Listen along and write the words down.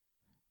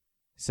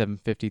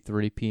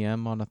7:53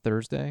 p.m. on a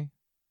Thursday,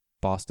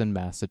 Boston,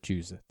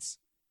 Massachusetts.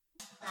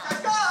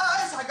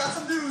 Guys, I got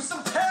some news,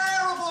 some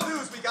terrible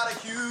news. We got a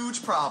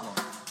huge problem.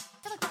 I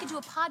feel like we could do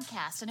a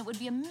podcast, and it would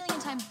be a million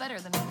times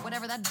better than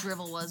whatever that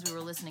drivel was we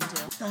were listening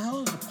to. What the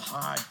hell is a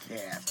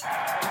podcast?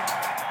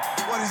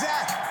 What is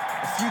that?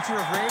 The future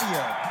of radio,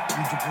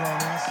 you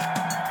jabronis.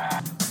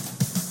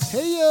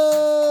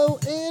 Heyo,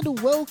 and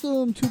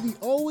welcome to the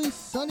Always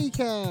Sunny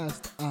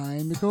cast.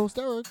 I'm your co-host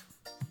Eric.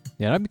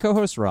 Yeah, I'm your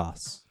co-host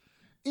Ross.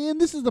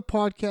 And this is the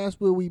podcast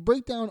where we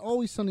break down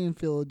Always Sunny in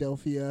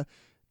Philadelphia,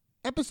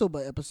 episode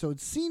by episode,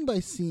 scene by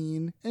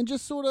scene, and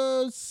just sort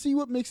of see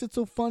what makes it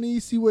so funny,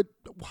 see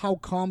how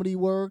comedy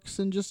works,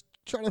 and just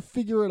try to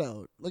figure it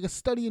out. Like a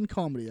study in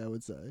comedy, I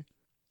would say.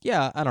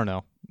 Yeah, I don't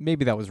know.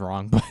 Maybe that was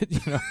wrong, but,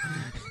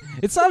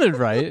 it sounded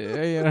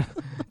right.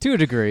 To a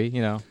degree,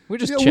 We're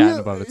just chatting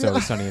about It's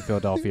Always Sunny in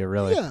Philadelphia,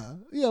 really.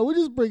 Yeah, we're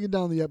just breaking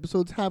down the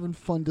episodes, having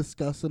fun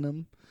discussing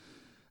them.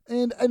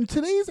 And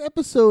today's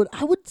episode,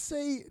 I would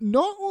say,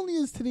 not only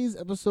is today's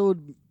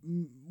episode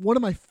one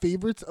of my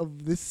favorites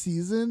of this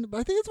season, but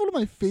I think it's one of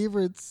my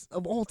favorites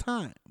of all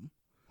time.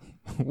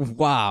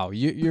 Wow,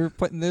 you're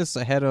putting this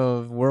ahead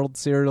of World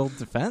Serial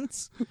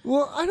Defense?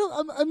 Well,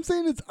 I'm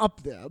saying it's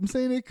up there. I'm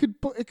saying it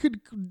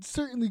could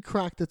certainly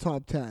crack the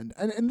top 10.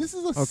 And this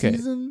is a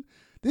season.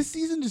 This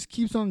season just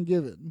keeps on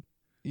giving.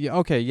 Yeah.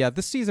 Okay. Yeah.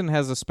 This season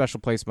has a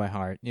special place in my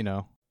heart.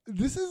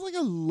 This is like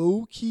a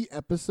low key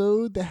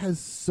episode that has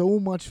so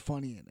much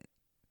funny in it.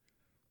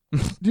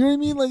 Do you know what I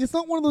mean? Like, it's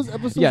not one of those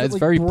episodes. Yeah, that, it's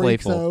very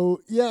breaks playful.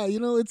 Out. Yeah,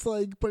 it's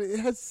like, but it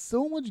has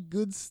so much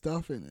good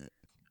stuff in it.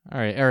 All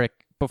right, Eric.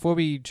 Before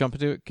we jump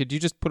into it, could you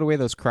just put away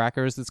those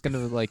crackers? It's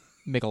gonna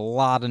make a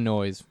lot of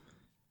noise.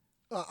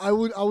 I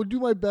would do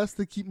my best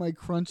to keep my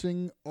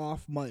crunching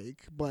off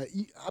mic, but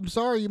I'm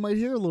sorry, you might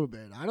hear a little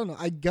bit. I don't know.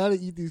 I gotta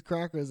eat these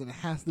crackers, and it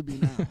has to be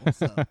now.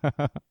 So.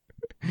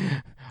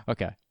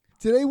 Okay.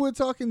 Today we're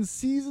talking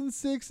Season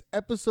 6,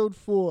 Episode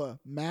 4,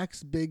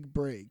 Mac's Big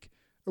Break.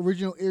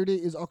 Original air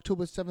date is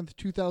October 7th,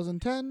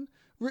 2010.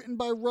 Written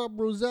by Rob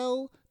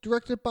Rosell,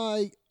 directed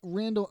by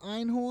Randall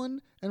Einhorn.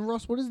 And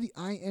Ross, what is the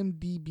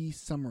IMDb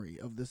summary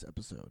of this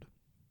episode?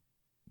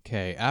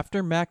 Okay,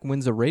 after Mac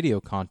wins a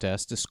radio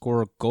contest to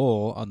score a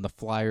goal on the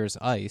Flyers'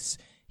 ice,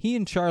 he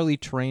and Charlie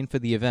train for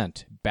the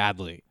event,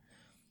 badly,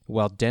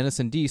 while Dennis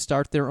and Dee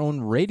start their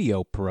own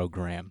radio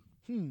program.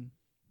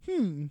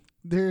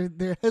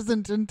 They're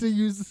hesitant to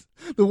use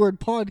the word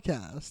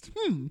podcast.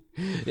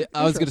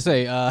 I was going to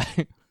say, I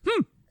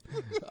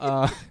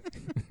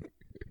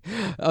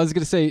was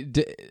going to say,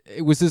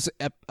 was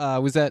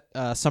that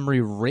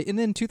summary written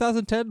in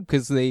 2010?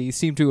 Because they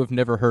seem to have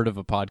never heard of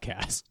a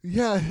podcast.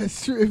 Yeah,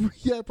 that's true.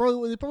 Yeah, they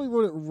probably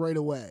wrote it right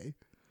away.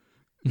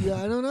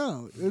 Yeah, I don't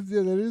know.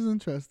 That is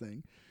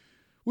interesting.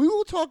 We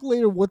will talk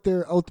later what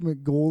their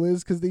ultimate goal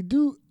is, because they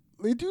do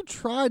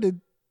try to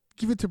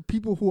give it to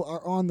people who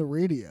are on the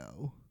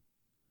radio.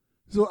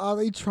 So are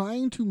they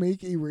trying to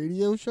make a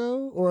radio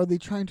show, or are they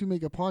trying to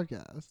make a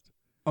podcast?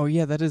 Oh,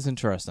 yeah, that is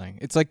interesting.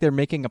 It's like they're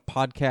making a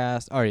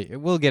podcast. All right,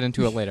 we'll get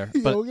into it later.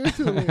 Yeah, but we'll get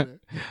into it later.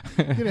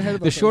 Get ahead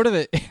of the short of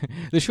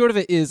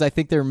it is I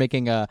think they're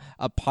making a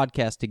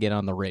podcast to get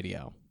on the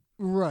radio.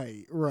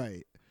 Right.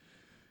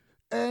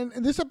 And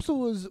this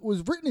episode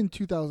was written in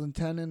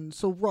 2010, and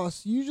so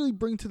Ross, you usually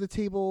bring to the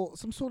table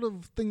some sort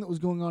of thing that was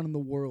going on in the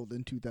world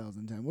in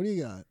 2010. What do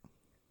you got?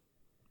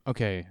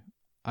 Okay,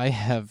 I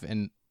have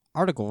an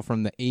article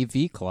from the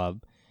AV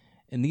Club,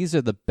 and these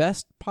are the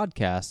best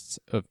podcasts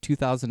of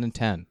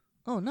 2010.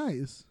 Oh,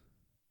 nice.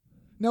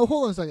 Now,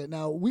 hold on a second.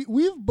 Now,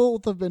 we've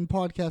both have been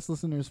podcast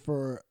listeners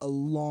for a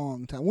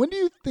long time. When do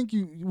you think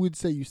you would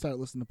say you started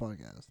listening to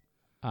podcasts?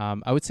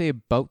 I would say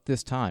about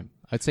this time.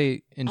 I'd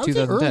say in I would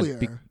 2010. say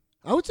earlier.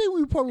 I would say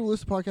we probably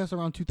listened to podcasts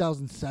around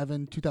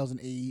 2007,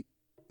 2008.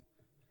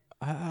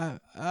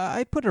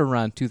 I put it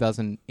around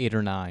 2008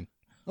 or 9.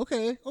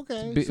 Okay.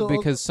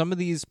 Because some of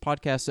these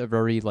podcasts are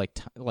very like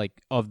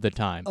of the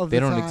time. They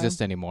don't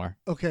exist anymore.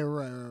 Okay,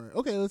 right.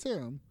 Okay, let's hear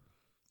them.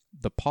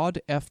 The Pod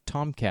F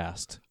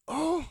Tomcast.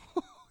 Oh,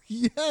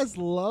 yes,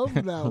 love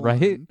that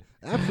right? one.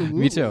 Absolutely.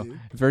 Me too.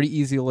 Very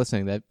easy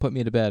listening. That put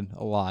me to bed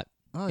a lot.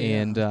 Oh,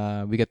 yeah.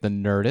 And we get The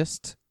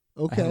Nerdist.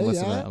 Okay, I haven't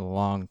listened to that in a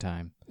long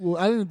time.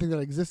 Well, I didn't think that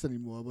exists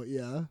anymore, but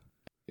yeah.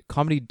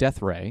 Comedy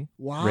Death Ray.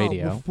 Wow,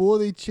 Radio. Before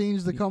they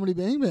changed the Comedy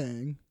Bang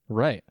Bang.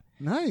 Right.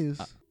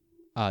 Nice.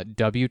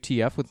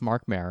 WTF with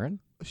Mark Maron.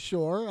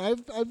 Sure.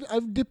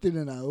 I've dipped in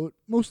and out.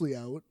 Mostly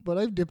out, but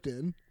I've dipped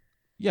in.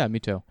 Yeah, me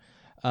too.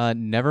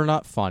 Never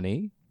Not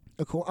Funny.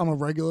 I'm a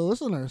regular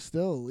listener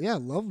still. Yeah,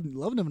 love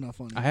Never Not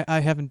Funny. I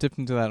haven't dipped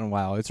into that in a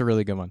while. It's a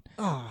really good one.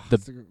 Oh,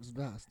 it's the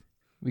best.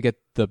 We get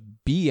the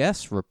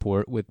BS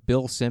Report with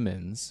Bill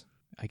Simmons.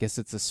 I guess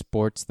it's a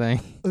sports thing.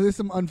 This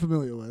I'm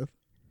unfamiliar with.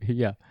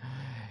 Yeah.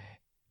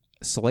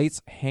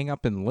 Slate's Hang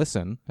Up and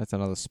Listen. That's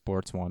another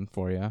sports one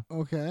for you.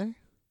 Okay.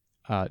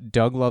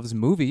 Doug Loves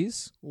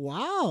Movies.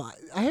 Wow.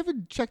 I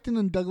haven't checked in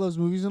on Doug Loves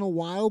Movies in a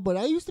while, but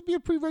I used to be a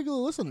pretty regular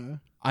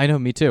listener. I know,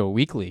 me too.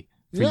 Weekly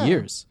for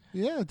years.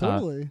 Yeah,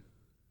 totally.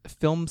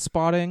 Film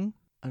Spotting.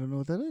 I don't know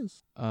what that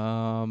is.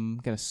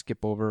 Gonna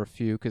skip over a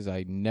few because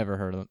I never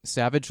heard of them.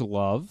 Savage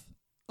Love.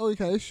 Oh,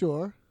 okay,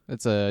 sure.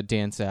 It's a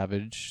Dan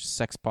Savage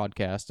sex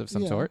podcast of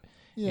some sort.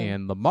 Yeah.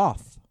 And The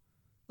Moth.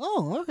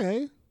 Oh,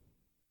 okay.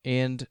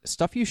 And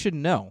Stuff You Should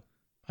Know.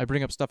 I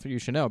bring up Stuff You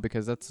Should Know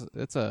because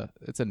it's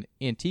an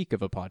antique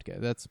of a podcast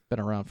that's been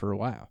around for a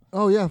while.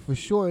 Oh yeah, for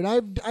sure. And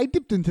I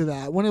dipped into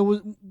that when I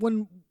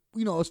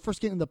was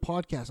first getting into the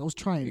podcast. I was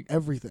trying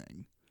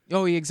everything.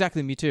 Oh, yeah,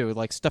 exactly. Me too.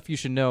 Like Stuff You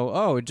Should Know.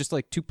 Oh, just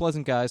like two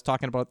pleasant guys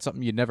talking about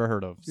something you'd never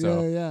heard of.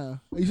 So. Yeah.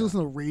 I used to listen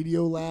to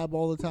Radio Lab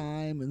all the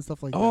time and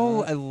stuff like that.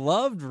 Oh, I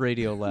loved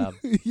Radio Lab.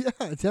 Yeah,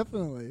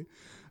 definitely.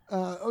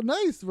 Oh,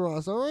 nice,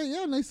 Ross. All right,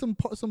 yeah, nice. Some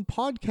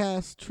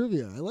podcast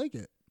trivia. I like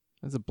it.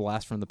 That's a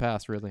blast from the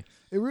past, really.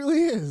 It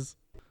really is.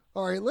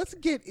 All right, let's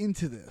get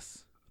into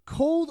this.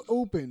 Cold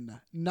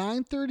open,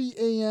 9:30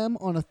 a.m.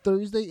 on a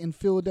Thursday in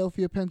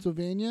Philadelphia,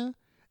 Pennsylvania.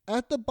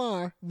 At the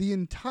bar, the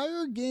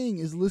entire gang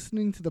is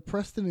listening to the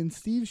Preston and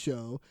Steve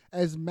show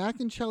as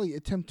Mac and Charlie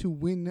attempt to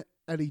win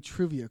at a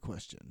trivia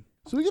question.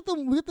 So we get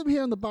them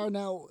here on the bar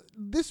now.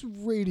 This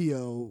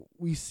radio,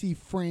 we see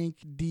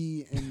Frank,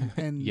 D,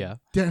 and yeah.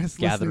 Dennis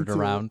gathered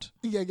around.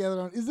 Yeah, gathered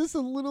around. Is this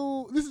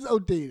this is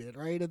outdated,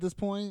 right? At this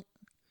point,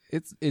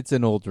 it's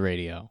an old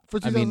radio for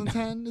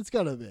 2010. It's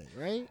gotta be,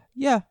 right?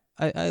 Yeah,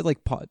 I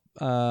like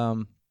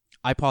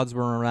iPods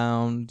were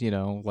around,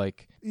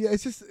 like. Yeah,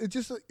 it's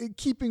just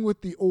keeping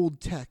with the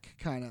old tech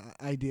kind of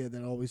idea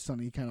that Always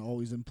Sunny kind of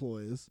always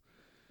employs.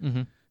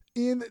 Mm-hmm.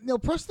 And now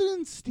Preston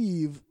and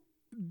Steve,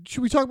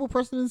 should we talk about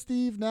Preston and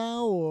Steve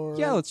now, or?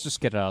 Yeah, let's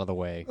just get it out of the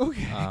way.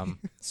 Okay.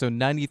 So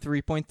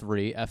 93.3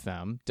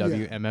 FM,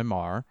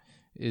 WMMR,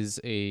 is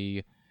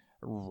a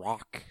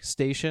rock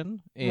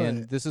station,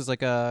 and this is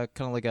like a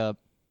kind of like a,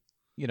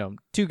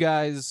 two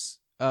guys.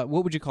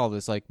 What would you call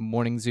this? Like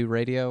morning zoo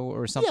radio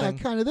or something?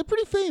 Yeah, kind of. They're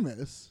pretty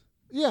famous.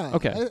 Yeah.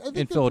 Okay. I think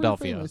in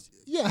Philadelphia.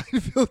 Yeah, in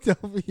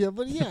Philadelphia.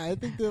 But yeah, I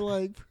think they're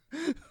like.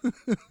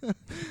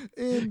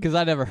 Because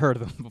I never heard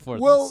of them before.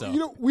 Well, this,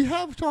 so. We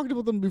have talked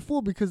about them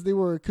before because they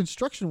were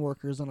construction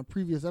workers on a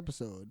previous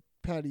episode.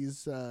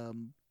 Patty's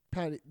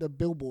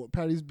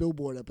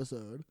Billboard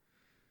episode.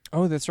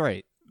 Oh, that's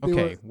right.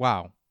 Okay.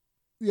 Wow.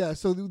 Yeah,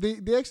 so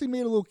they actually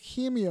made a little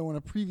cameo in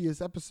a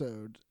previous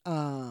episode,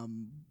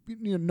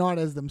 not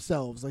as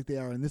themselves like they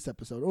are in this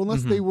episode, or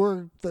unless they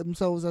were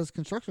themselves as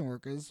construction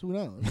workers. Who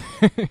knows?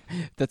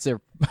 That's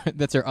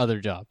their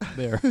other job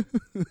there.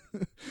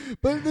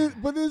 But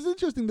it's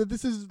interesting that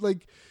this is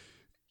like,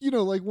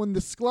 like when the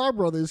Sklar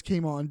brothers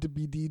came on to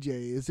be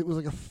DJs, it was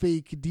like a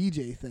fake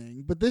DJ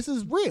thing. But this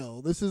is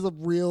real. This is a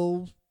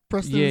real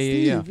Preston and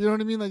Steve. Yeah. You know what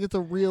I mean? Like it's a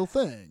real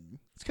thing.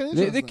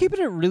 They're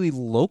keeping it really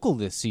local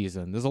this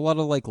season. There's a lot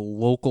of like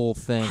local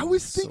things. I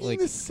was thinking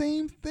the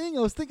same thing.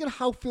 I was thinking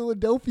how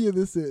Philadelphia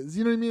this is.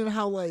 You know what I mean? And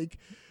how like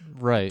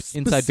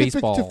inside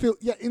baseball.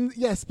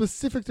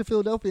 Specific to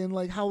Philadelphia, and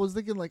like how I was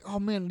thinking like, oh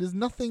man, there's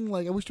nothing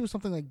like. I wish there was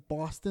something like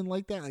Boston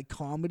like that, like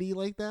comedy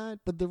like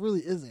that, but there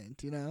really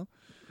isn't.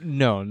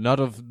 No,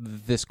 not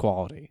of this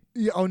quality.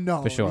 Yeah. Oh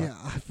no. For sure.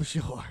 Yeah, for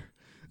sure.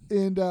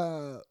 And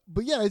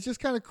but yeah, it's just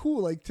kind of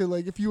cool. Like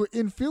if you were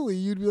in Philly,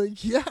 you'd be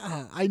like,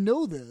 yeah, I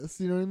know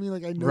this. You know what I mean?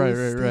 Like I know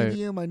this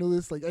stadium. I know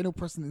this. Like I know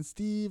Preston and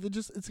Steve. You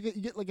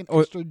get like an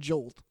extra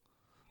jolt.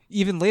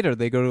 Even later,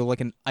 they go to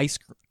like an ice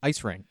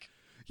rink.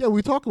 Yeah,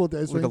 we talk about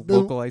that. Like a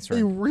local ice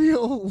rink. A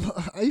real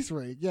ice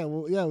rink. Yeah,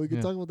 we can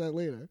talk about that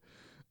later.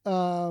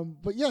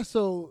 But yeah,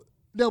 so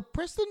now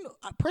Preston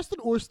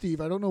or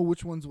Steve, I don't know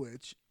which one's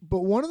which, but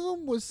one of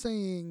them was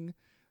saying.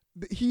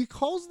 He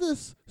calls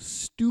this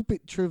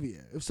stupid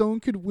trivia. If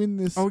someone could win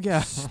this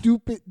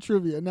stupid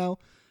trivia. Now,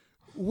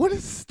 what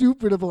is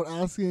stupid about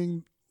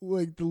asking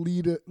like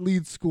the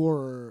lead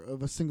scorer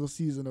of a single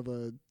season of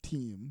a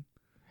team?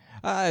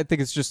 I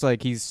think it's just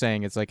like he's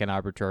saying it's like an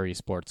arbitrary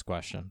sports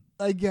question.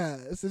 I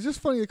guess. It's just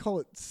funny to call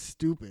it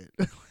stupid.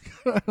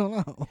 I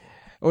don't know.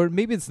 Or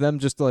maybe it's them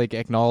just like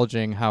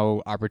acknowledging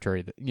how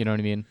arbitrary, you know what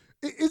I mean?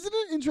 Isn't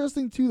it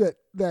interesting too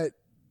that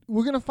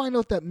we're going to find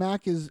out that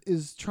Mac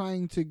is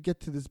trying to get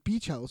to this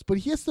beach house, but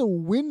he has to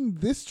win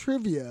this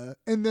trivia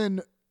and then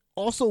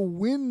also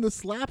win the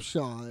slap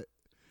shot.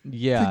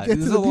 Yeah,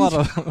 there's a lot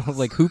of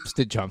like hoops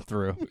to jump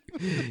through.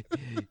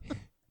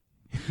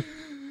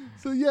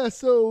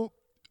 So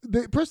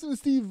Preston and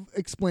Steve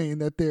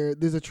explained that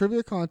there's a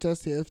trivia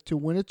contest here to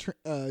win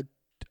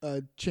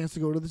a chance to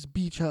go to this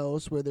beach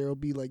house where there'll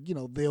be like,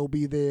 they'll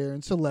be there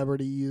and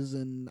celebrities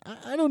and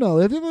I don't know.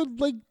 Have you ever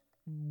like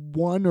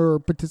won or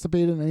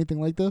participated in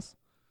anything like this?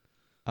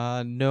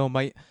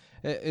 No,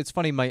 it's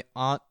funny. My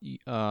aunt,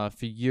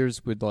 for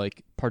years would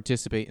like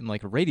participate in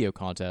like a radio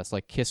contest,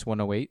 like Kiss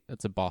 108.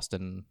 That's a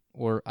Boston,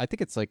 or I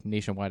think it's like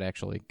nationwide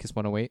actually. Kiss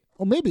 108.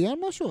 Oh, maybe I'm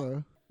not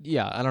sure.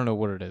 Yeah, I don't know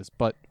what it is,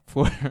 but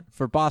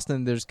for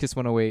Boston, there's Kiss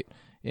 108,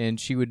 and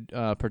she would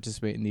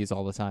participate in these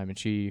all the time, and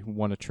she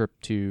won a trip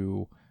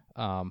to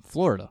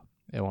Florida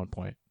at one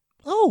point.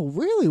 Oh,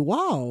 really?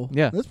 Wow.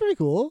 Yeah, that's pretty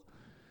cool.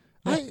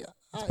 Yeah,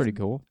 it's pretty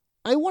cool.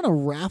 I won a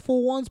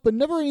raffle once, but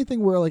never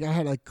anything where like I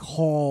had to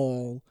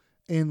call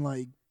and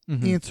like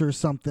answer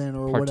something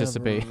or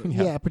participate.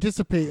 whatever. Yeah,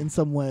 participate in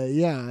some way.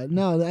 Yeah,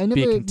 no, I never.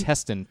 Be a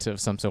contestant of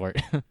some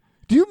sort.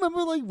 Do you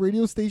remember like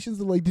radio stations?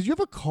 Like, did you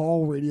ever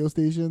call radio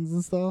stations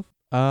and stuff?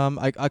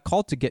 I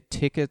called to get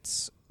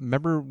tickets.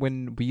 Remember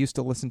when we used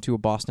to listen to a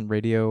Boston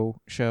radio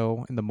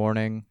show in the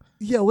morning?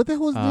 Yeah, what the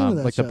hell was the name of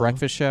that like show? the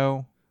breakfast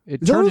show.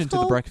 It Is that what turned it's into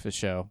called? the breakfast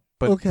show.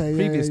 But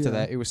previous to yeah.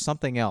 that, it was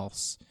something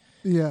else.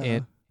 Yeah.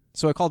 And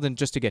so I called in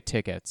just to get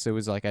tickets. It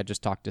was like I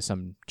just talked to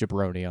some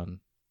jabroni on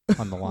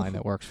the line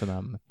that works for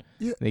them.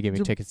 Yeah, They gave me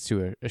tickets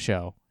to a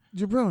show.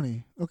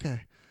 Jabroni.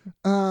 Okay.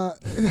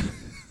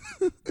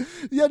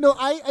 Yeah, no,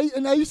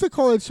 I used to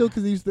call that show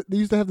because they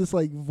used to have this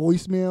like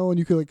voicemail, and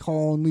you could like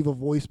call and leave a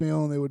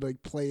voicemail, and they would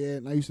like play it.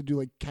 And I used to do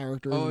like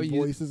characters and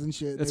voices and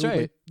shit. That's they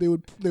right.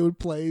 They would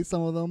play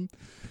some of them,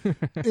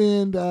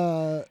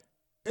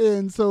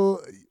 and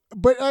so.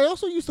 But I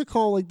also used to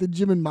call like the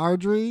Jim and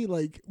Marjorie.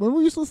 Like when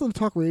we used to listen to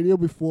talk radio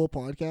before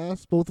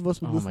podcasts, both of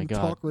us would listen to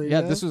talk radio.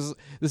 Yeah,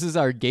 this is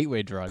our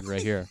gateway drug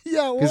right here.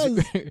 Yeah, it was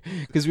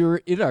because we were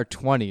in our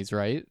 20s,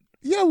 right?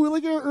 Yeah, we were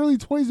like in our early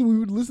 20s, and we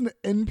would listen to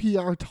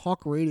NPR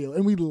talk radio,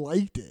 and we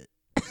liked it.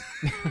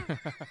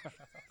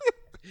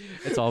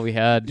 That's all we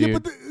had, dude. Yeah,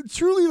 but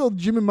truly though,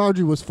 Jim and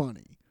Marjorie was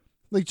funny.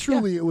 Like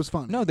truly, it was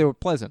funny. No, they were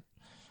pleasant.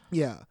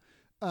 Yeah.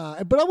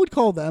 But I would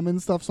call them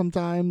and stuff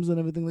sometimes and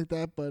everything like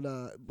that.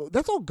 But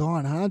that's all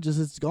gone, huh? Just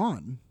it's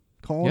gone.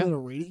 Calling it a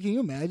radio. Can you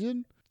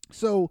imagine?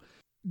 So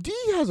D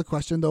has a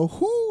question though.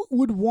 Who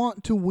would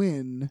want to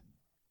win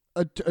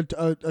a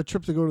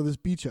trip to go to this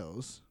beach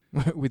house?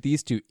 With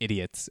these two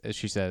idiots, as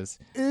she says.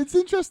 It's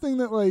interesting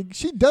that like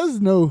she does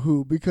know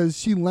who because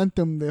she lent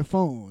them their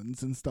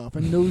phones and stuff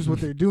and knows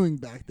what they're doing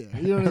back there.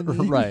 You know what I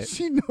mean? Right.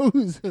 She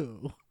knows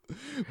who.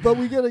 But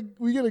we get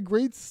a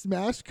great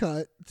smash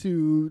cut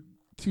to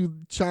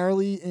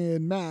Charlie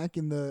and Mac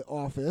in the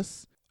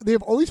office. They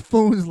have all these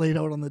phones laid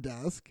out on the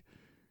desk.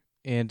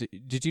 And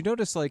did you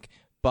notice, like,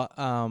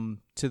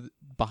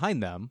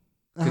 behind them,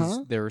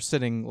 because they were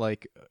sitting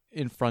like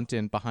in front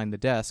and behind the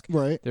desk,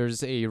 right?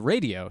 There's a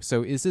radio.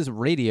 So is this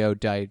radio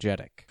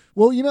diegetic?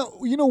 Well, you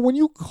know, when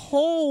you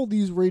call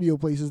these radio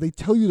places, they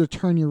tell you to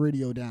turn your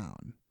radio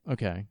down.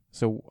 Okay,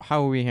 so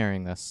how are we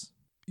hearing this?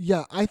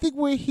 Yeah, I think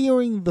we're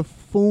hearing the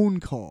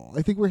phone call.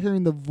 I think we're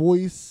hearing the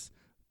voice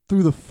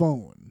through the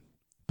phone.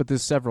 But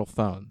there's several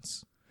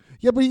phones.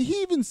 Yeah, but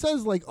he even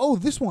says like, "Oh,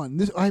 this one.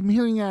 This I'm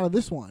hearing out of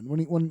this one."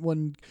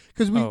 When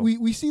because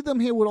we see them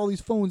here with all these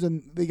phones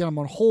and they got them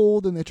on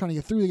hold and they're trying to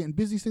get through. They're getting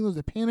busy signals.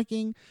 They're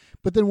panicking.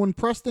 But then when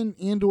Preston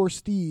and/or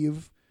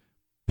Steve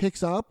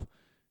picks up,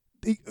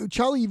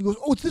 Charlie even goes,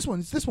 "Oh, it's this one.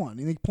 It's this one,"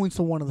 and he points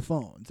to one of the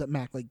phones that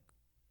Mac like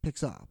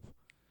picks up.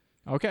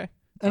 Okay.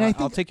 And I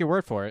think, I'll take your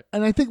word for it.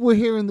 And I think we're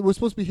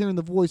supposed to be hearing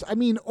the voice. I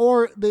mean,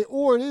 or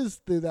it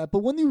is that. But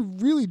when you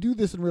really do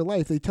this in real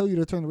life, they tell you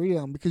to turn the radio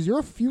down because you're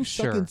a few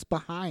seconds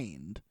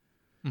behind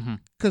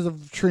because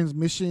of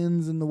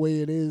transmissions and the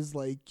way it is.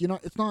 Like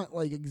it's not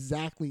like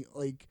exactly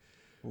like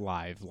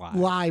live.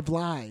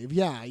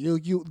 Yeah,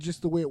 you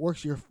just the way it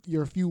works.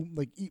 You're a few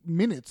like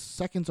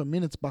seconds or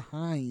minutes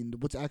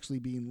behind what's actually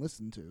being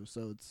listened to.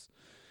 So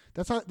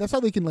that's how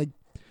they can like.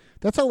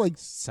 That's how like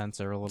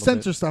censor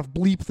stuff,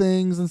 bleep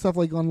things and stuff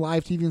like on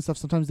live TV and stuff.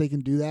 Sometimes they can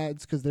do that.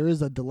 It's because there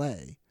is a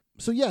delay.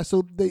 So yeah,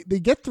 so they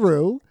get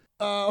through.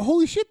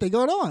 Holy shit, they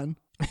got on.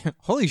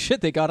 Holy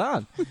shit, they got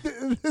on.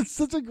 It's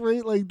such a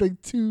great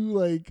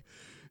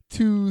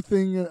two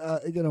thing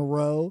in a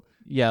row.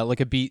 Yeah,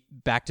 like a beat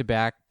back to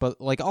back, but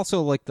like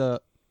also like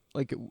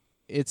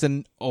it's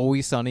an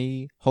Always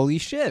Sunny. Holy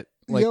shit!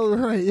 Like,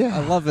 right, yeah.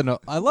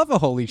 I love a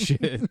holy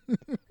shit.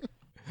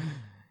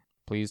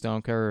 Please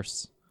don't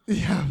curse.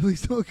 Yeah,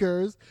 please don't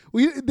curse.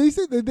 They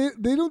say that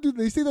they don't do.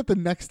 They say that the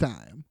next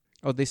time.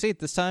 Oh, they say it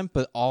this time,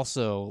 but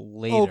also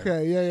later.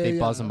 Okay, yeah. They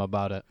buzz him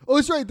about it. Oh,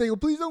 that's right. They go,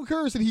 please don't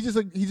curse, and he just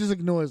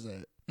ignores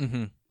it.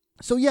 Mm-hmm.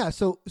 So yeah,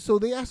 so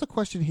they ask a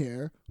question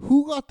here: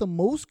 who got the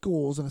most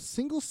goals in a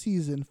single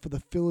season for the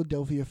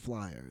Philadelphia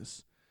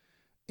Flyers?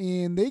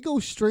 And they go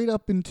straight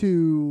up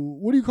into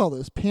what do you call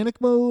this? Panic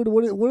mode?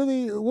 What are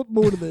they? What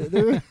mode are they?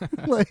 They're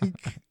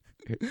like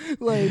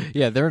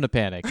yeah, they're in a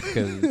panic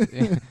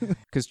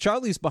because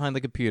Charlie's behind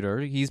the computer.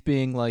 He's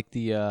being like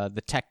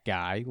the tech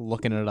guy,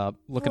 looking up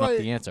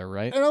the answer,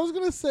 right? And I was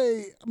gonna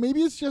say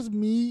maybe it's just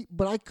me,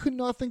 but I could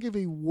not think of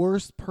a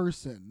worse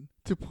person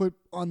to put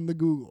on the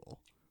Google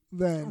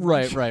than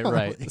right.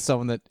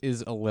 Someone that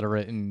is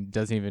illiterate and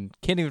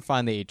can't even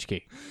find the H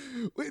key.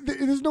 Wait,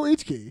 there's no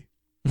H key.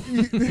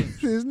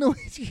 There's no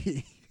H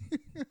key.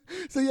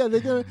 So yeah,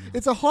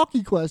 it's a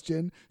hockey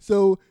question.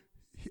 So.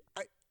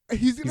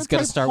 He's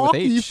going to start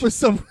hockey with H for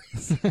some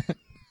reason.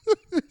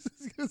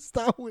 He's going to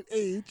start with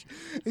H.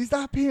 He's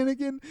not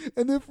panicking,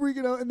 and they're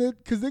freaking out, and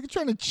because they're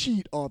trying to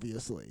cheat.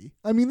 Obviously,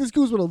 I mean this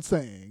goes without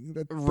saying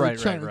that they're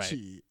trying to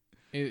cheat.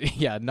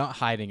 Yeah, not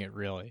hiding it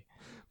really,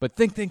 but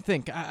think.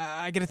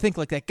 I got to think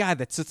like that guy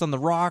that sits on the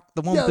rock,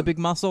 the one with the big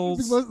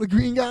muscles, the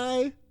green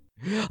guy.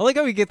 I like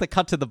how we get the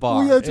cut to the bar.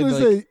 Well, yeah, that's what I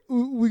say.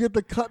 We get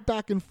the cut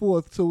back and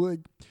forth.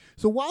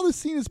 So while the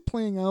scene is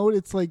playing out,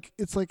 it's like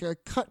a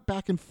cut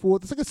back and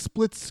forth. It's like a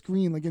split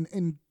screen, like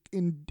in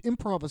in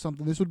improv or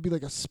something, this would be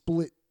like a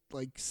split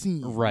like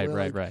scene.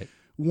 Right.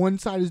 One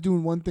side is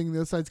doing one thing, the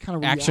other side's kind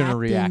of Action or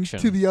reaction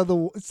to the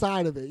other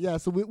side of it. Yeah,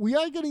 so we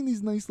are getting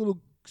these nice little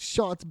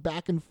shots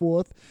back and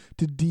forth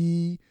to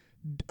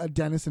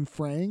Dennis and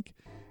Frank.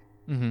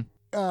 Mm-hmm.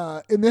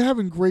 And they're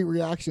having great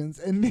reactions.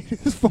 And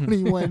it's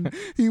funny when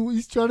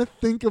he's trying to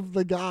think of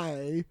the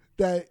guy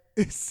that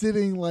is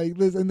sitting like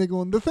this, and they're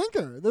going, the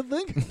thinker.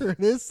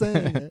 They're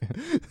saying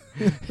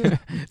it.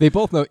 They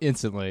both know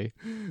instantly.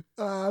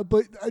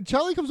 But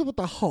Charlie comes up with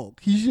the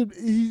Hulk.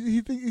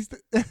 He thinks,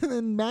 and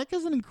then Mac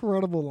has an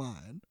incredible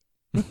line.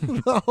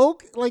 The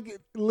Hulk, like,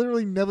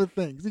 literally never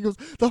thinks. He goes,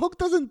 the Hulk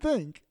doesn't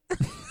think.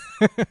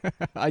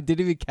 I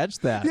didn't even catch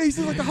that. Yeah, he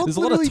said, like, the Hulk There's a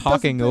lot of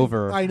talking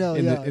over I know,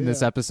 in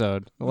this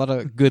episode. A lot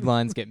of good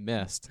lines get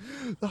missed.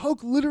 The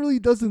Hulk literally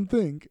doesn't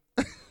think.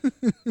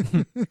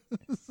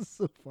 This is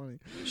so funny.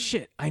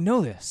 Shit, I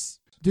know this.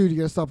 Dude, you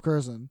gotta stop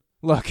cursing.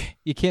 Look,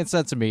 you can't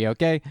censor me,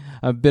 okay?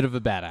 I'm a bit of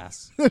a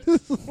badass.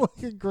 This is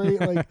like a great,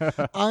 like,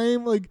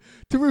 I'm like,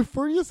 to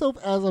refer to yourself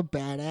as a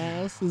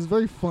badass is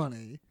very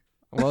funny.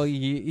 Well,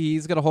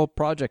 he's got a whole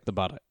project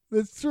about it.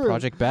 That's true.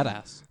 Project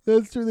Badass.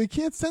 That's true. They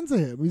can't censor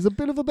him. He's a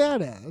bit of a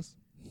badass.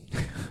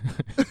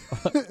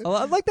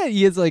 I like that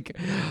he is like,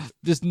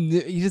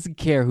 he doesn't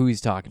care who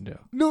he's talking to.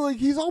 No, like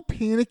he's all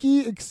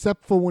panicky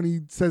except for when he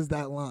says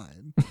that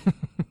line.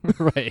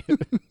 Right.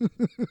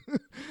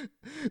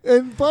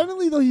 And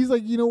finally, though, he's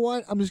like, you know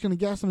what? I'm just gonna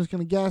guess.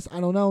 I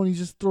don't know. And he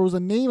just throws a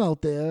name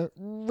out there,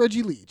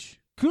 Reggie Leach.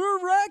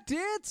 Correct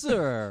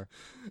answer.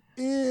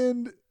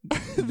 And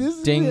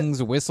this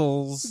dings,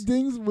 whistles,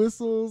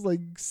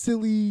 like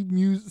silly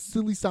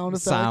sound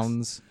effects.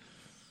 Sounds.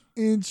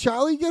 And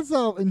Charlie gets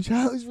up, and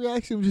Charlie's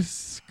reaction of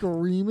just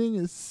screaming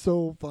is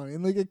so funny.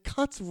 And like it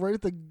cuts right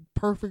at the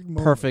perfect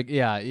moment. Perfect,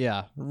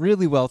 yeah.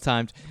 Really well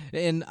timed.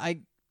 And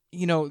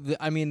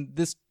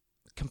this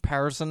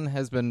comparison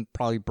has been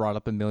probably brought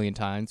up a million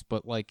times,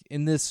 but like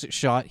in this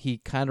shot, he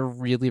kind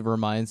of really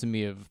reminds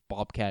me of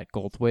Bobcat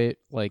Goldthwait,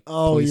 like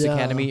Police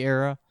Academy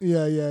era.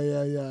 Yeah.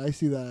 I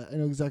see that. I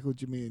know exactly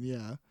what you mean.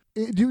 Yeah.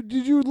 Did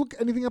you look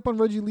anything up on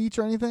Reggie Leach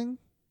or anything?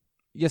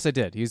 Yes, I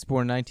did. He was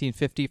born in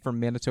 1950 from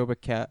Manitoba,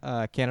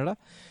 Canada.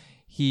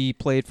 He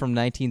played from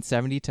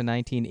 1970 to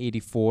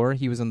 1984.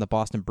 He was in the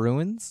Boston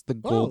Bruins,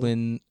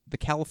 the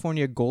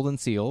California Golden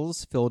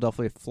Seals,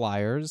 Philadelphia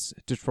Flyers,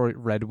 Detroit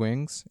Red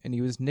Wings, and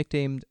he was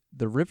nicknamed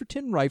the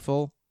Riverton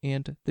Rifle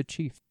and the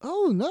Chief.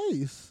 Oh,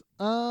 nice.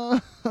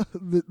 The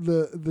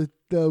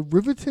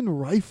Riverton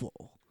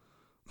Rifle.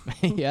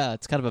 Yeah,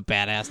 it's kind of a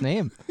badass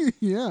name.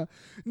 Yeah.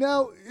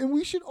 Now, and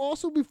we should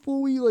also,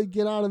 before we like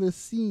get out of this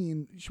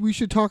scene, we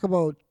should talk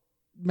about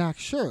Mac's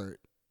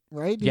shirt,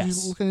 right? Did you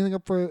look anything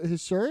up for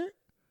his shirt?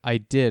 I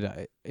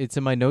did. It's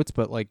in my notes,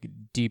 but like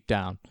deep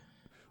down.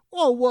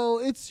 Oh well,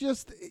 it's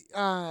just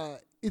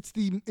it's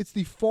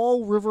the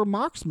Fall River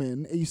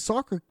Marksmen, a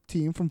soccer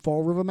team from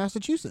Fall River,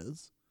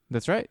 Massachusetts.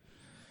 That's right.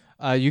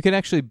 You can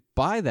actually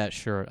buy that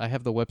shirt. I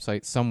have the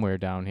website somewhere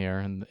down here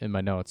in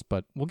my notes,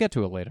 but we'll get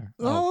to it later.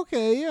 Oh,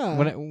 okay, yeah.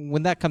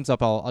 When that comes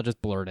up, I'll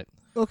just blurt it.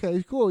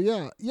 Okay, cool,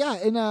 yeah.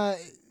 And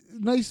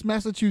nice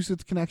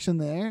Massachusetts connection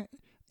there.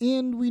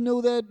 And we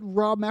know that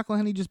Rob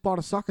McElhenney just bought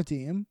a soccer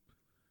team.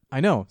 I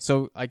know.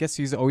 So I guess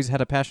he's always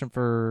had a passion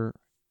for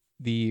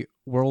the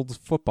world's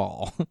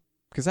football.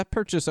 Because that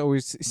purchase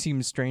always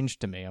seems strange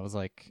to me. I was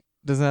like,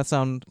 doesn't that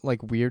sound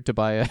like weird to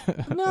buy a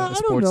No, a I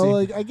sports don't know. team?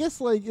 Like, I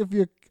guess like if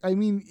you're, I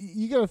mean,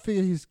 you gotta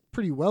figure he's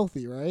pretty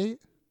wealthy, right?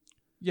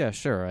 Yeah,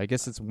 sure. I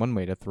guess it's one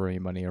way to throw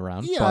your money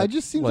around. Yeah, but it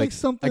just seems like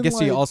something. I guess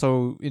he like,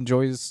 also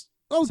enjoys.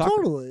 Oh, soccer.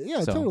 totally.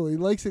 Yeah, So. totally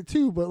likes it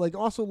too. But like,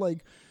 also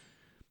like,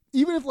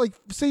 even if like,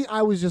 say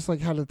I was just like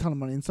had a ton of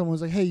money and someone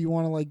was like, "Hey, you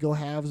want to like go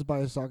halves buy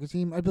a soccer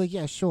team?" I'd be like,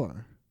 "Yeah,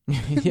 sure."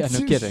 Yeah,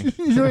 no kidding.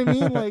 You know what I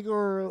mean? Like,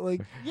 or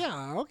like,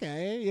 yeah,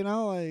 okay, you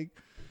know, like.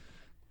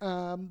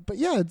 But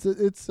yeah,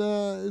 it's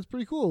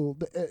pretty cool.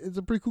 It's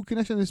a pretty cool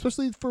connection,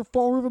 especially for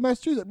Fall River,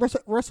 Massachusetts.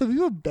 Russ, have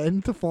you ever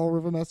been to Fall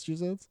River,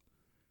 Massachusetts?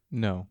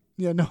 No.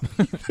 Yeah, no.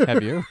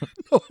 Have you?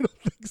 No, I don't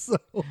think so.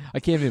 I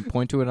can't even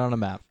point to it on a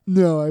map.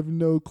 No, I have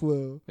no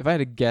clue. If I had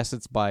to guess,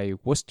 it's by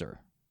Worcester.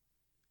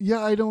 Yeah,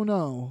 I don't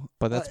know.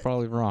 But that's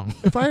probably wrong.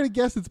 If I had to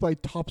guess, it's by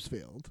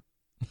Topsfield.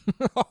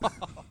 I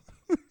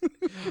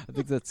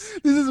think that's...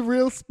 This is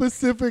real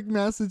specific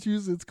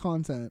Massachusetts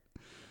content.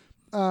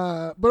 But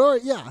all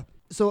right, yeah.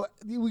 So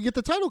we get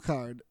the title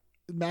card,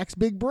 Mac's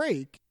Big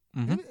Break.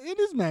 Mm-hmm. It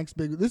is Mac's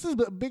Big. This is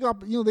a big.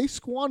 They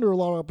squander a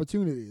lot of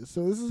opportunities,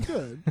 so this is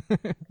good.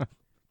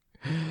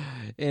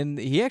 And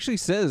he actually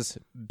says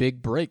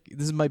big break.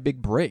 This is my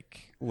big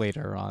break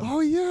later on. Oh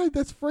yeah,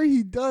 that's right.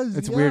 He does.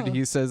 It's weird.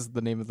 He says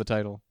the name of the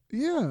title.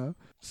 Yeah.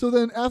 So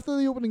then after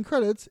the opening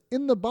credits,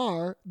 in the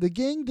bar, the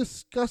gang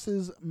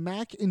discusses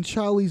Mac and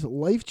Charlie's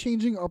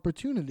life-changing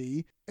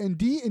opportunity and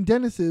Dee and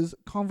Dennis's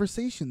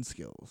conversation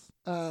skills.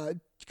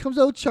 Comes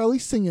out Charlie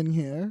singing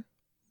here.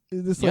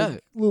 This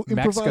like little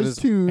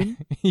improvised tune.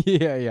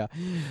 Yeah.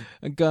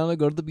 I'm gonna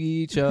go to the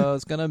beach.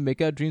 It's gonna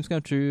make our dreams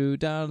come true.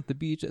 Down at the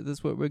beach,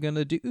 that's what we're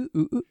gonna do. Ooh,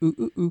 ooh, ooh,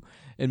 ooh, ooh.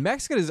 And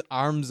Max got his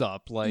arms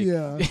up, like.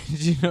 Yeah.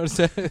 Did you notice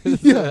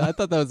that? Yeah. I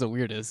thought that was the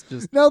weirdest.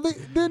 Just now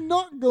they're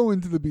not going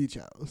to the beach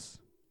house.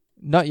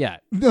 not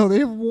yet. No, they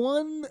have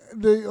won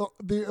the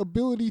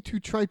ability to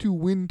try to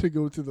win to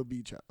go to the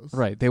beach house.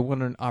 Right. They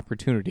want an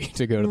opportunity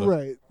to go to the.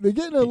 Right. They're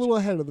getting a little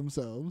ahead of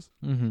themselves.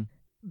 Mm-hmm.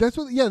 That's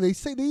what. Yeah, they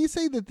say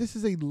that this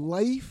is a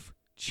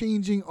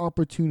life-changing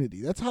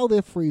opportunity. That's how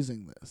they're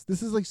phrasing this.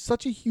 This is like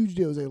such a huge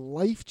deal. It's a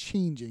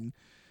life-changing,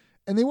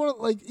 and they want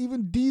to like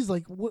even D's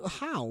like,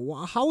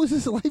 how? How is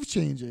this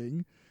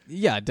life-changing?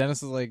 Yeah,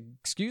 Dennis is like,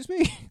 excuse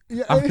me?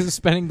 Yeah, I was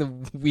spending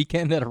the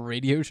weekend at a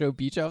radio show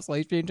beach house,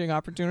 life-changing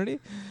opportunity?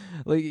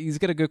 Like, he's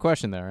got a good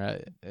question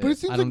there. But it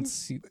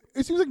seems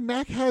like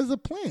Mac has a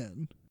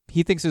plan.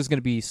 He thinks there's going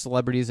to be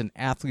celebrities and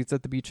athletes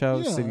at the beach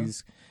house, Yeah. and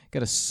he's got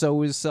to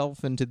sew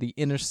himself into the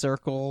inner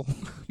circle.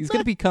 He's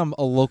going to become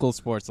a local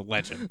sports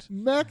legend.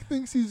 Mac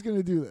thinks he's going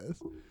to do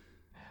this.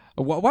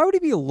 Why would he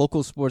be a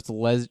local sports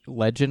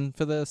legend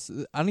for this?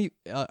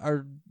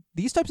 Are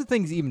these types of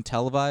things even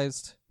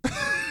televised?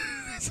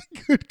 That's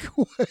a good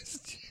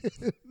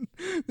question.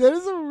 That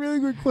is a really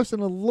good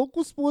question. A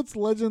local sports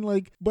legend,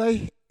 like,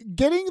 by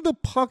getting the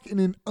puck in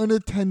an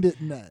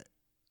unattended net.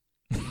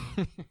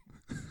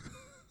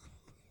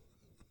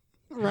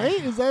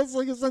 Right? Is that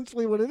like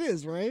essentially what it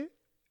is, right?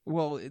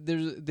 Well,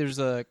 there's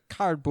a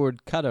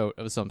cardboard cutout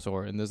of some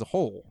sort, and there's a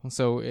hole.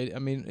 So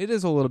it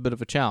is a little bit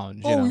of a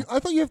challenge. You know? I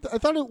thought I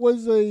thought it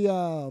was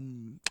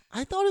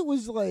I thought it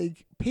was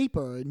like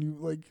paper, and you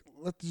like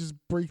have to just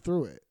break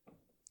through it.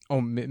 Oh,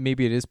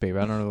 maybe it is paper.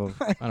 I don't know.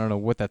 I don't know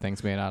what that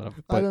thing's made out of.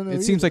 But I don't know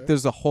it seems like either.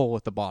 there's a hole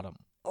at the bottom.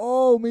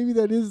 Oh, maybe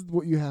that is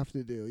what you have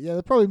to do. Yeah,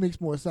 that probably makes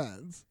more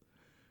sense.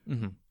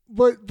 Mm-hmm.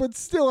 But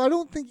still, I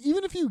don't think,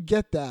 even if you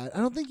get that, I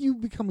don't think you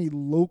become a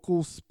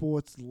local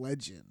sports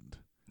legend.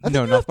 I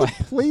think you have to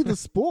play the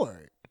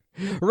sport.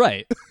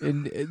 Right.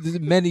 And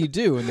many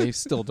do, and they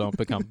still don't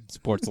become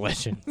sports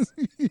legends.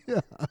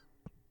 Yeah.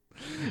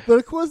 But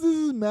of course, this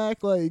is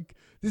Mac, like,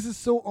 this is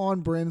so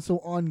on brand, so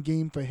on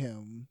game for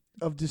him,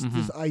 of just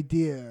this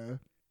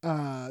idea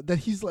that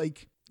he's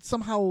like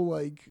somehow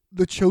like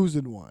the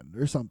chosen one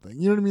or something.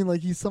 You know what I mean?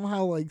 Like, he's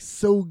somehow like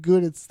so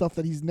good at stuff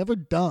that he's never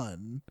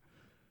done.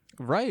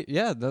 Right.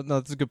 Yeah,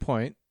 that's a good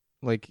point.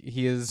 Like,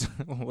 he is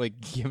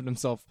like giving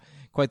himself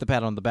quite the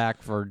pat on the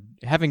back for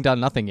having done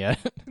nothing yet.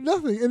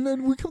 Nothing. And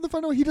then we come to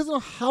find out he doesn't know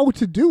how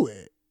to do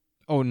it.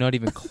 Oh, not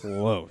even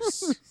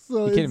close.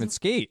 So he can't even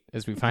skate,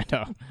 as we find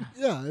out.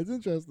 Yeah, it's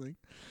interesting.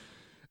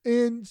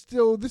 And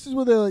still, this is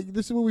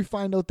where we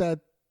find out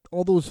that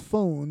all those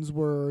phones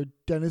were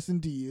Dennis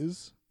and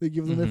Dee's. They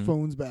give them their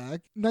phones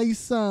back.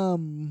 Nice like,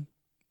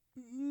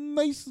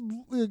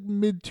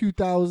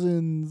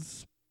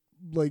 mid-2000s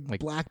like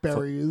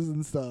Blackberries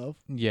and stuff.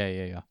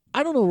 Yeah.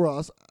 I don't know,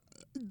 Ross.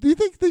 Do you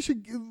think they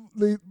should?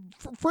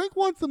 Frank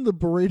wants them to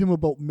berate him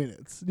about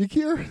minutes. Do you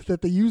care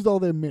that they used all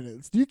their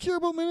minutes? Do you care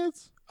about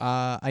minutes?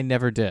 I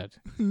never did.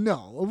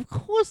 No, of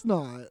course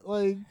not.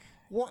 Like,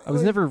 what? I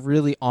was never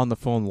really on the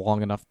phone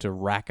long enough to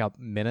rack up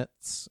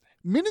minutes.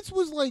 Minutes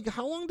was like,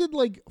 how long did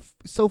like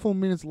cell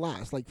phone minutes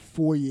last? Like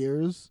 4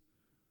 years.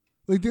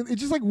 Like, it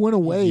just like went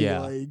away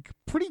like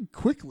pretty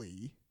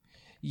quickly.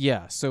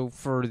 Yeah, so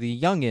for the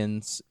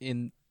youngins,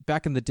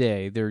 back in the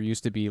day, there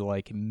used to be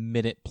like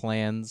minute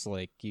plans,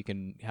 like you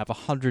can have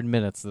 100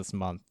 minutes this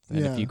month,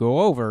 and if you go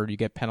over, you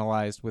get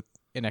penalized with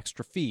an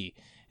extra fee.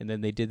 And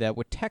then they did that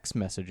with text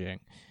messaging,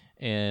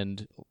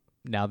 and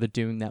now they're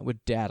doing that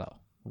with data,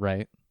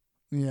 right?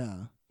 Yeah.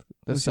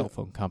 The cell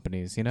phone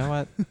companies, you know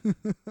what?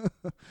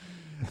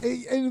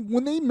 And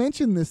when they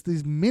mentioned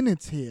these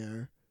minutes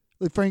here,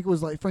 like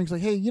Frank's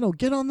like, hey,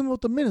 get on them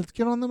with the minutes.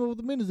 Get on them with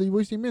the minutes. They're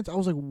wasting minutes. I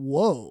was like,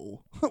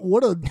 whoa,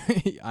 what a.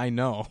 I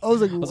know. I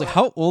was like,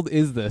 how old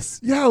is this?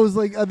 Yeah, I was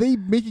like, are they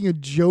making a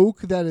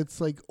joke that it's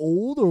like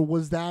old, or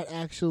was that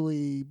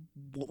actually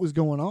what was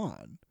going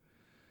on?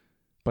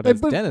 But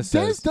as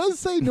Dennis does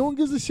say, no one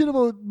gives a shit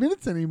about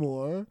minutes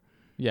anymore.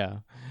 Yeah.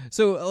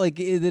 So, like,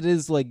 it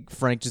is like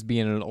Frank just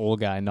being an old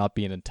guy, not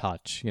being in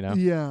touch, you know?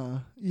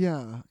 Yeah.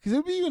 Because it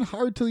would be even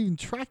hard to even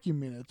track your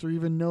minutes or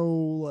even know,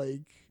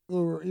 like,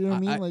 or, you know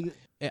what I mean?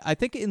 I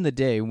think in the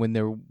day when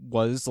there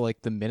was,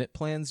 like, the minute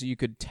plans, you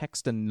could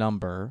text a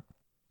number,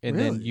 and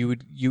then you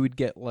would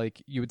get,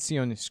 like, you would see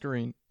on the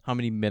screen how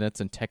many minutes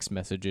and text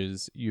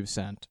messages you've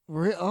sent.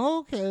 Right. Oh,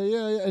 okay.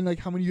 Yeah. And, like,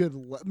 how many you had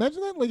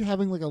imagine that, like,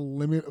 having, like, a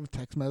limit of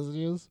text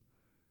messages.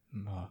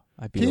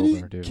 I'd be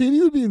over, dude. Katie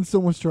would be in so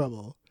much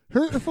trouble.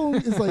 Her phone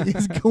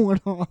is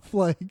going off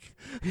like.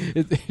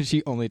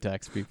 She only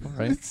texts people,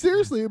 right?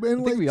 Seriously,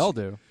 man. I think we all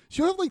do.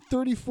 She'll have like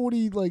 30,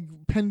 40 like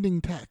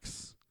pending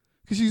texts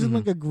because she's in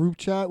like a group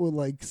chat with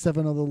like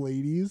 7 other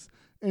ladies,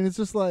 and it's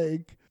just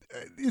like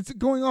it's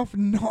going off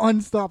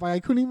nonstop. I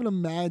couldn't even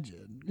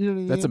imagine. You know what I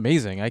mean? That's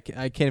amazing. I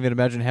can't even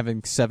imagine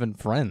having 7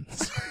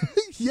 friends.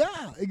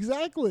 Yeah,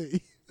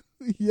 exactly.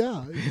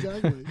 Yeah,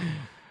 exactly.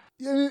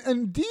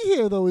 And Dee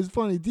here though is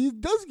funny. Dee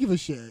does give a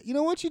shit. You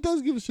know what? She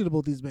does give a shit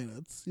about these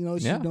minutes. You know,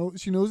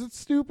 she knows it's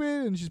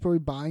stupid, and she's probably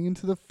buying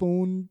into the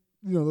phone.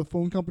 You know, the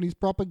phone company's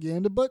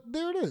propaganda. But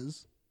there it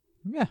is.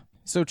 Yeah.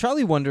 So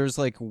Charlie wonders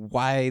like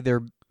why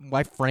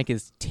Frank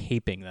is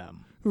taping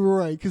them.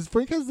 Right, because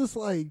Frank has this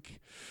like,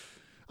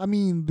 I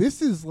mean,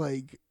 this is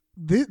like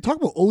talk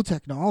about old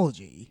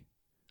technology.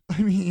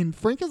 I mean,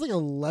 Frank has like a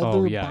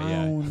leather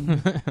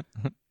bound. Yeah.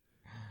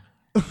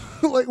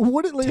 Like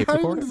what? Like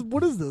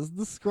what is this?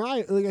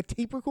 Describe like a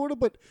tape recorder,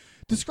 but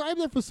describe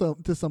that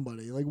to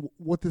somebody. Like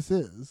what this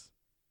is.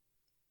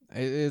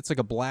 It's like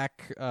a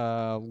black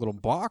little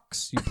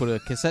box. You put a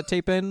cassette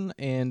tape in,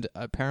 and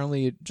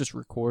apparently it just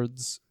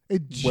records.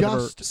 It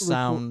just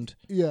sound.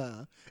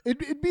 Yeah,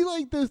 it'd be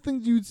like those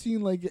things you'd seen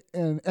like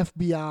an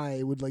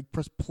FBI would like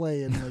press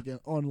play and like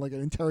on like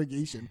an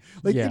interrogation.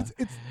 Like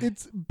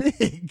it's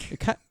big.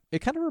 It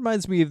kind of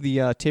reminds me of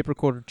the tape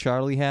recorder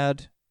Charlie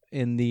had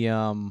in the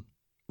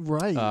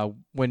right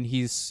when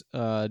he's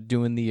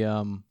doing the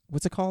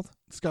what's it called?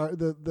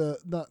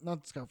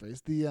 Not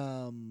Scarface, the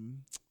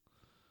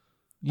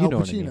you Al know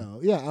Pacino. What I mean.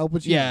 Yeah, Al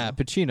Pacino. Yeah,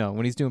 Pacino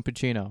when he's doing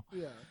Pacino.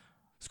 Yeah,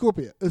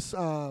 Scorpio.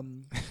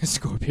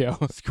 Scorpio.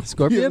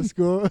 Scorpion.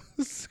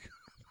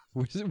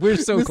 We're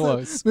so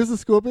close. Mr.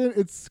 Scorpion.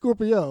 It's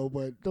Scorpio,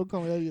 but don't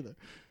call me that either.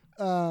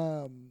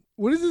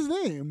 What is his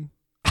name?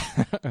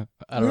 I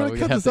don't know. We're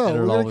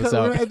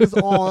gonna edit this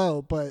all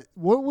out. But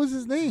what was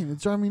his name?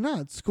 It's driving me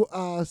nuts.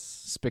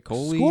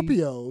 Spicoli.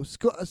 Scorpio.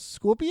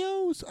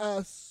 Scorpio.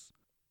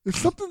 It's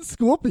something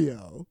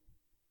Scorpio.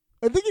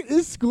 I think it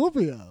is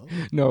Scorpio.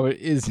 No, it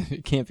is.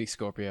 It can't be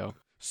Scorpio.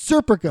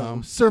 Serpico.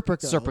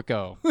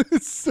 Serpico.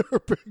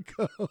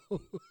 Serpico.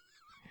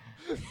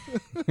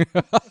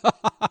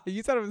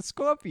 You thought it was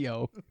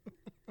Scorpio.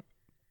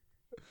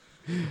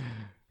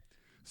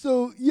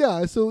 So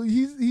yeah, so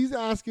he's here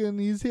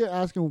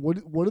asking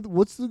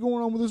what's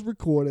going on with this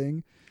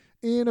recording,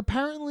 and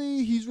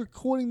apparently he's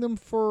recording them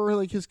for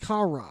like his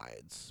car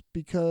rides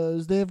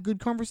because they have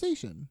good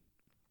conversation.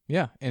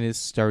 Yeah, and his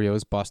stereo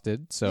is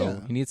busted,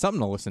 so he needs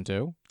something to listen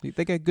to.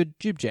 They got good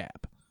jib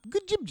jab.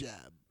 Good jib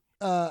jab.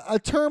 A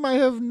term I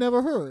have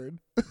never heard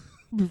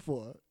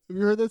before. Have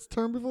you heard that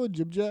term before,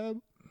 jib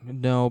jab?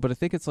 No, but I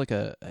think it's like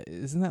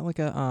isn't that like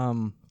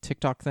a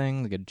TikTok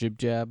thing, like a jib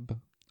jab?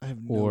 I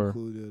have no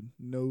clue, dude.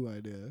 No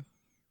idea.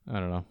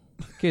 I don't know.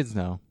 Kids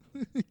know.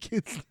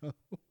 Kids know.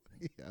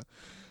 Yeah.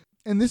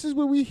 And this is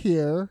where we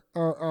hear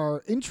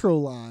our intro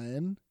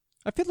line.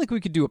 I feel like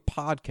we could do a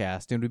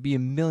podcast and it would be a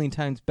million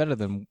times better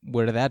than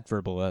what that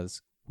verbal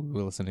was we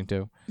were listening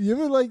to. You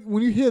ever like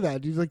when you hear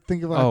that, do you like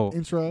think of our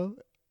intro?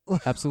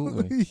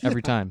 Absolutely.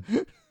 Every time.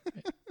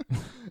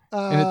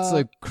 And it's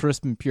like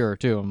crisp and pure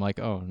too. I'm like,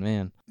 oh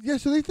man. Yeah,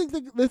 so they're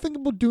thinking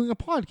about doing a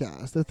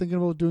podcast. They're thinking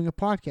about doing a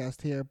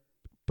podcast here.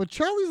 But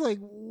Charlie's like,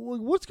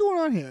 what's going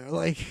on here?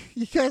 Like,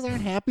 you guys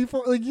aren't happy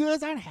for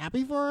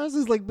us?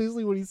 Is like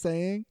basically what he's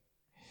saying.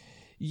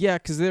 Yeah,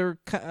 because they're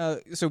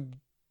so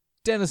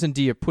Dennis and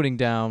Dee are putting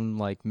down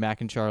like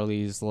Mac and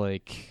Charlie's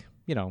like,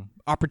 you know,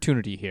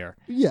 opportunity here.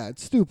 Yeah,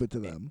 it's stupid to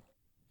them.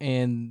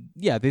 And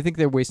yeah, they think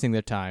they're wasting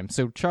their time.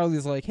 So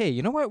Charlie's like, hey,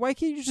 you know what? Why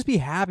can't you just be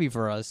happy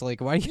for us?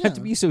 Like, why do you have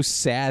to be so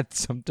sad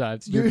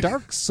sometimes? You're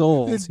dark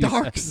souls. They're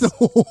dark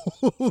souls.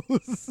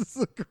 This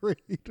is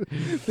great.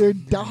 They're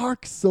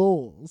dark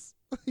souls.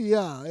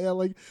 Yeah,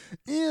 like,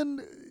 and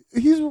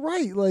he's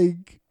right.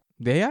 Like,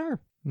 they are.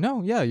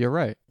 No, yeah, you're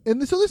right.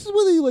 And so this is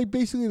where they like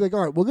basically like,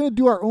 all right, we're gonna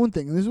do our own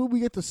thing, and this is where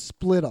we get to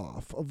split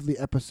off of the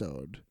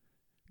episode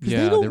because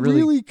they don't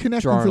really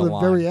connect until the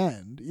very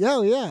end. Yeah.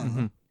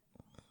 Mm-hmm.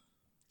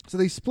 So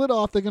they split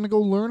off. They're gonna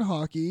go learn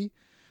hockey,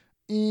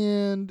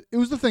 and it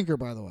was the Thinker,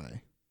 by the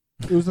way.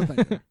 It was the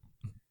Thinker.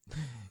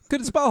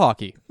 Couldn't spell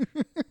hockey.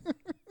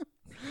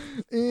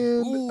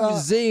 And ooh,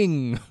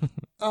 zing.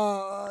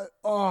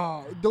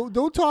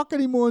 Don't talk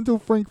anymore until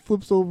Frank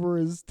flips over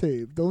his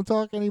tape. Don't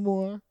talk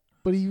anymore.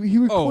 But he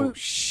recorded. Oh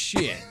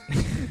shit!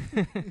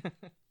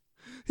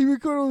 He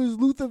recorded his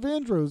Luther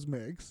Vandross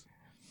mix.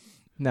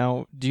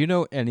 Now, do you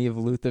know any of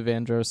Luther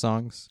Vandross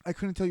songs? I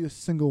couldn't tell you a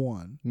single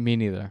one. Me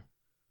neither.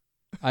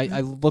 I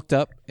looked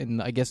up,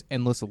 and I guess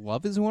 "Endless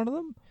Love" is one of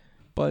them,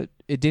 but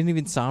it didn't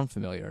even sound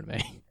familiar to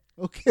me.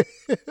 Okay,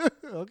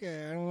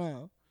 okay, I don't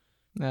know.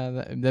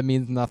 Nah, that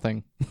means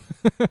nothing.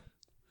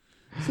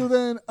 So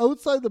then,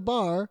 outside the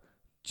bar,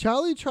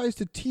 Charlie tries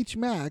to teach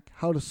Mac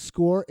how to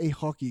score a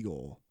hockey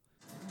goal.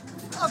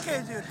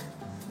 Okay, dude.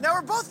 Now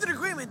we're both in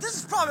agreement. This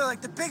is probably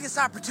like the biggest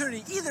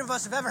opportunity either of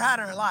us have ever had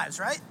in our lives,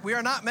 right? We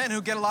are not men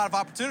who get a lot of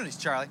opportunities,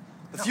 Charlie.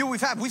 The few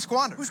we've had, we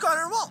squandered. We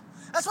squandered them all.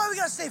 That's why we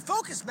gotta stay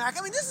focused, Mac.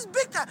 I mean, this is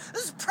big time.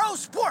 This is pro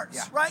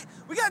sports, right?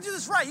 We gotta do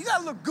this right. You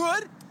gotta look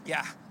good.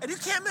 Yeah. And you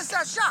can't miss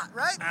that shot,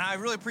 right? I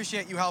really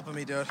appreciate you helping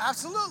me, dude.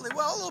 Absolutely.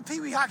 Well, a little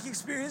pee-wee hockey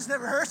experience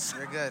never hurts.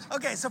 You're good.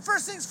 Okay, so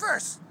first things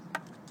first.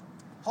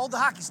 Hold the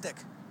hockey stick.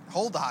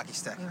 Hold the hockey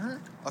stick?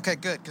 Mm-hmm. Okay,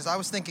 good, because I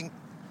was thinking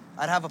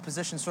I'd have a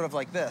position sort of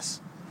like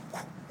this.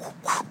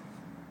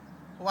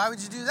 Why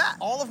would you do that?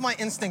 All of my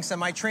instincts and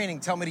my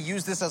training tell me to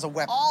use this as a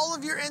weapon. All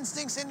of your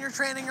instincts and your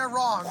training are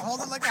wrong. Hold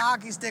it like a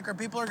hockey stick or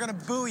people are going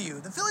to boo you.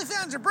 The Philly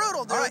fans are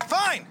brutal, dude. All right,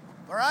 fine.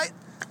 All right?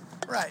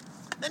 Right.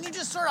 Then you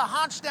just sort of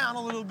haunch down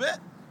a little bit.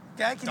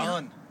 Okay?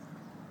 Done.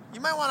 You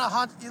might want to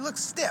haunch. You look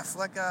stiff,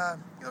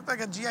 you look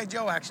like a G.I.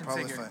 Joe action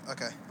Probably figure. fine.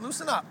 Okay.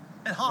 Loosen up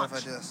and haunch. What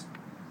if I do this?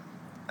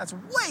 That's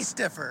way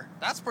stiffer.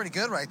 That's pretty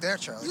good right there,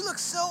 Charlie. You look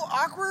so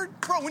awkward.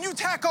 Bro, when you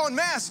tack on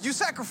mass, you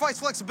sacrifice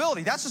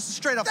flexibility. That's just a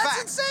straight up fact.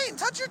 That's insane.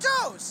 Touch your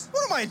toes.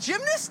 What am I, a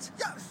gymnast?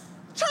 Yeah.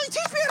 Charlie,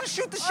 teach me how to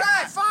shoot the shot.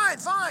 All right,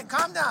 fine.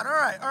 Calm down. All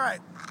right.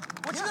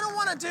 What you're going to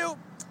want to do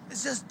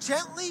is just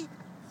gently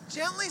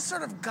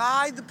sort of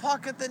guide the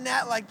puck at the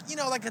net like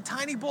a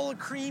tiny bowl of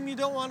cream you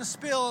don't want to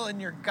spill, and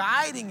you're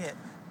guiding it.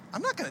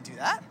 I'm not going to do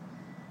that.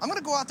 I'm going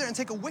to go out there and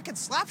take a wicked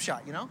slap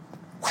shot,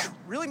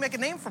 Really make a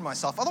name for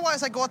myself.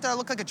 Otherwise, I go out there, I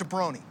look like a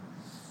jabroni.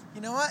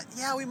 You know what?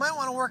 Yeah, we might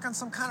want to work on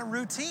some kind of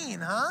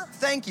routine, huh?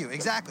 Thank you,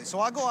 exactly. So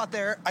I go out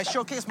there, I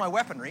showcase my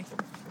weaponry.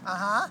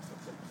 Uh-huh.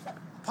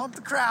 Pump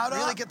the crowd up.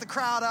 Really get the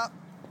crowd up.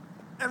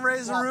 And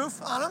raise the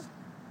roof on them.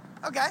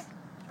 Okay.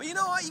 But you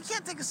know what? You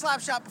can't take a slap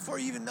shot before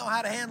you even know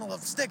how to handle a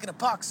stick and a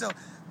puck. So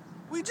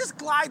we just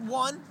glide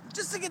one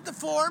just to get the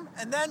form,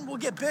 and then we'll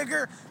get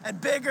bigger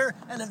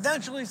and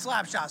eventually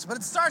slap shots. But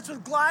it starts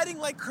with gliding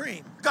like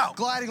cream. Go.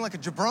 Gliding like a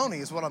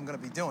jabroni is what I'm going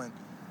to be doing.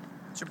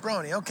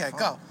 Jabroni. Okay,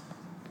 go.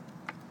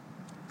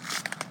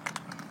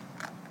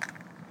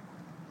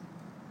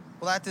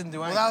 Well, that didn't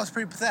do anything. Well, that was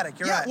pretty pathetic.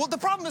 You're right. Well, the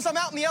problem is I'm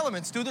out in the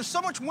elements, dude. There's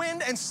so much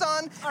wind and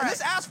sun, and this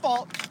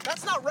asphalt,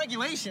 that's not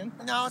regulation.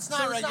 No, it's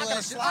not regulation. It's not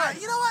gonna slide. All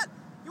right, you know what?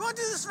 You want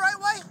to do this the right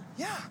way?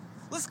 Yeah.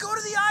 Let's go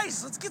to the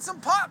ice. Let's get some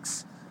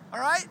pucks. All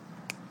right?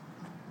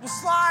 We'll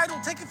slide.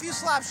 We'll take a few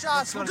slap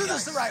shots. We'll do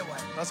this the right way.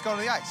 Let's go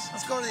to the ice.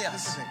 Let's go to the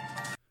ice.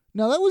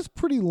 Now, that was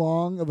pretty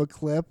long of a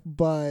clip,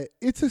 but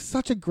it's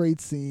such a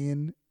great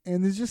scene,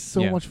 and there's just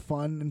so much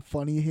fun and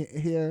funny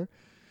here.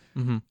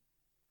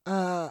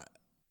 Mm-hmm.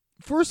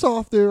 First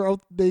off, they're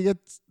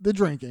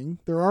drinking.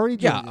 They're already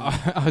drinking.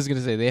 Yeah, I was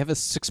gonna say they have a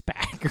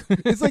 6-pack.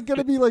 It's like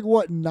gonna be like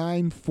what,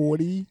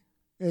 9:40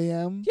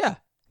 a.m. Yeah.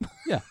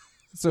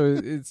 So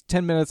it's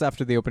 10 minutes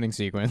after the opening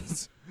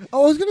sequence.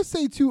 Oh, I was gonna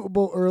say too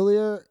about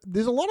earlier.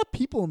 There's a lot of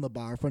people in the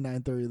bar for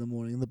 9:30 in the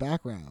morning in the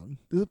background.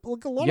 There's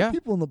like a lot of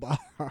people in the bar.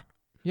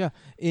 Yeah,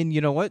 and you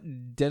know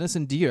what? Dennis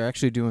and Dee are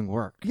actually doing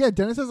work. Yeah,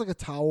 Dennis has like a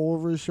towel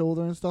over his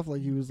shoulder and stuff.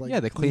 Like he was like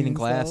they're cleaning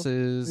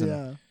glasses. Stuff.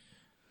 And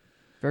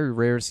very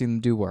rare to see them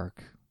do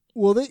work.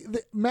 Well,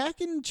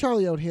 Mac and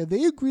Charlie out here,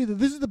 they agree that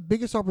this is the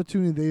biggest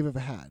opportunity they've ever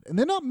had. And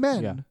they're not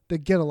men that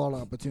get a lot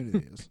of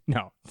opportunities.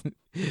 No.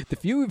 The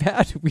few we've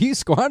had, we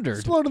squandered.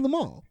 Squandered them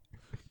all.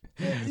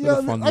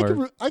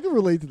 I can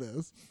relate to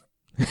this.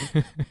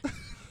 I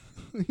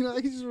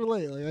can just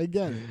relate. Like, I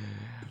get it.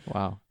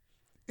 Wow.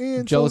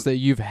 And I'm jealous that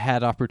you've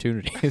had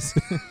opportunities.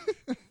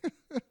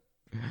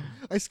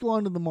 I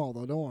squandered them all,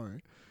 though. Don't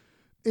worry.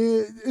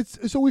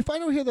 So we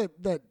find out here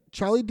that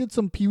Charlie did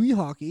some Pee Wee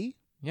hockey.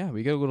 Yeah,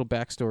 we get a little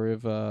backstory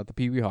of the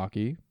Pee Wee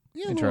hockey.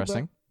 Yeah,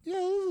 interesting. Yeah,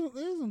 it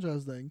is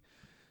interesting.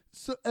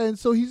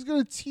 So he's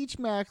gonna teach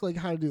Mac like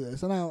how to do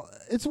this. And now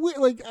it's weird.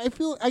 Like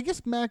I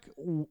guess Mac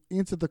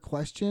answered the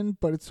question,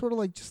 but it's sort of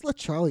like just let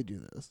Charlie do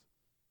this.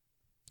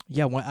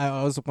 Yeah,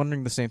 I was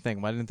wondering the same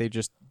thing. Why didn't they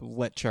just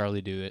let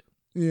Charlie do it?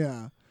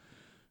 Yeah.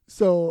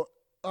 So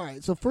all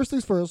right. So first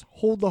things first,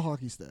 hold the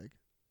hockey stick.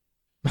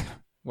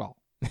 Well.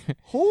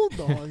 Hold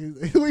the hockey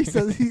stick. He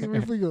says he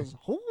goes,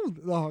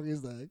 hold the hockey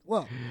stick.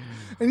 Well,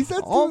 and he says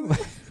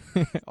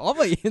all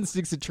my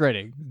instincts in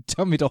training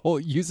tell me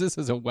to use this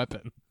as a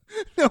weapon.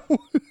 No.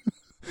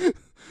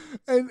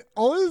 And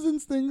all his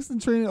instincts in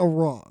training are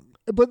wrong.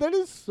 But that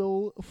is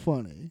so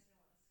funny.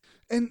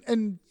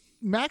 And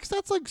Max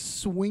starts like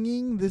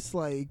swinging this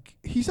like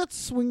he starts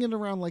swinging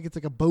around like it's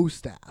like a bow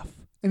staff.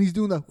 And he's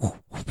doing the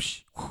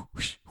whoosh,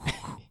 whoosh, whoosh.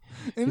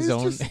 And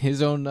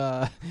his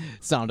own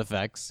sound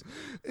effects.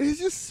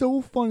 It's just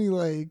so funny,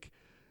 like,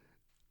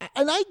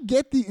 and I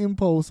get the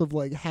impulse of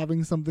like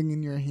having something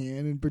in your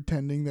hand and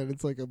pretending that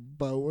it's like a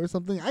bow or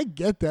something. I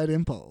get that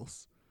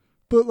impulse,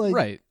 but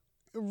like,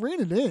 rein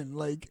it in.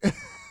 Like,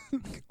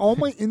 all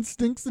my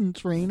instincts and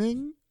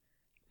training,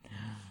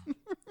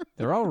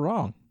 they're all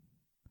wrong.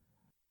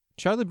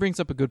 Charlie brings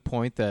up a good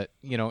point that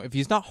if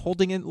he's not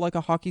holding it like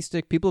a hockey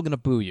stick, people are gonna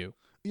boo you.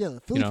 Yeah,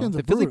 the Philly fans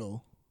are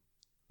brutal.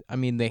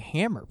 They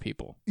hammer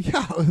people.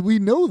 Yeah, we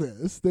know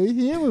this. They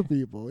hammer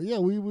people. Yeah,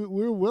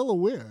 we're well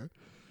aware.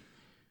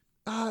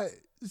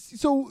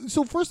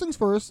 So first things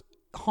first,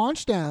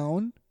 haunch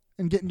down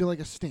and get into like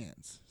a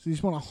stance. So you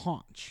just want to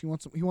haunch. He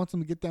wants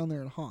them to get down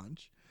there and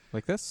haunch.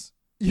 Like this?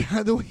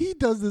 Yeah, the way he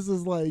does this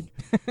is like,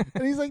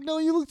 and he's like, no,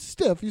 you look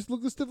stiff. You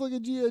look stiff like a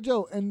G.I.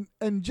 Joe. And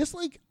just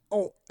like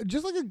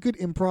a good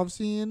improv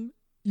scene,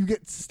 you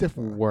get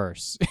stiffer.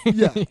 Worse.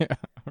 Yeah. Yeah,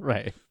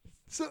 right.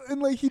 So,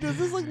 and like he does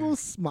this like little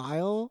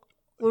smile.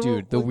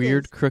 Dude, the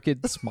weird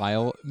crooked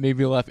smile made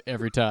me laugh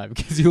every time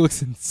because he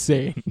looks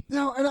insane.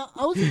 No, and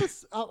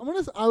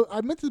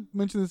I meant to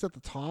mention this at the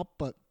top,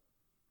 but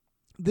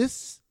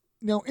this,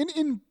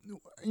 in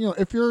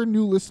if you're a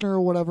new listener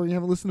or whatever, you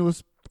haven't listened to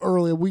us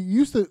earlier,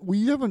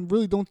 we haven't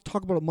really don't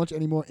talk about it much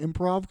anymore,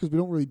 improv, because we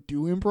don't really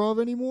do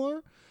improv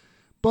anymore.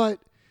 But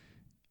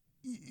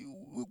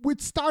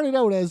it started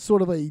out as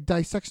sort of a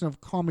dissection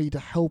of comedy to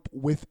help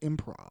with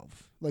improv,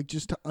 like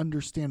just to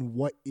understand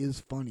what is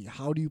funny.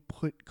 How do you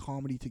put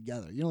comedy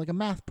together? Like a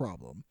math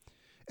problem.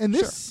 And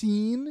this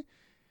scene,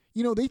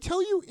 they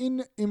tell you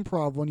in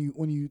improv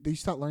when they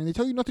start learning, they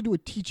tell you not to do a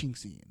teaching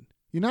scene.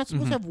 You're not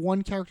supposed to have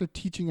one character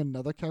teaching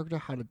another character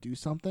how to do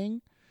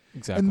something.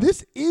 Exactly. And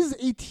this is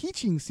a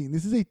teaching scene.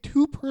 This is a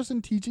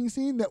 2-person teaching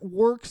scene that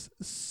works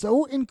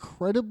so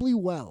incredibly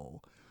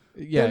well.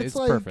 Yeah, it's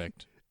like,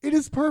 perfect. It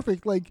is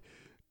perfect. Like,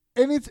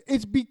 and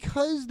it's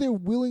because they're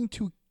willing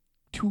to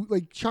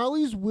like,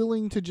 Charlie's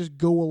willing to just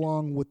go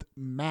along with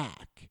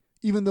Mac,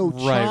 even though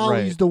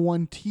Charlie's the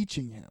one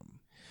teaching him.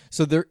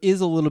 So there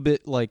is a little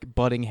bit like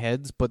butting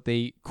heads, but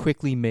they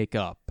quickly make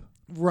up.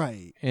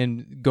 Right.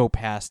 And go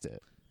past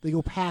it. They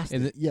go past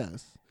it,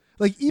 yes.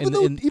 Like, even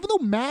though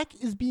Mac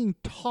is being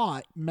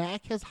taught,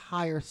 Mac has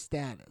higher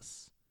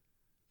status.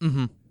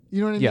 Mm-hmm.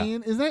 You know what I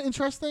mean? Isn't that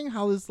interesting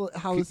how this is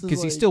because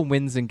like, he still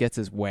wins and gets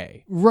his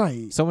way.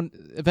 Right.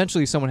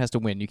 Eventually someone has to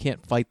win. You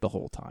can't fight the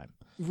whole time.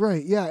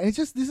 Right. Yeah. And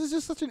this is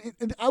just such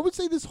and I would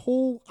say if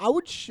I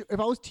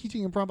was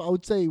teaching improv, I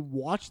would say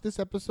watch this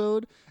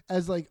episode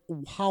as like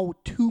how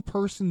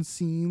 2-person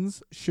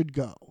scenes should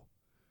go.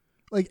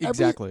 Like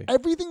exactly.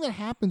 Everything that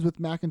happens with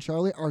Mac and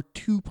Charlie are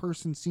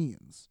 2-person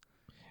scenes.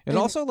 And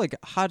also like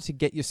how to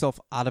get yourself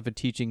out of a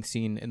teaching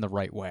scene in the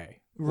right way.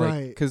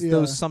 Right. Because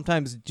those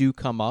sometimes do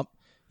come up,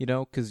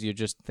 because you're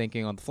just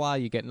thinking on the fly,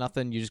 you get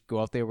nothing, you just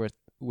go out there with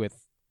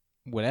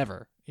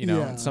whatever,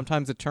 and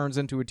sometimes it turns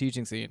into a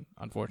teaching scene,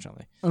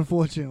 unfortunately.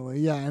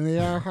 Yeah, and they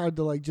are hard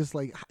to like, just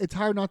like, it's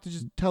hard not to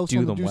just tell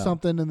someone to do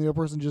something and the other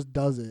person just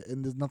does it,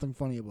 and there's nothing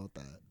funny about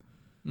that.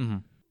 Mm-hmm.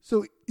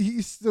 So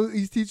he's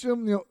teaching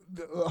him,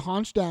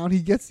 haunch down. He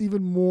gets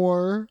even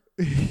more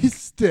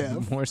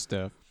stiff. More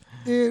stiff.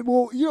 And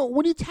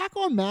when you tack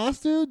on mass,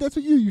 dude, that's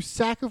what you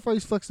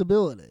sacrifice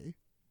flexibility.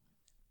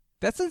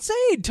 That's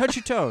insane. Touch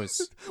your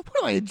toes. What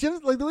am I, a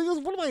gymnast? Like, the way he goes,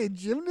 what am I, a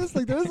gymnast?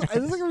 Like, that's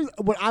like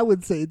what I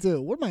would say,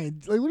 too. What are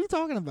you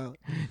talking about?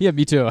 Yeah,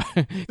 me too.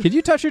 Can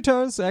you touch your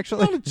toes,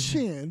 actually? Not a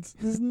chance.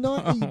 There's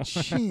not a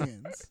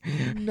chance.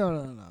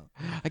 No.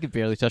 I can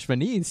barely touch my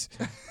knees.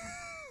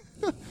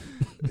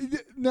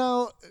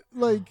 Now,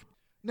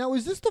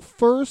 is this the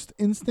first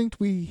instinct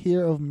we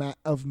hear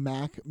of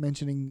Mac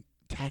mentioning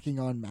tacking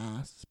on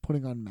mass,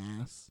 putting on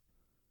mass?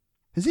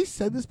 Has he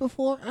said this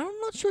before? I'm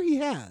not sure he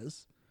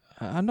has.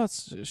 I'm not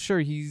sure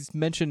he's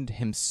mentioned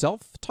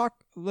himself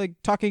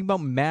talking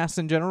about mass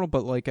in general,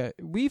 but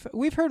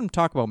we've heard him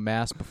talk about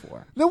mass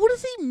before. Now, what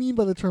does he mean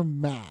by the term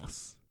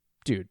mass?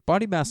 Dude,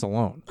 body mass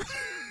alone.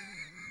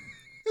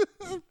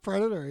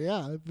 Predator,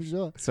 yeah, for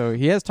sure. So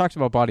he has talked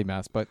about body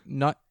mass, but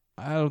not.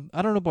 I don't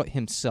know about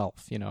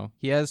himself.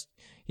 He has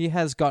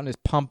gotten his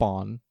pump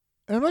on.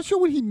 And I'm not sure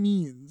what he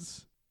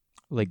means.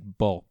 Like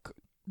bulk.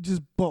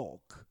 Just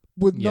bulk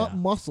with not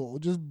muscle,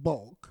 just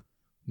bulk.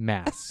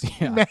 Mass.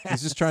 Yeah. Mass.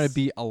 He's just trying to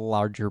be a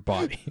larger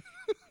body.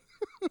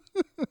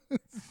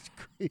 It's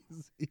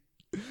crazy.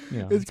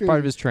 Yeah, it's part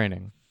of his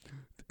training.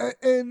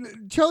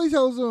 And Charlie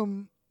tells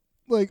him,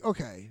 like,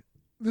 okay,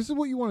 this is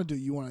what you want to do.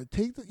 You want to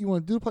do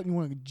the putt, and you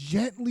want to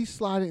gently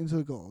slide it into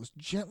the goal. Just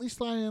gently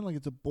slide it in like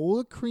it's a bowl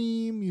of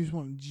cream. You just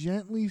want to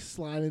gently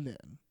slide it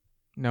in.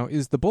 Now,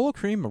 is the bowl of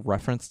cream a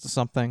reference to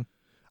something?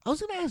 I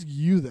was going to ask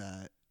you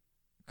that.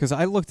 Because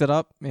I looked it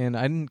up, and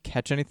I didn't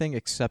catch anything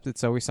except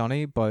It's Always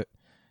Sunny, but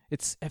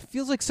it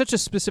feels like such a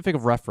specific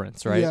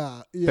reference, right?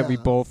 Yeah. That we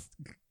both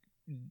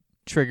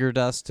triggered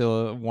us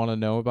to want to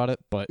know about it,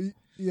 but...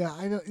 Yeah,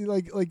 I know.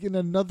 Like in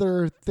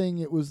another thing,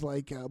 it was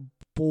like a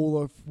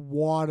bowl of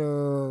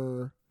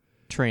water.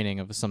 Training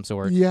of some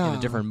sort in a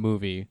different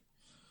movie.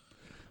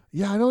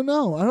 Yeah, I don't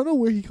know. I don't know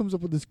where he comes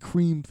up with this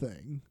cream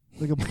thing.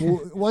 Like a bowl.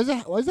 Why does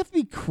that have to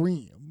be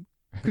cream?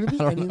 Could it be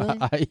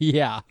anything?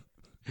 Yeah.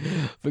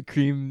 But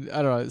cream,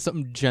 I don't know,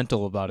 something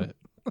gentle about it.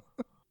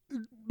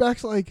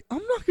 Mac's like,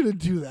 I'm not going to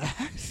do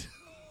that.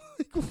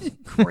 Like, what, are you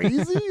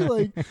crazy?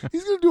 Like,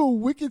 he's going to do a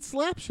wicked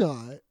slap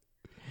shot.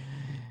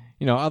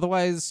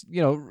 Otherwise,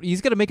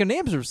 he's going to make a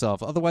name for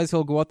himself. Otherwise,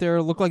 he'll go out there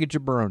and look like a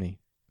jabroni.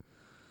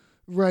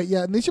 Right,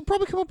 yeah. And they should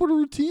probably come up with a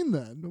routine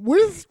then.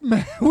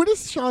 Where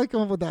does Charlie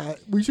come up with that?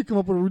 We should come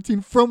up with a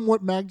routine from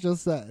what Mac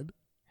just said.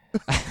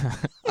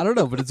 I don't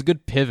know, but it's a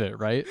good pivot,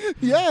 right?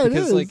 Yeah, it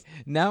is. Because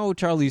now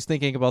Charlie's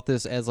thinking about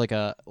this as like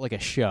a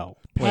show.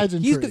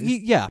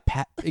 Pageantry.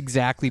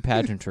 Exactly,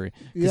 pageantry.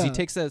 Because he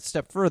takes that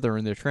step further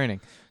in their training.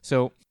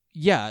 So...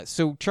 Yeah,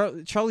 so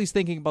Charlie's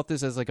thinking about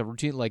this as like a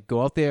routine, like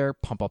go out there,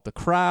 pump up the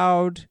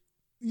crowd.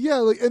 Yeah,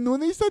 like, and when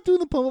they start doing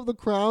the pump up the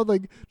crowd,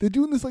 like they're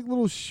doing this like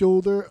little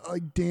shoulder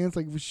like dance,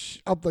 like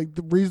up, like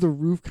raise the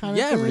roof kind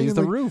of thing. Yeah, raise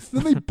the roof.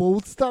 Then they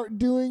both start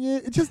doing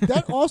it. It just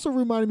that also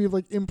reminded me of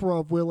like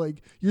improv, where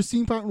like your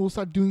scene partner will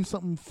start doing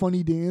something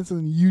funny dance,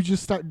 and you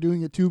just start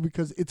doing it too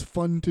because it's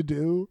fun to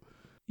do.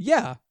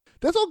 Yeah,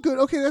 that's all good.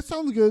 Okay, that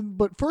sounds good.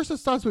 But first, it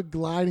starts with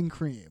gliding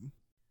cream.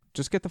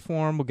 Just get the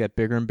form, we'll get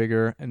bigger and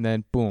bigger, and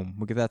then boom,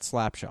 we'll get that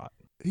slap shot.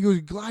 He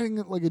goes, gliding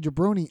like a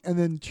jabroni. And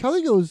then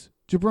Charlie goes,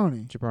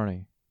 jabroni.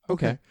 Jabroni.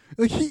 Okay.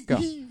 Like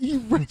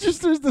he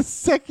registers the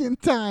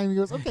second time. He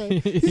goes, okay.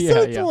 He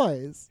said it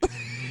twice.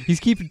 He's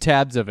keeping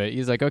tabs of it.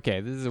 He's like,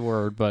 okay, this is a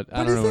word, but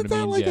I don't know what it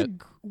means like yet.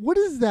 What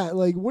is that?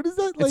 Like, what is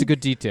that? Like, it's a good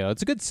detail.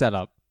 It's a good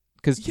setup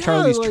because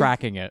Charlie's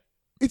tracking it.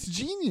 It's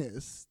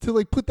genius to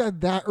like put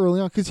that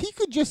early on because he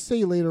could just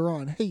say later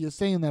on, "Hey, you're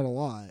saying that a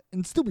lot,"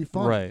 and still be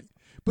funny. Right.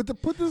 But to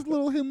put this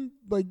little him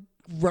like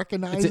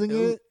recognizing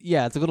it.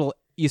 Yeah, it's a little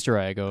Easter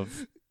egg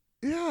of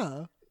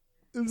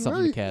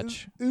something to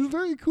catch. It was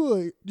very cool.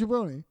 Like,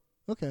 jabroni.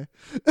 Okay.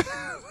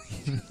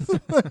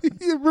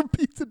 He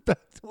repeats it back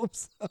to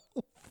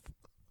himself.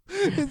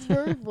 It's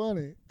very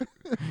funny.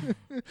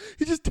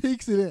 He just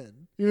takes it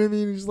in. You know what I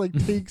mean? He just like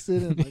takes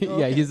it in. Like,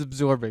 yeah, he's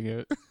absorbing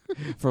it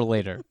for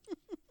later.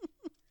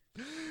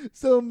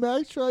 So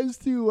Mac tries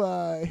to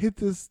hit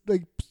this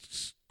like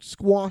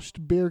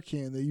squashed beer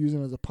can they're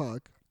using as a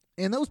puck,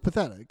 and that was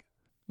pathetic.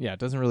 Yeah, it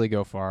doesn't really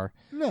go far.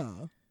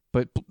 No.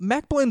 But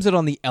Mac blames it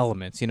on the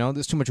elements,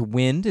 there's too much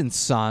wind and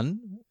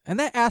sun. And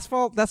that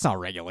asphalt, that's not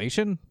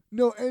regulation.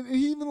 No, and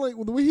he even like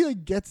the way he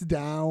like gets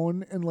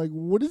down and like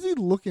what is he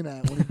looking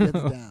at when he gets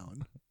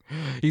down?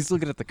 He's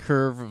looking at the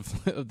curve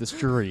of the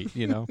street,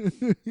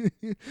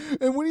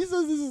 And when he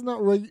says this is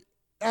not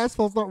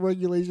asphalt's not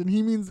regulation,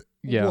 he means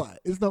what?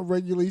 It's not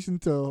regulation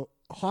to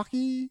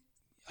hockey?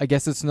 I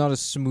guess it's not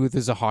as smooth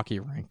as a hockey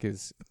rink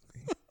is.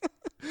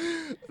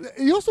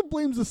 He also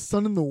blames the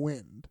sun and the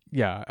wind.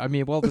 Yeah, I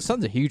mean, well, the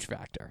sun's a huge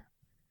factor.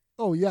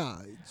 Oh yeah,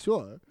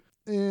 sure.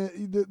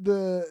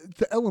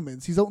 The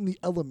elements. He's out in the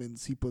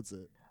elements. He puts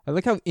it. I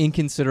like how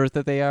inconsiderate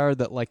that they are.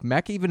 That like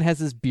Mac even has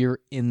his beer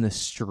in the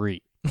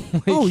street.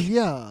 Oh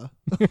yeah.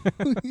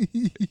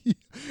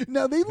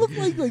 Now they look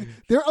like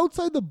they're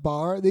outside the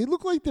bar. They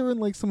look like they're in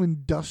like some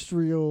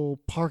industrial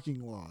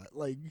parking lot.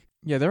 Like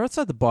yeah, they're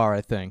outside the bar.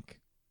 I think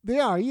they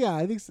are. Yeah,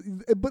 I think. So.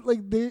 But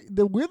like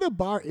the where the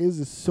bar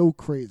is so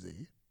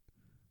crazy.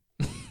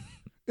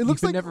 It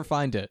looks you like never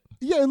find it.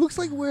 Yeah, it looks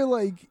like where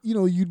like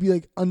you'd be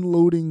like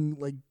unloading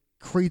like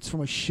crates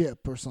from a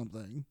ship or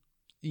something.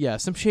 Yeah,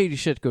 some shady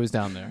shit goes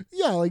down there.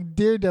 Yeah, like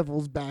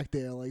Daredevil's back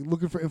there, like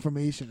looking for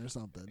information or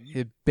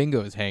something.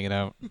 Bingo is hanging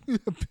out.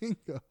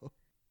 Bingo.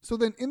 So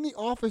then in the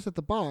office at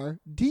the bar,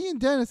 Dee and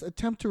Dennis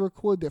attempt to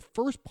record their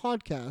first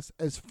podcast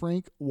as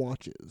Frank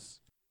watches.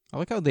 I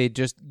like how they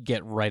just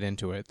get right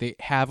into it. They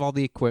have all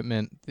the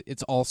equipment.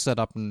 It's all set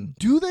up. And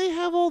do they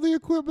have all the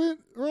equipment?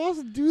 Or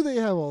else do they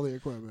have all the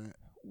equipment?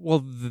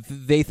 Well,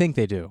 they think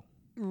they do.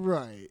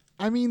 Right.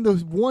 I mean,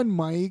 there's one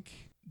mic.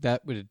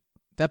 That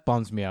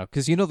bums me out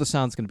because the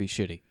sound's going to be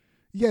shitty.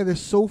 Yeah, they're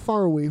so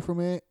far away from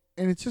it,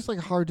 and it's just like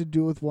hard to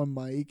do with one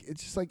mic.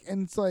 It's just like,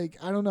 and it's like,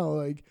 I don't know,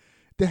 like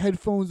the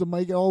headphones, the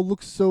mic, it all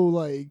looks so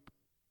like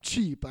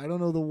cheap. I don't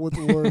know what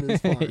the word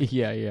is for it.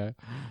 Yeah,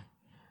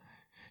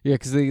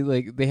 because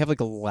they have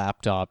like a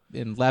laptop,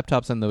 and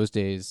laptops in those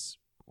days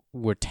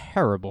were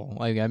terrible.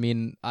 Like, I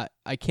mean,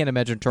 I can't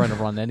imagine trying to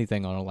run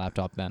anything on a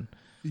laptop then.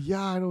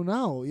 Yeah, I don't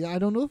know. Yeah, I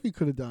don't know if he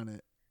could have done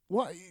it.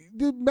 What?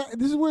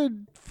 This is where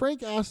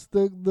Frank asked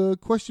the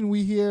question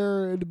we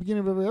hear at the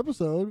beginning of every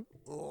episode.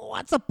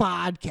 What's a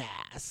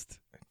podcast?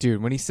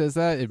 Dude, when he says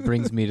that, it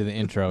brings me to the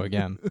intro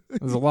again.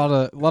 There's a lot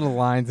of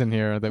lines in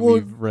here that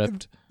we've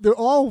ripped. They're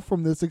all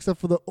from this except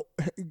for the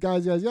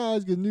guys,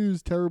 good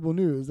news, terrible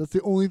news. That's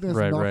the only thing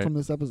that's not from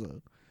this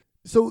episode.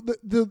 So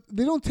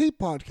they don't tape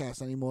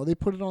podcasts anymore. They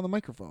put it on the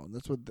microphone.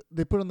 That's what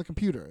they put on the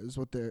computer. Is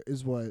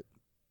what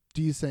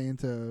Dee's saying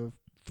to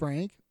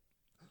Frank.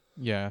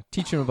 Yeah,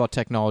 teach him about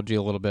technology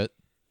a little bit.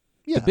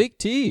 Yeah. The big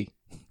T.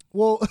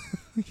 Well,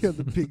 yeah,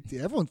 the big T.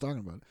 Everyone's talking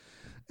about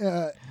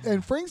it.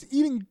 And Frank's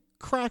eating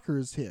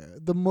crackers here.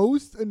 The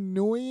most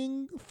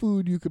annoying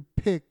food you could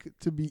pick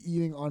to be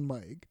eating on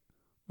mic.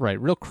 Right,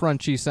 real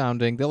crunchy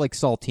sounding. They're like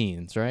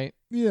saltines, right?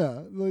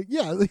 Yeah,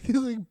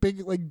 like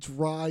big, like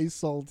dry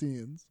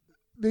saltines.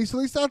 They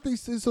start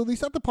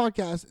the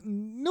podcast.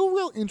 No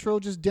real intro,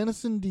 just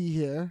Dennis and Dee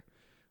here.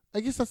 I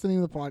guess that's the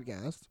name of the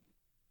podcast.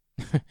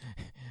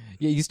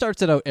 Yeah, he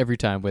starts it out every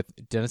time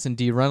with Dennis and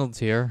Dee Reynolds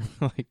here.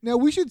 Now,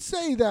 we should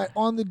say that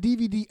on the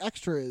DVD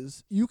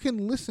extras, you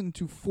can listen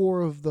to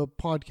 4 of the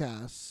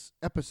podcast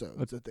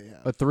episodes that they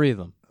have. 3 of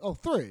them. Oh,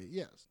 3,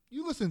 yes.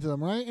 You listen to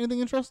them, right? Anything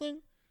interesting?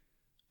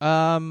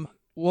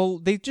 Well,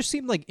 they just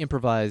seem like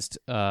improvised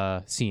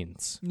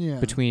scenes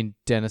between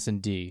Dennis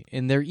and Dee.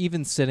 And they're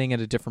even sitting at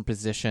a different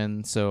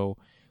position, so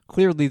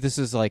clearly this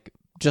is like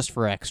just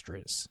for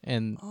extras.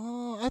 And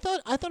I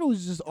thought it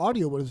was just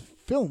audio, but it was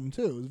film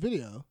too. It was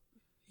video.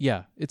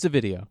 Yeah, it's a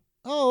video.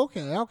 Oh,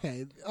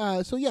 okay.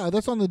 So yeah,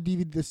 that's on the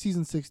DVD, the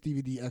season 6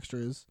 DVD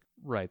extras.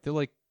 Right, they're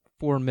like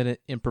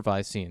 4-minute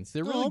improvised scenes.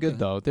 They're really good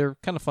though. They're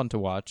kind of fun to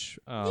watch.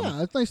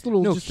 Yeah, it's nice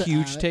little. No just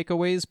huge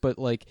takeaways, but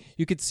like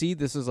you could see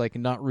this is like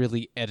not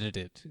really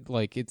edited.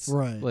 Like it's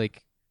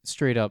like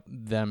straight up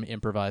them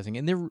improvising,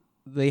 and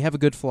they have a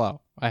good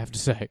flow. I have to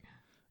say.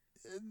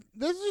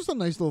 That's just a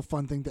nice little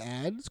fun thing to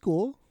add. It's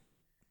cool.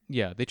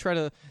 Yeah,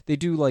 they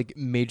do like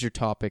major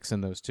topics in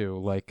those too,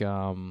 like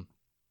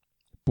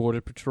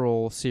Border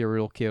Patrol,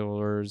 serial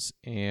killers,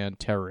 and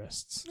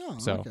terrorists. Oh,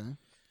 so okay.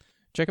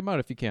 check them out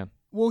if you can.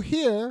 Well,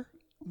 here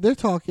they're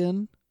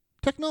talking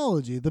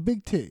technology, the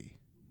big T.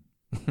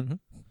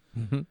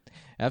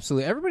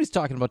 Absolutely. Everybody's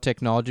talking about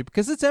technology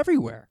because it's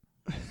everywhere.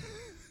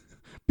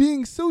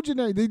 Being so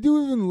generic. They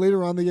do even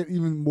later on, they get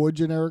even more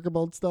generic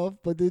about stuff,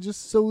 but they're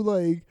just so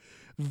like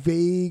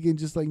vague and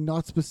just like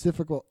not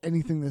specific about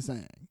anything they're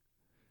saying.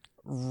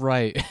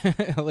 Right.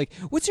 Like,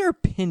 what's your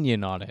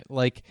opinion on it?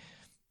 Like,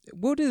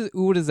 what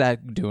is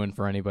that doing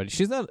for anybody?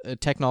 She's not a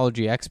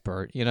technology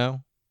expert, you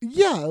know?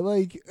 Yeah,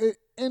 like,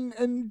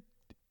 and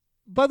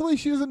by the way,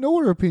 she doesn't know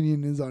what her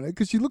opinion is on it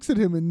because she looks at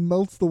him and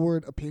melts the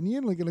word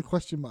opinion like in a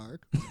question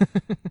mark.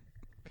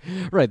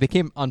 Right, they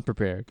came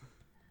unprepared.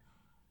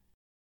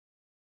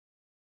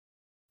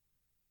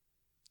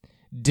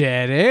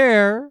 Dead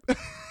air.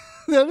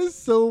 That is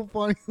so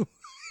funny.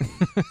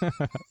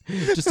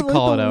 Just to like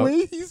call it the out.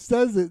 way he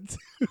says it,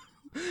 too.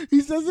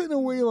 He says it in a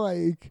way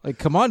like,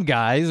 come on,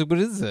 guys, what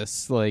is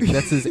this? Like,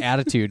 that's his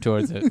attitude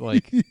towards it.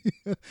 Like,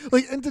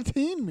 like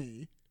entertain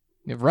me.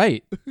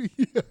 Right.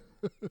 Yeah.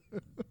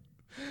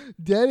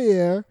 Dead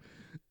air,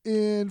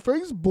 and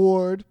Frank's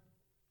bored.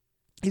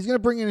 He's gonna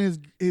bring in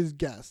his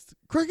guest.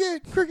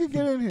 Cricket,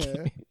 get in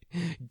here.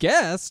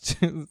 Guest?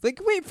 Like,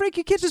 wait, Frank,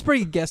 you can't just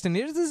bring a guest in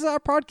here. This is our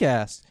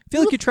podcast. I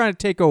feel like you're trying to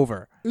take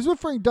over. This is what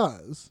Frank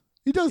does.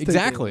 He does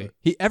Exactly. take over.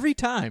 He every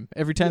time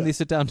they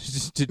sit down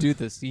to do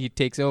this, he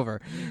takes over.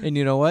 And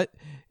you know what?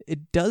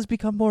 It does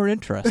become more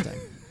interesting.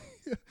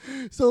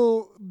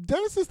 So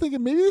Dennis is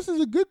thinking maybe this is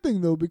a good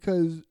thing though,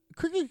 because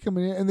Cricket could come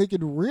in and they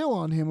could reel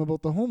on him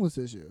about the homeless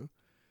issue.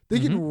 They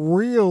can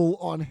reel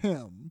on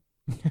him.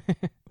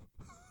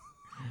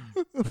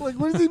 Like,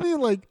 what does he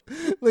mean? Like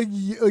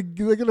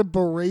they're gonna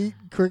berate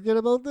Cricket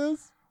about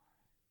this?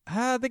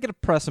 They're gonna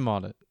press him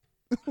on it.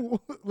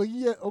 Like,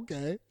 yeah,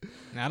 okay.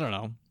 I don't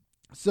know.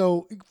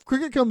 So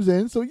Cricket comes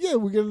in. So yeah,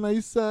 we get a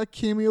nice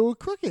cameo of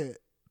Cricket,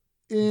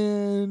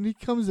 and he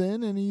comes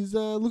in and he's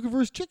looking for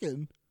his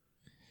chicken.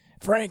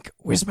 Frank,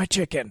 where's my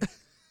chicken?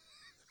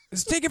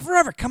 It's taking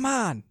forever. Come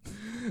on.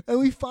 And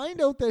we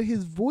find out that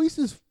his voice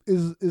is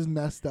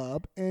messed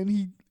up, and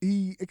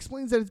he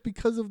explains that it's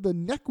because of the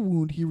neck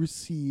wound he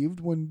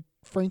received when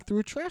Frank threw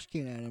a trash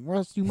can at him.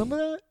 Ross, do you remember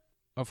that?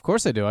 Of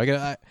course I do.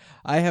 I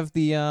have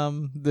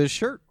the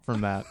shirt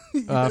from that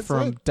from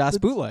right. Das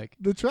Bootleg.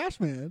 The trash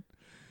man.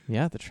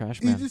 Yeah, the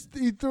trash man.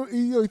 He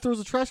throws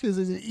a trash can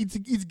and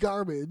eats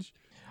garbage.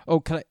 Oh,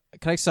 can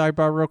I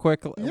sidebar real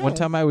quick? Yeah. One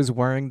time I was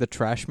wearing the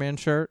trash man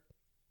shirt,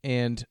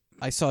 and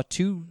I saw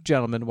two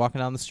gentlemen walking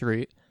down the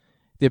street.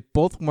 They're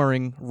both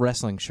wearing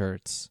wrestling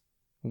shirts.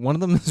 One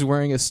of them is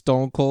wearing a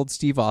Stone Cold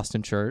Steve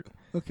Austin shirt.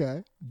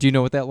 Okay. Do you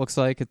know what that looks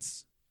like?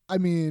 I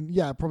mean,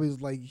 yeah, probably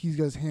is like he's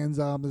got his hands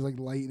up. There's like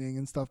lightning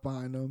and stuff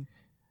behind him.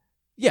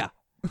 Yeah.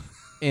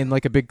 And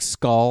like a big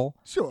skull.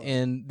 Sure.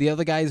 And the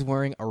other guy is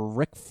wearing a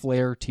Ric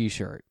Flair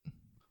t-shirt.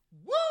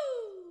 Woo!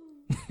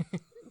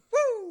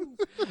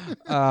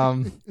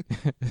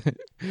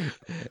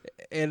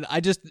 And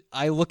I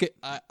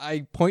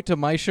point to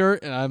my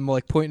shirt and I'm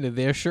like pointing to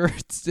their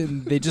shirts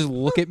and they just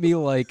look at me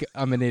like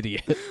I'm an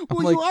idiot.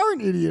 Well, like, you are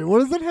an idiot. What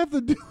does that have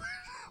to do?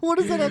 What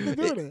does that have to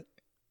do with it?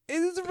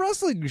 It's a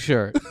wrestling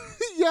shirt.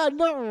 Yeah,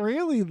 not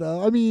really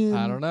though. I mean,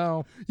 I don't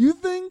know. You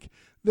think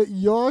that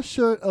your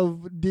shirt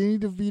of Danny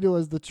DeVito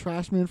as the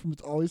trash man from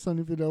It's Always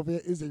Sunny in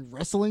Philadelphia is a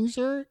wrestling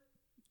shirt?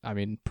 I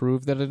mean,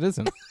 prove that it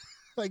isn't.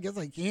 I guess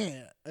I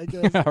can't. I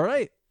guess. All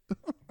right.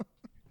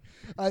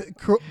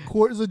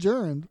 Court is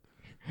adjourned.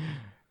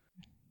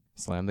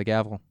 Slam the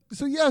gavel.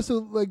 So yeah, so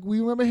like we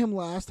remember him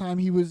last time.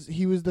 He was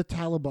the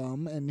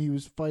Taliban and he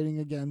was fighting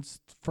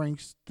against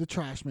Frank's the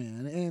trash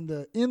man and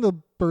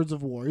the Birds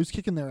of War. He was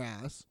kicking their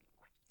ass.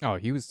 Oh,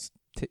 he was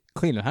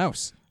cleaning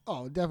house.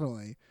 Oh,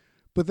 definitely.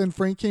 But then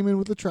Frank came in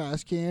with the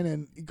trash can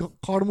and he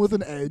caught him with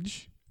an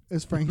edge,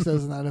 as Frank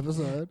says in that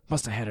episode.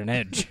 Must have had an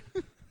edge.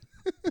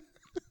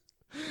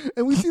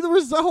 And we see the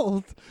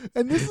result.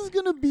 And this is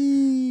going to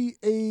be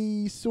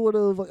a sort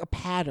of like a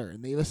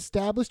pattern. They've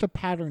established a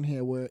pattern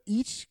here where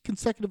each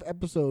consecutive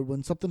episode,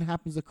 when something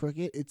happens to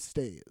Cricket, it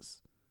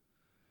stays.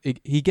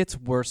 He gets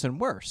worse and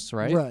worse,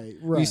 right? Right.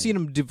 We've seen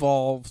him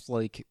devolve,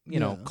 like, you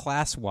know,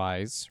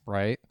 class-wise,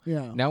 right?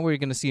 Yeah. Now we're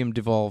going to see him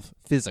devolve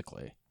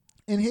physically.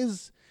 And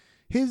his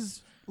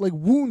like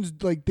wounds,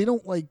 like they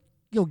don't like,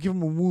 you know, give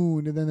him a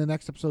wound and then the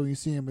next episode you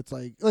see him, it's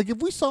like if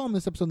we saw him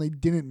this episode and they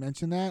didn't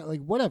mention that, like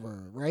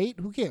whatever, right?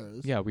 Who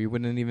cares? Yeah, we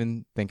wouldn't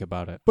even think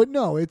about it. But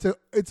no, it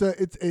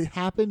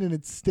happened and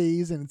it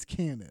stays and it's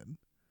canon.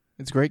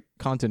 It's great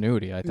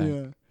continuity, I think.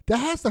 Yeah. That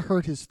has to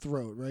hurt his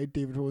throat, right,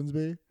 David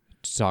Hornsby?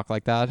 To talk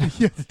like that.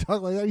 He has to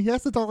talk like that. He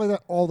has to talk like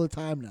that all the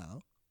time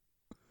now.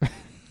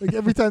 Like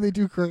every time they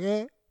do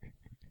Cricket.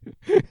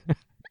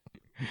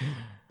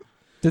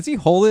 Does he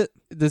hold it?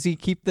 Does he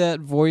keep that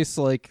voice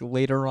like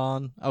later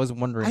on? I was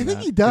wondering. I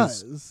think he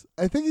does.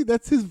 I think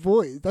that's his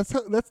voice. That's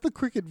the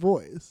Cricket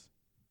voice.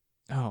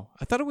 Oh,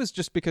 I thought it was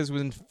just because it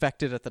was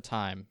infected at the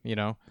time, you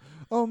know?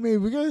 Oh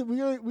man, we gotta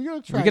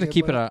try. We gotta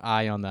keep an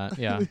eye on that.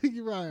 Yeah,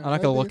 I'm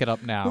not gonna look it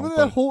up now. Remember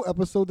that whole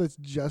episode that's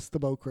just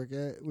about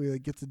Cricket? Where he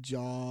like gets a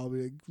job,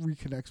 he like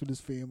reconnects with his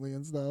family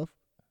and stuff.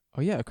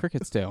 Oh yeah,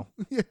 Cricket's Tale.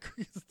 Yeah,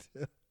 Cricket's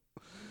Tale.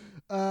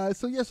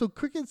 So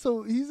Cricket,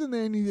 so he's in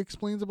there and he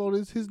explains about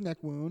his neck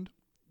wound.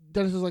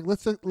 Dennis is like,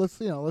 let's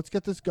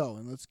get this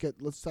going.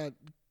 Let's start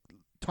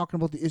talking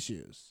about the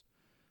issues.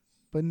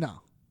 But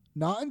no,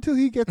 not until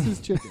he gets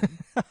his chicken.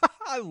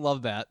 I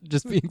love that.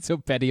 Just being so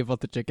petty about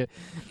the chicken.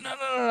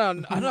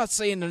 No. I'm not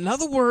saying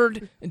another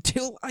word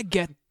until I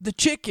get the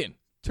chicken.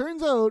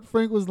 Turns out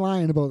Frank was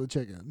lying about the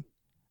chicken.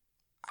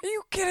 Are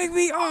you kidding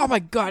me? Oh my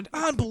God,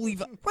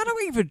 unbelievable! Why do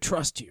I even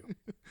trust you?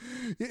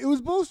 It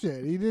was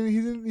bullshit. He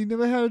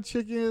never had a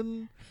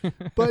chicken,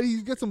 but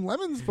he got some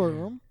lemons for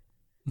him.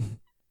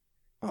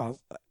 Oh,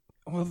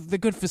 well, they're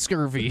good for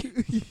scurvy.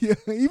 Yeah,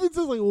 he even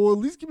says like, well, at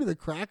least give me the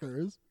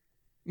crackers.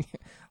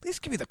 At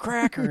least give me the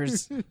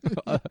crackers. And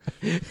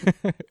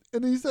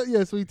then he said,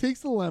 yeah. So he takes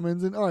the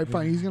lemons, and all right,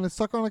 fine. He's gonna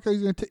suck on a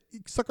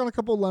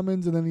couple of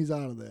lemons, and then he's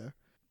out of there.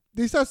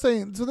 They start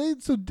saying,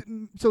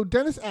 so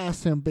Dennis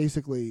asked him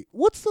basically,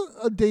 what's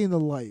a day in the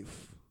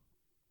life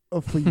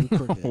for you,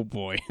 Cricket? Oh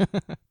boy.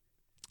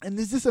 And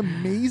there's this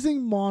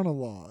amazing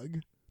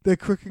monologue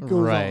that Cricket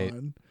goes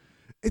on.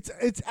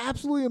 It's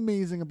absolutely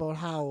amazing about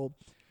how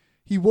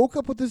he woke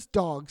up with this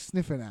dog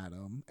sniffing at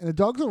him, and the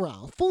dog's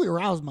aroused, fully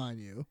aroused, mind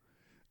you,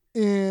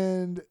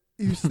 and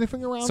he was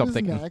sniffing around his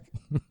neck.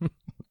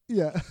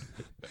 Yeah.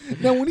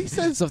 Now when he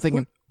says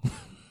something.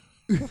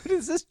 What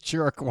does this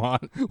jerk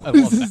want? What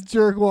does this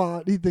jerk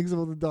want? He thinks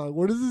about the dog.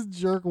 What does this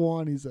jerk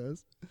want? He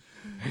says.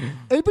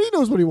 Anybody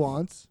knows what he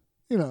wants,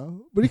 you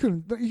know, but he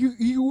couldn't.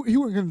 He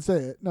couldn't say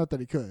it. Not that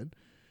he could.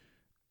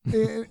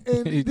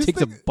 And he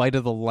takes a bite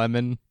of the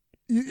lemon.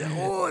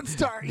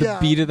 The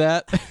beat of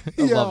that.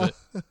 I love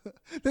it.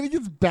 Then he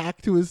gets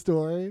back to his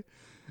story.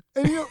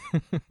 And you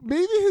know,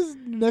 maybe his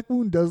neck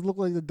wound does look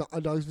like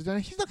a dog's vagina.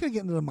 He's not going to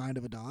get into the mind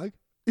of a dog.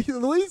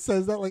 The way he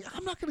says that, like,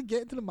 I'm not going to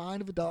get into the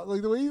mind of a dog.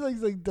 Like, the way he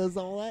like does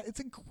all that,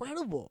 it's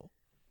incredible.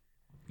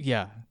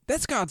 Yeah,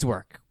 that's God's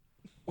work.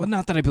 Well,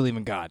 not that I believe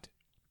in God.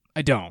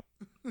 I don't.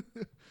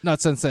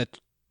 Not since that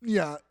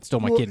stole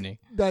my kidney.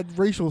 That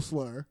racial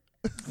slur.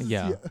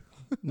 Yeah.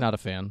 Not a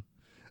fan.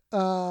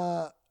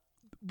 But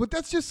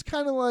that's just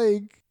kind of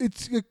like,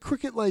 it's a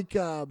Cricket, like,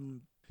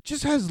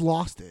 just has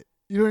lost it.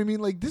 You know what I mean?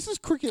 Like, this is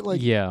Cricket,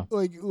 like,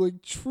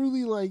 like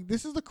truly, like,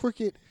 this is the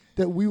Cricket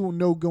that we will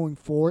know going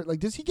forward. Like,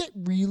 does he get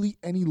really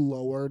any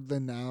lower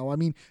than now? I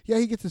mean, yeah,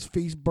 he gets his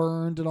face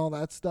burned and all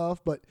that stuff,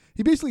 but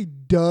he basically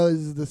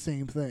does the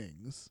same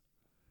things.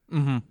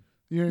 Mm-hmm.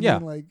 You know what I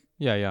mean? Like,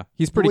 yeah.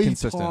 He's pretty the way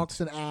consistent. He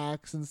talks and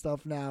acts and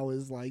stuff now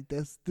is like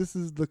this. This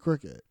is the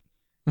Cricket.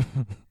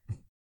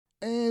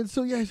 And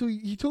so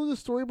he told a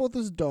story about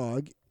this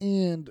dog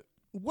and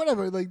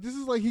whatever. Like, this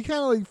is like, he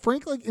kind of like,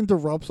 Frank like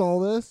interrupts all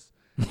this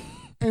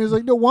and he's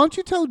like, no, why don't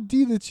you tell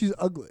Dee that she's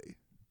ugly?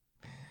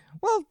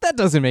 Well, that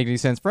doesn't make any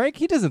sense, Frank.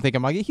 He doesn't think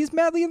I'm ugly. He's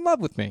madly in love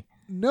with me.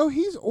 No,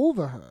 he's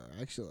over her,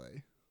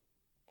 actually.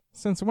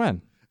 Since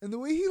when? And the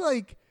way he's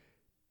like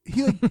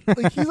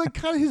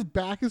kind of, his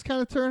back is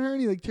kind of turned her,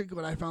 and he like,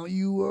 when I found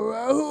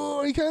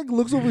you, he kind of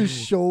looks over his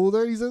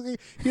shoulder. He's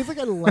like, he has like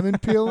a lemon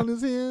peel in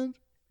his hand.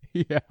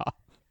 Yeah.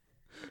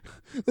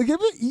 Like, have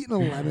you ever eaten a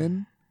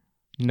lemon?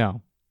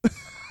 No.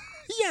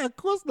 Yeah, of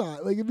course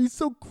not. Like, it'd be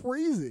so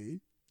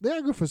crazy. They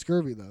are good for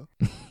scurvy, though.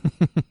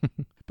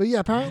 But yeah,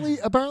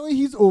 apparently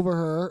he's over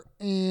her,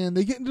 and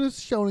they get into this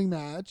shouting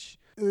match.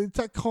 They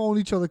start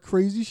calling each other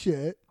crazy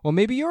shit. Well,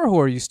 maybe you're a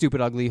whore, you stupid,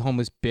 ugly,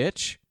 homeless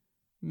bitch.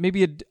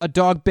 Maybe a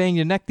dog banged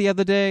your neck the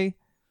other day.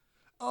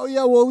 Oh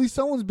yeah, well at least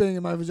someone's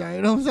banging my vagina.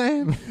 You know what I'm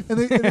saying? And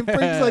then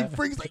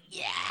Frank's like,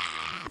 yeah.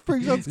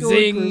 Frank's out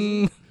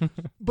going crazy.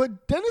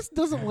 But Dennis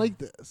doesn't like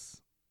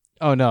this.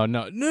 Oh no!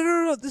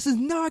 This is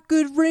not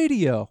good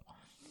radio.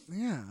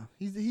 Yeah,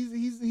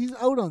 he's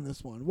out on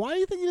this one. Why do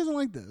you think he doesn't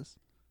like this?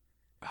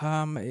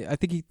 I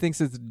think he thinks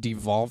it's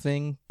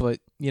devolving, but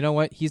you know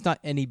what? He's not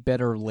any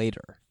better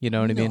later. You know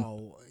what I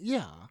mean?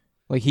 Yeah.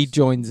 Like, he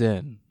joins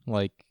in.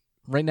 Like,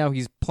 right now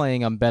he's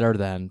playing I'm better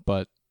than,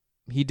 but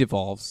he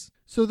devolves.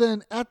 So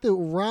then at the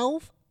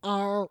Ralph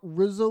R.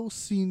 Rizzo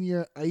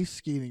Sr. ice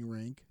skating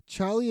rink,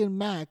 Charlie and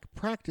Mac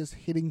practice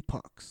hitting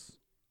pucks.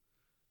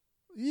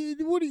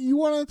 What do you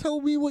want to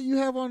tell me what you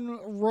have on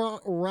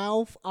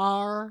Ralph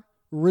R.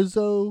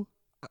 Rizzo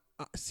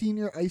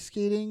Senior Ice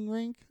Skating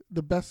Rink,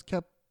 the best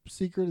kept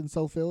secret in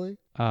South Philly?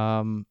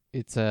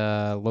 It's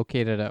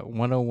located at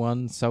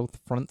 101 South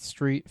Front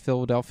Street,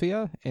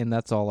 Philadelphia, and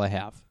that's all I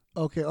have.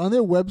 Okay, on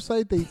their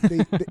website,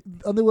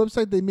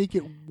 they make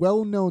it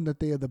well known that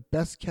they are the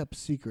best kept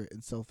secret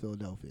in South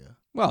Philadelphia.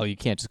 Well, you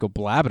can't just go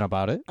blabbing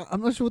about it.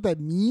 I'm not sure what that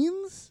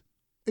means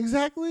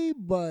exactly,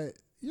 but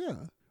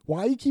yeah.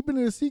 Why are you keeping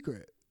it a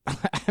secret?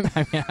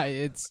 I mean,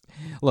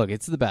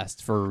 it's the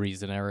best for a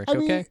reason, Eric. I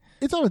mean, okay,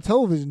 it's on a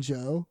television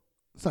show.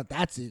 It's not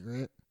that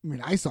secret. I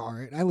mean, I saw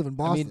it. I live in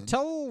Boston. I mean,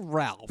 tell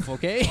Ralph,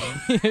 okay?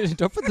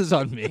 Don't put this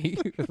on me.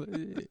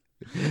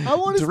 I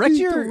want to direct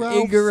speak to your Ralph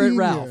anger at Sr.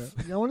 Ralph.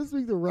 I want to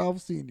speak to Ralph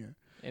Sr.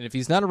 And if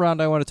he's not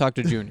around, I want to talk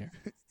to Junior.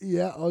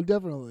 Yeah, oh,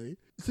 definitely.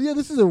 So, yeah,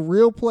 this is a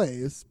real play.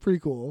 It's pretty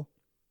cool.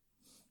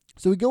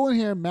 So we go in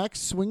here,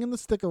 Mac's swinging the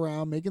stick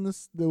around, making the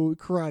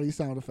karate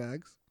sound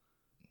effects.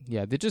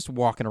 Yeah, they're just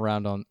walking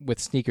around with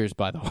sneakers,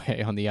 by the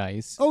way, on the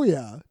ice. Oh,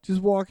 yeah,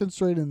 just walking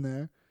straight in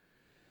there.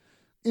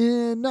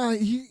 And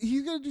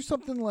he's going to do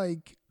something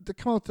like to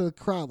come out to the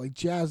crowd, like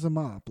jazz them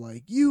up,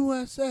 like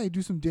USA,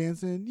 do some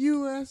dancing,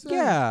 USA.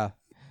 Yeah,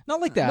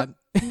 not like that,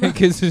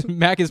 because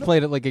Mac has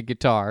played it like a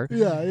guitar.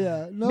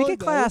 Yeah. Make it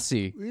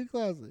classy. Make it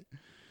classy.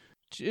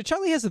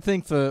 Charlie has a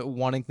thing for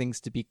wanting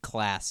things to be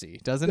classy,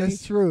 doesn't he?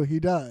 That's true.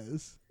 He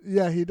does.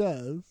 Yeah, he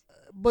does.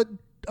 But,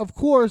 of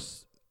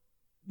course,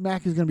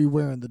 Mac is going to be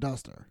wearing the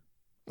duster.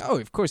 Oh,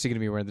 of course you're going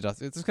to be wearing the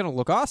duster. It's going to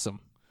look awesome.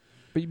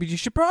 But you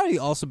should probably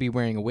also be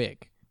wearing a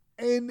wig.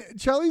 And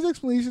Charlie's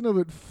explanation of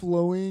it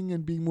flowing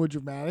and being more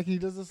dramatic, he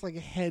does this like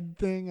head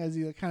thing as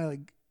he kind of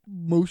like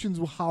motions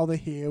how the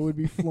hair would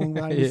be flowing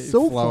around. It's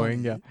so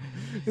flowing, funny.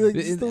 yeah. Like,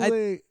 just the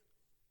way...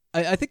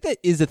 I think that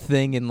is a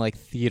thing in like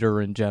theater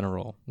in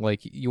general.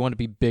 Like you want to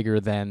be bigger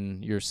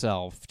than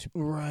yourself to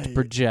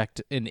project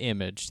an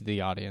image to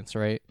the audience,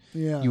 right?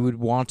 Yeah. You would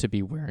want to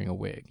be wearing a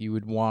wig. You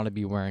would want to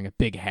be wearing a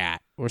big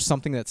hat or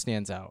something that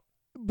stands out.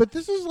 But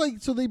this is like,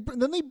 so they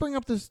bring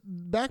up this,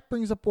 Mac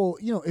brings up, well,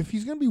 if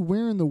he's going to be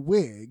wearing the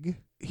wig,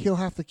 he'll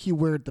have to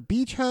wear it at the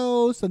beach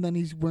house, and then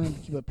he's wearing to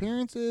keep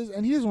appearances,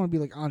 and he doesn't want to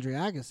be like Andre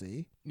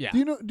Agassi. Yeah. Do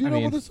you know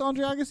about this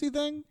Andre Agassi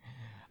thing?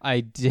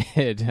 I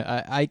did.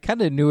 I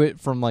kind of knew it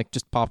from like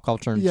just pop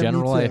culture in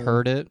general. Me I too.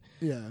 heard it.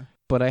 Yeah.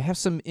 But I have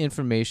some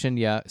information,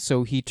 yeah.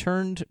 So he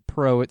turned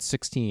pro at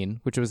 16,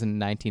 which was in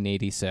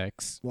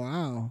 1986.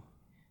 Wow.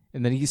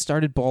 And then he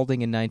started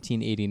balding in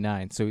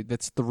 1989. So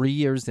that's 3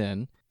 years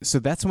in. So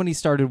that's when he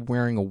started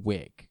wearing a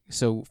wig.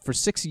 So for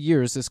 6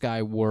 years, this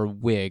guy wore a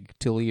wig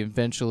till he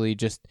eventually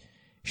just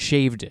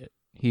shaved it.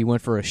 He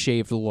went for a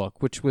shaved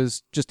look, which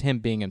was just him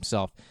being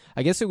himself.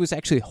 I guess it was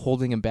actually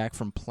holding him back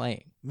from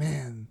playing.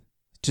 Man.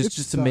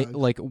 Just to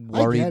make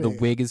worry the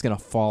wig is going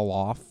to fall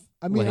off.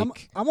 I mean,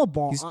 I'm a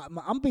bald.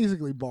 I'm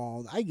basically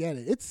bald. I get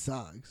it. It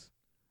sucks.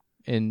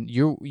 And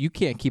you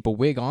can't keep a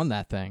wig on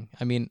that thing.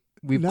 I mean,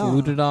 we've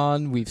glued it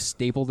on, we've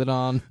stapled it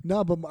on.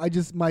 No, but I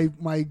just my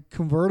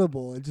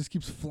convertible, it just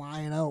keeps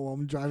flying out while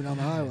I'm driving down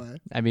the highway.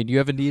 I mean, you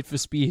have a need for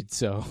speed,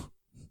 so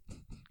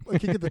I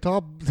can't get the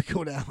top to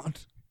go down.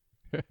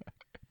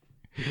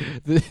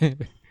 They're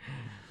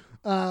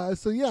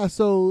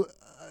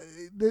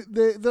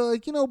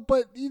like,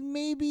 but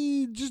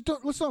maybe just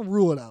don't. Let's not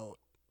rule it out.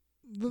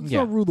 Let's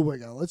not rule the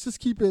wig out. Let's just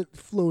keep it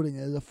floating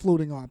as a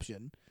floating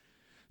option.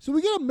 So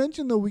we get a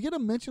mention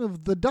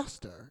of the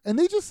duster, and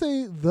they just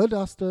say the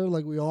duster,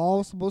 like we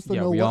all supposed to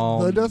know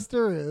what the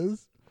duster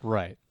is.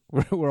 Right.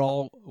 We're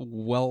all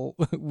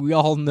we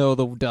all know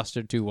the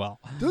duster too well.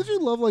 Don't you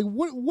love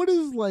what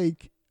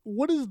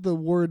is the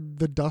word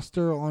the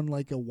duster on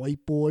like a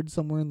whiteboard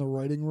somewhere in the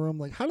writing room?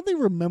 Like, how do they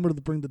remember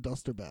to bring the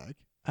duster back?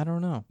 I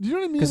don't know. Do you know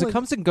what I mean? Because it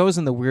comes and goes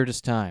in the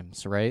weirdest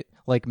times, right?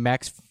 Like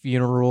Mac's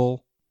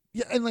funeral.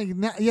 Yeah, and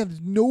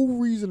there's no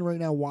reason right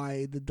now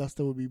why the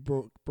duster would be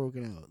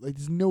broken out. Like,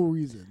 there's no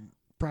reason,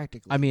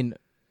 practically. I mean,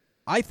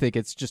 I think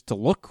it's just to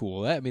look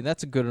cool. I mean,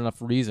 that's a good enough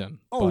reason.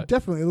 Oh,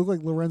 definitely. It looked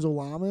like Lorenzo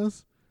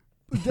Lamas.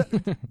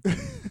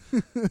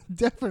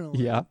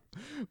 Definitely. Yeah.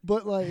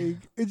 But like,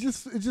 it's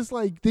just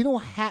like they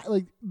don't have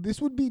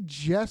this would be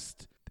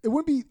just. It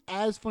wouldn't be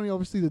as funny.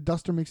 Obviously, the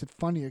duster makes it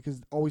funnier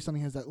because Always Sunny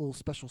has that little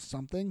special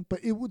something.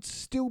 But it would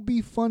still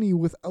be funny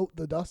without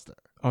the duster.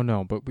 Oh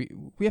no! But we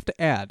have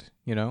to add.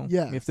 Yeah.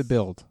 We have to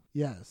build.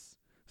 Yes.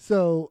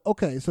 So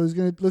okay. So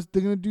they're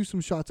gonna do some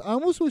shots. I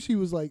almost wish he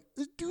was like,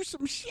 let's do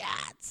some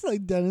shots,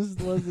 like Dennis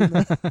was in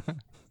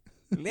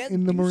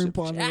the Marine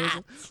Pond.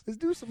 Let's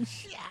do some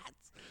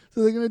shots.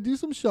 So they're gonna do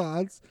some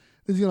shots.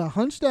 He's gonna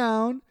hunch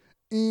down,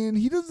 and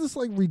he does this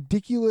like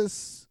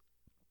ridiculous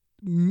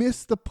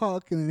miss the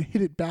puck and then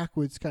hit it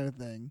backwards kind of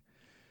thing.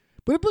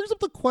 But it brings up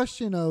the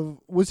question of,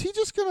 was he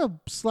just going to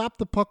slap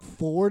the puck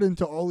forward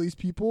into all these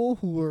people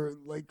who were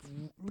like,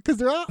 because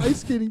there are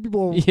ice skating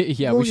people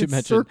yeah, we should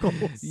mention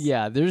circles.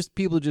 Yeah, there's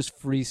people just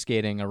free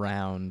skating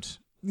around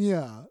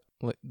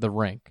the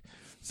rink.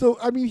 So,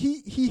 I mean,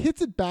 he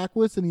hits it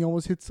backwards and he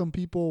almost hits some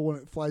people when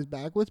it flies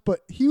backwards, but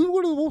he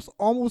would have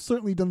almost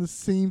certainly done the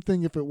same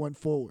thing if it went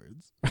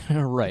forwards.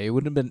 Right, it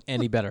wouldn't have been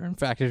any better. In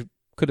fact, it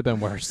could have been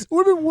worse. It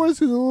would have been worse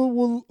because it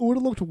would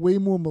have looked way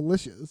more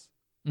malicious.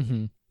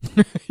 Mm-hmm.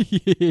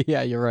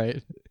 Yeah, you're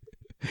right.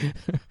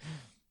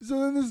 So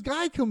then this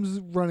guy comes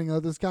running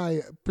out, this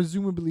guy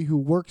presumably who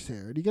works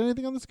here. Do you got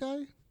anything on this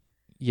guy?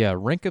 Yeah,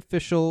 rink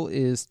official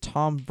is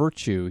Tom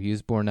Virtue. He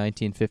was born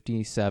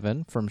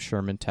 1957 from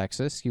Sherman,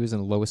 Texas. He was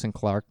in Lois and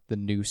Clark, The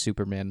New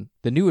Superman,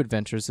 The New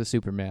Adventures of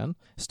Superman,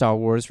 Star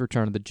Wars,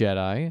 Return of the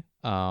Jedi,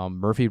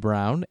 Murphy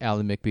Brown,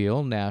 Ally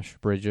McBeal, Nash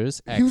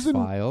Bridges,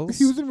 X-Files.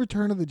 He was in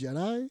Return of the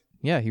Jedi?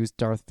 Yeah, he was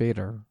Darth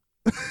Vader.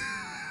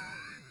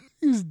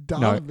 He was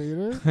Darth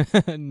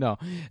Vader? No.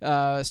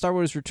 Star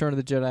Wars, Return of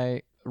the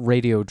Jedi,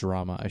 radio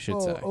drama, I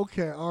should say.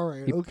 Okay, all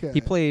right, okay.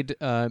 He played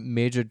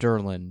Major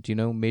Derlin. Do you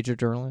know Major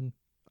Derlin?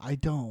 I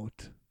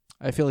don't.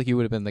 I feel like you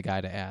would have been the guy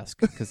to ask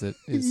because it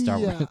is Star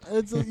Wars.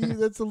 Yeah,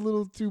 that's a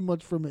little too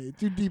much for me.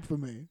 Too deep for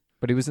me.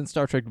 But he was in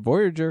Star Trek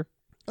Voyager.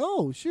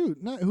 Oh, shoot.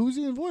 Who's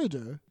he in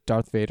Voyager?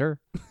 Darth Vader.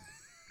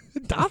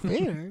 Darth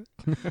Vader?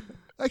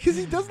 Because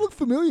he does look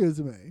familiar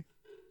to me.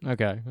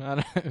 Okay.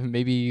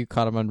 Maybe you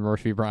caught him on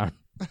Murphy Brown.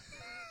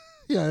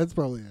 Yeah, that's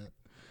probably it.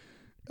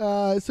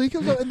 So he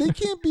comes out, and they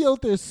can't be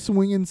out there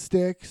swinging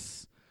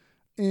sticks,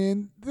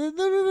 and they're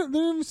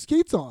having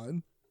skates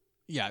on.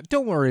 Yeah,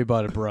 don't worry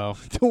about it, bro.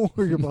 Don't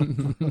worry about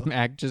it, bro.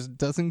 Mac just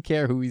doesn't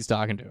care who he's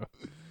talking to.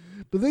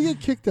 But they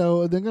get kicked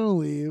out, and they're going to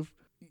leave.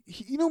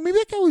 Maybe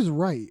that guy was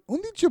right.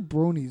 Only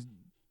jabronis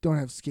don't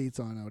have skates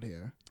on out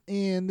here.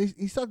 And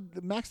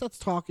Max starts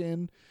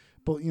talking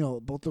about,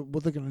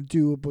 what they're going to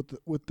do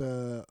with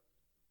the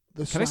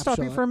Can I stop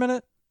you for a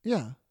minute?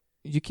 Yeah.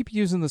 You keep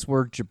using this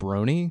word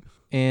jabroni,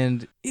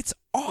 and it's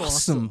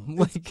awesome.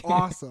 Like, it's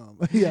awesome.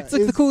 Yeah, it's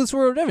like the coolest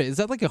word ever. Is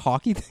that like a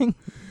hockey thing?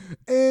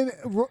 And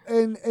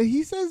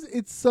he says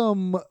it's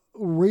some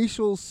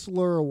racial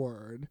slur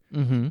word.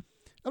 Mm-hmm.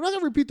 I'm not going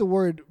to repeat the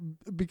word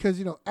because,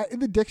 in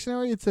the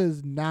dictionary it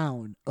says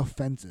noun,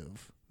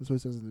 offensive. That's what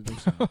it says in the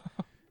dictionary.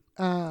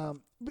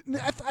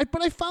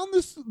 But I found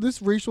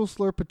this racial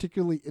slur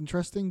particularly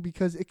interesting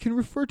because it can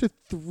refer to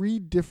 3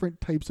 different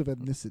types of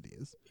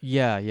ethnicities.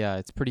 Yeah,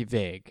 it's pretty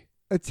vague.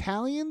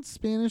 Italian,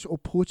 Spanish, or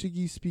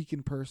Portuguese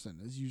speaking person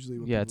is usually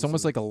what it's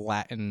almost say. like a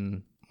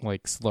Latin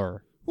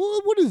slur.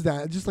 Well, what is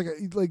that? Just like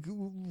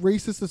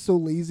racist is so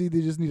lazy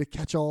they just need a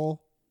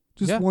catch-all.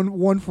 Just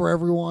one for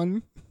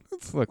everyone.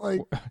 It's Look,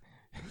 like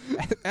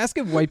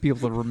asking white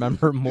people to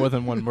remember more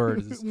than one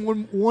word is more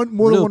than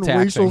one taxing.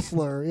 racial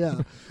slur.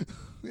 Yeah,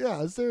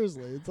 yeah.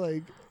 Seriously, it's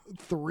like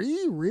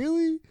 3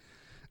 really,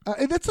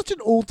 and that's such an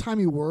old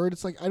timey word.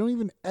 It's like I don't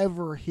even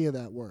ever hear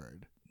that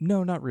word.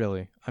 No, not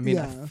really. I mean,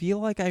 I feel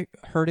like I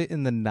heard it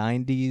in the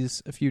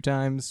 90s a few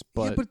times,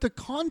 but but the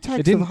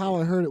context of how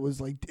I heard it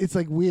was like it's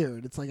like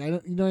weird. It's like I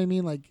don't, you know what I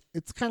mean? Like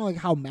it's kind of like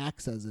how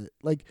Max says it.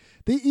 Like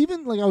they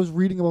even I was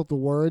reading about the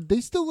word,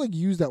 they still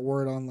use that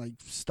word on like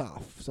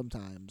stuff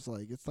sometimes.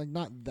 Like it's like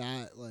not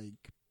that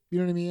you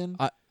know what I mean?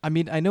 I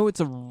mean, I know it's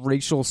a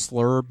racial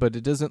slur, but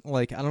it doesn't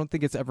I don't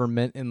think it's ever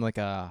meant in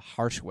a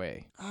harsh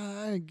way.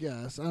 I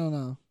guess I don't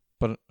know.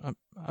 But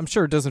I'm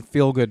sure it doesn't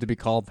feel good to be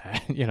called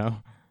that,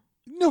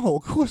 No,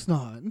 of course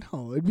not.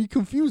 No, it'd be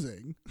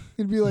confusing.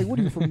 It'd be like, what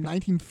are you, from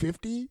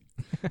 1950?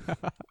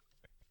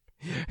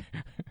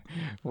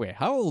 Wait,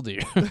 how old are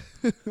you?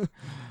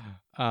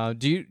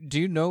 Do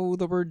you know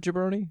the word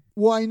jabroni?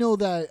 Well, I know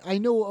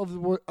of the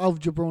word of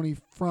jabroni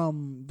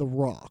from The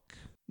Rock.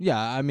 Yeah,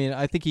 I mean,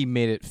 I think he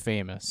made it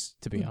famous,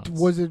 to be honest.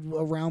 Was it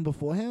around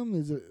before him?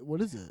 What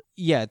is it?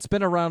 Yeah, it's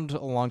been around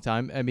a long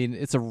time. I mean,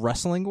 it's a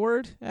wrestling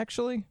word,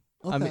 actually.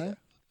 Okay. I mean,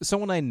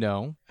 someone I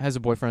know has a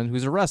boyfriend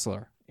who's a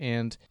wrestler.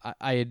 And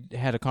I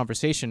had a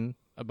conversation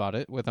about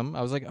it with him.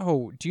 I was like,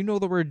 oh, do you know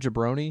the word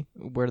jabroni?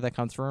 Where that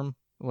comes from?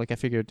 I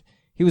figured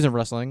he was in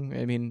wrestling.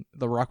 I mean,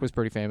 The Rock was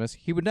pretty famous.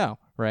 He would know,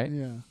 right?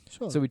 Yeah,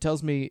 sure. So he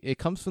tells me it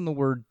comes from the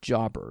word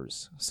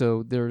jobbers.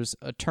 So there's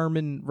a term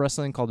in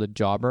wrestling called a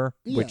jobber,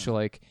 which,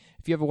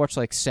 if you ever watched,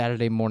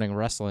 Saturday Morning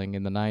Wrestling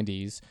in the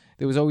 90s,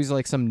 there was always,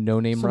 some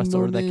no-name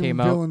wrestler that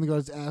came out. Some villain that got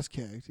his ass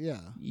kicked,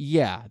 yeah.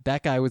 Yeah,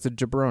 that guy was a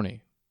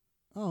jabroni.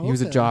 Oh, okay. He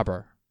was a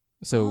jobber.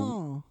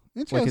 So...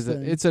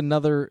 interesting.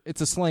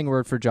 It's a slang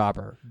word for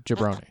jobber,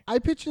 jabroni. I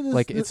picture this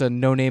it's a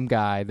no-name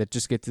guy that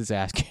just gets his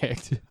ass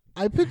kicked.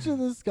 I picture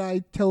this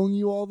guy telling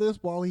you all this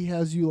while he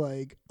has you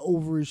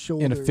over his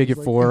shoulder in a figure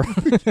 4.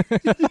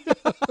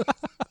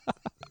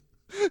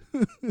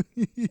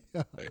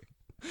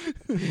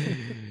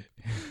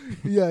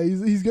 Yeah,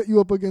 he's got you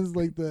up against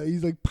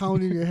he's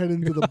pounding your head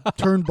into the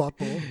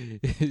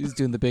turnbuckle. He's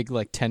doing the big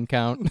 10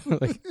 count.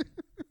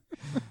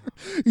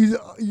 You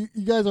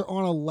guys are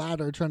on a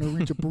ladder trying to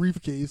reach a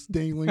briefcase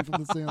dangling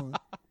from the ceiling.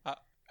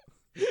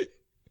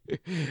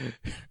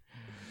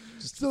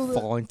 Just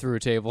falling through a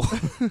table.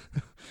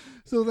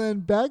 So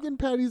then, back in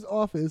Patty's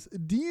office,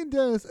 Dee and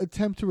Dennis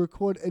attempt to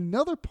record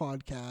another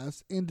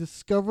podcast and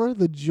discover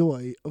the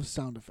joy of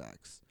sound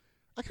effects.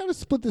 I kind of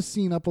split the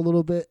scene up a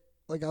little bit.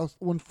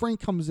 When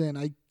Frank comes in,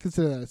 I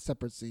consider that a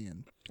separate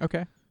scene.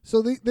 Okay.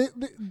 So they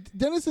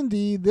Dennis and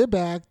Dee, they're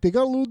back. They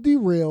got a little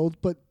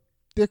derailed, but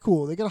they're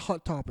cool. They got a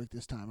hot topic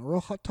this time. A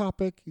real hot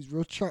topic. He's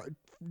real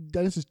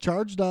Dennis is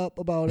charged up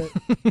about it.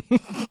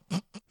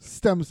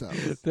 Stem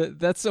cells.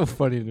 That's so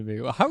funny to me.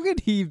 How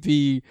could he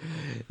be?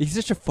 He's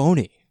such a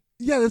phony.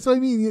 Yeah, that's what I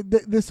mean.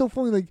 They're so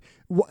funny.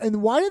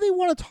 And why do they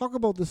want to talk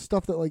about this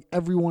stuff that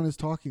everyone is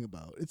talking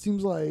about? It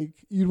seems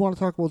like you'd want to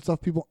talk about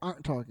stuff people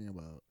aren't talking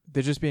about.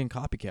 They're just being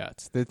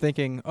copycats. They're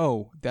thinking,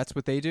 oh, that's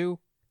what they do?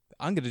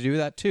 I'm going to do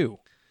that too,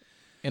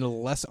 in a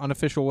less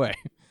unofficial way.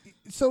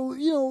 So,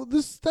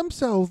 this stem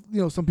cell,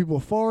 some people are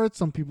for it,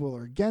 some people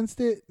are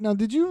against it. Now,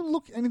 did you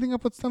look anything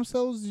up with stem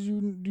cells? Do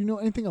you know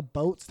anything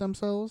about stem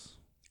cells?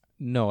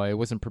 No, I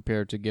wasn't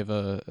prepared to give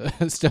a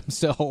stem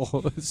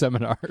cell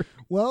seminar.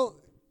 Well,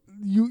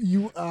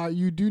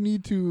 you do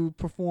need to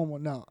perform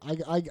one. No,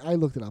 I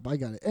looked it up. I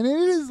got it, and it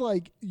is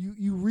like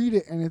you read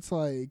it, and it's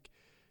like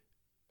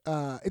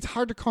it's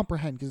hard to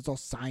comprehend because it's all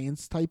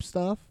science type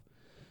stuff.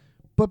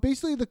 But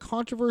basically, the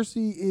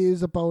controversy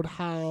is about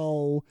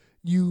how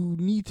you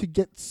need to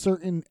get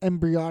certain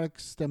embryonic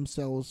stem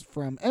cells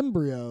from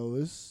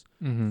embryos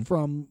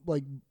from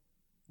like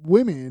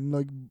women,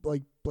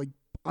 like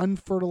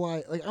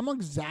unfertilized. Like I'm not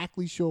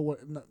exactly sure what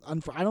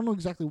I don't know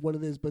exactly what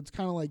it is, but it's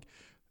kind of like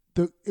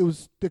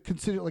they're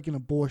considered like an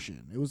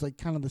abortion. It was like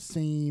kind of the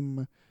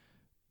same.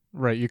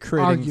 Right, you're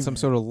creating argument. some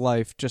sort of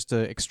life just to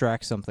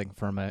extract something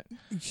from it.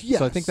 Yes.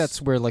 So I think that's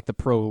where like the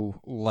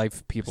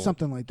pro-life people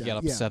something like that, get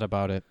upset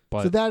about it.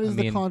 But so that is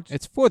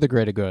it's for the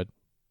greater good.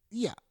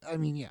 Yeah, I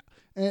mean, yeah.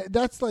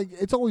 That's like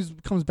it's always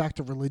comes back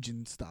to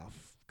religion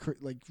stuff,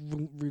 like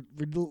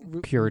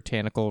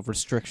puritanical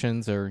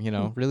restrictions, or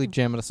really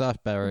jamming us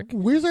up, Barrick.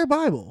 Where's our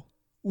Bible?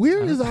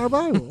 Where is our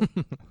Bible?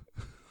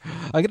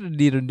 I'm gonna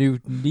need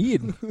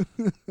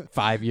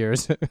 5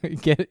 years.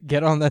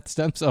 get on that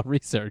stem cell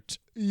research.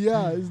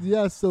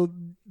 Yeah. So,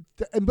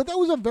 but that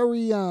was a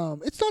very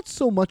it's not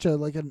so much a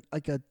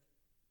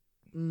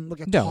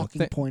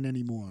talking point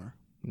anymore.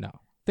 No,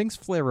 things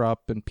flare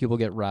up and people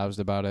get roused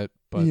about it.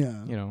 But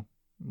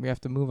we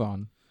have to move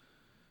on.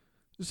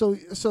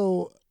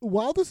 So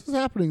while this is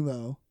happening,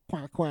 though,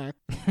 quack quack,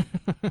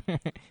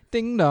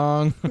 ding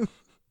dong.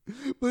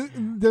 But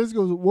Dennis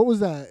goes, "What was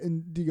that?"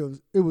 And D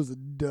goes, "It was a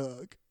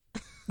duck."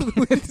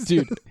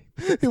 Dude,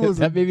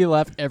 that made me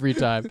laugh every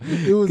time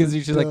because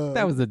he's just like,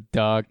 "That was a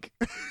duck."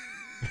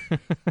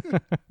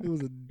 It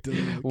was a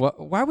duck.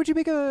 Why would you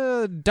make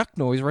a duck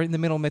noise right in the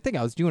middle of my thing?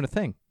 I was doing a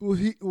thing.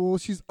 Well,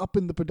 she's up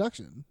in the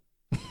production.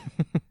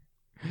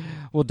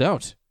 Well,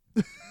 don't.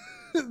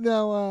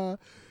 Now,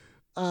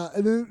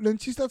 and then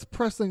she starts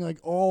pressing like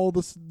all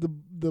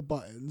the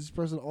buttons,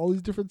 pressing all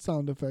these different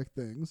sound effect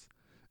things.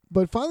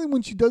 But finally,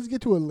 when she does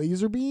get to a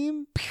laser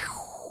beam,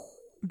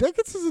 that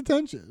gets his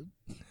attention.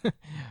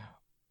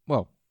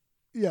 Whoa.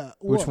 Yeah.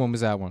 Which one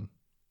was that one?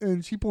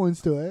 And she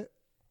points to it.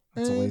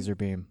 It's a laser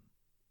beam.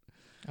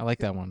 I like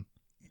that one.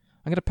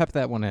 I'm going to pep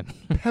that one in.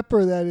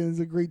 Pepper that in is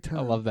a great term.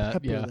 I love that.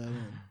 Pepper yeah. That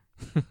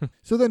in.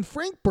 So then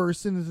Frank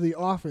bursts into the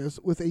office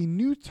with a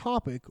new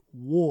topic,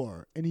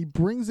 war, and he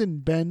brings in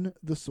Ben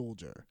the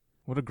soldier.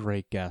 What a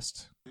great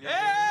guest.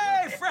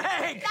 Hey,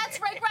 Frank! That's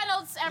Frank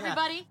Reynolds,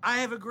 everybody. Yeah. I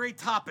have a great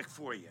topic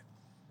for you.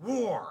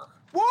 War.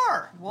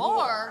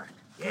 War.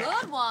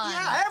 Good one.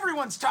 Yeah,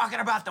 everyone's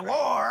talking about the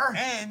war.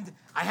 And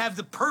I have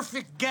the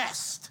perfect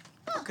guest.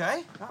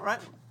 Okay, all right.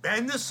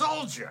 Ben the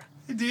soldier.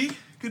 Hey, D.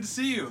 Good to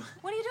see you.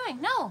 What are you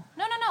doing? No.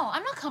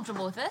 I'm not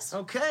comfortable with this.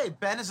 Okay,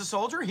 Ben is a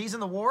soldier. He's in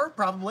the war,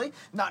 probably.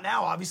 Not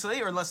now,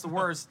 obviously, or unless the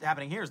war is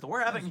happening here. Is the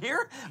war happening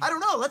here? I don't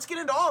know. Let's get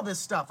into all this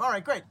stuff. All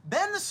right, great.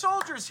 Ben the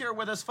soldier is here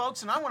with us,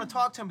 folks, and I want to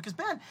talk to him because,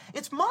 Ben,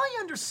 it's my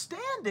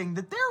understanding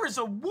that there is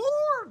a war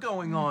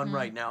going on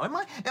right now. Am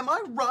I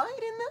right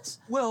in this?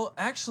 Well,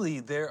 actually,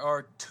 there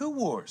are 2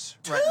 wars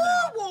right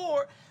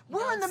now.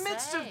 We're in the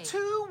midst of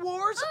 2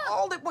 wars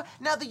all at once.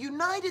 Now, the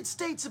United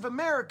States of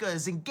America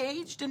is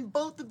engaged in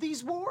both of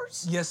these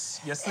wars?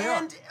 Yes, they are.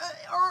 And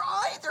are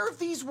either of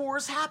these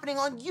wars happening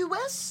on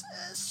U.S.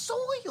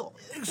 Soil?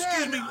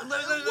 Excuse me.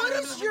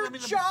 What is your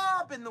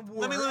job in the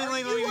war? Are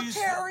you a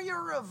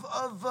carrier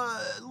of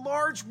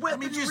large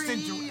weaponry? Let me just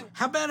interrupt.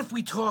 How about if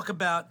we talk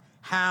about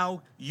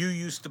how you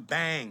used to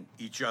bang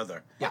each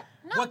other? Yeah.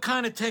 No. What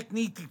kind of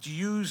technique did you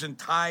use in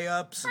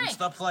tie-ups and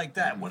stuff like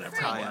that? Whatever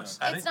it was.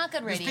 It's not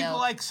good radio. Because people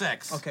like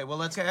sex. Okay,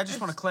 well, I just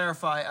want to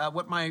clarify.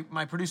 What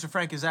my producer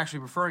Frank is actually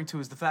referring to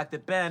is the fact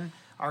that Ben,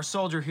 our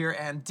soldier here,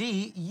 and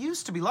Dee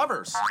used to be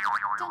lovers.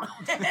 Don't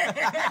do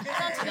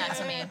that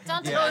to me.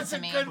 Don't do that to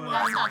me. That's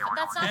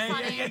not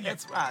funny.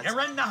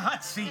 You're in the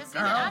hot seat,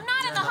 girl. I'm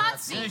not in the hot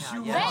seat. Yes,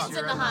 you Ben's are.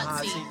 in the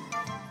hot seat.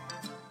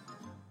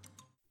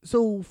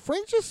 So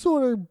Frank just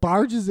sort of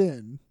barges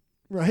in,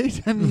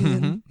 right? I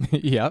mean,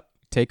 Yep.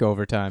 Take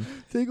over time.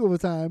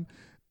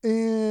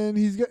 And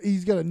he's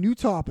got a new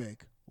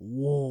topic,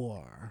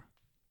 war.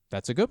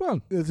 That's a good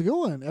one. It's a good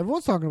one.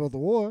 Everyone's talking about the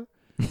war.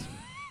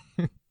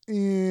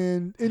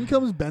 And in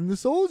comes Ben the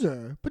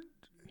soldier. But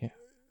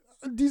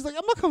D's like,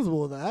 I'm not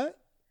comfortable with that.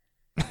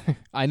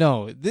 I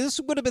know. This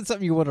would have been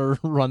something you want to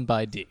run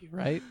by D,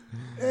 right?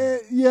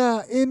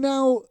 Yeah. And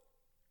now,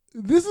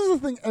 this is the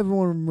thing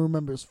everyone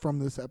remembers from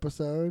this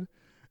episode.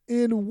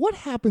 And what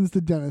happens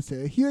to Dennis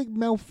here? He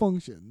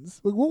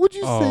malfunctions. Like, what would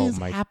you say is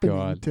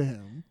happening to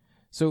him?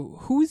 So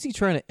who is he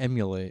trying to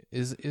emulate?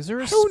 Is there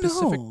a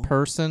specific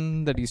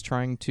person that he's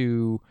trying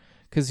to?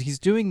 Because he's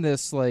doing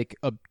this like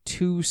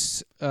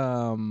obtuse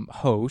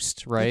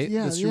host, right?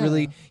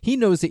 He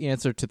knows the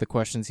answer to the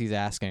questions he's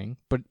asking,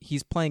 but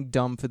he's playing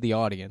dumb for the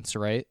audience,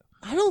 right?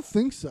 I don't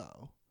think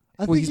so.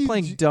 He's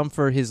playing dumb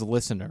for his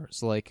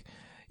listeners. Like,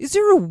 is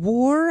there a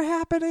war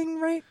happening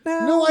right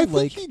now? No, I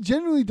think he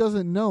genuinely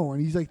doesn't know,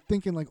 and he's like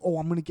thinking like, "Oh,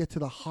 I'm going to get to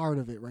the heart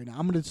of it right now.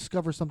 I'm going to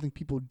discover something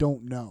people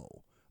don't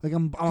know. Like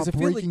I'm a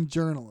breaking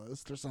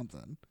journalist or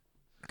something."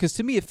 Because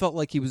to me, it felt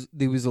like he was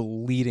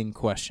leading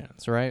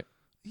questions, right?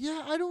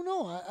 Yeah, I don't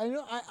know.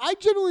 I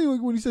generally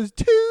like when he says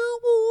 2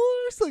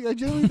 wars. Like I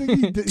generally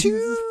think this is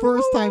his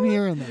first time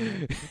hearing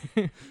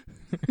that.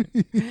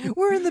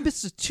 We're in the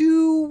midst of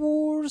 2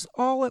 wars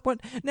all at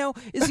once. Now,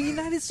 is the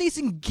United States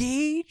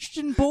engaged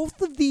in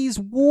both of these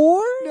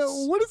wars?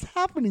 No, what is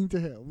happening to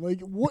him? Like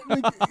what?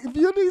 Like if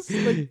you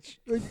understand,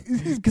 like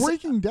he's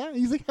breaking down.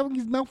 He's like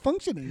he's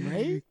malfunctioning,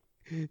 right?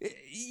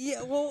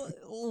 Yeah, well,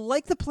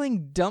 like the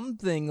playing dumb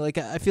thing, like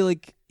I feel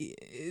like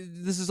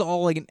this is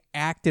all like an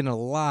act and a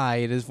lie.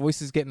 And his voice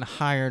is getting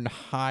higher and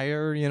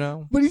higher, you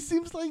know. But he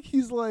seems like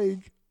he's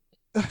like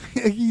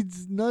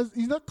he's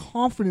not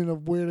confident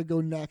of where to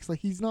go next. Like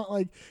he's not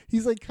like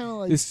he's like kind of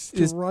like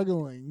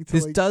struggling.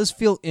 This does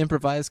feel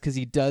improvised because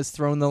he does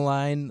throw in the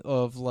line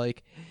of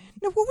like,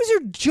 "Now, what was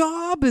your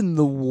job in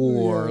the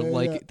war?"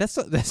 That's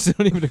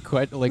not even a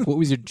question. Like, what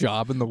was your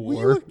job in the war?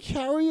 Were you a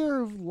carrier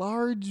of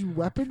large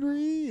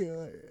weaponry?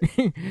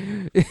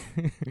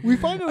 We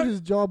find out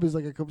his job is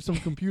like some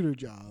computer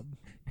job.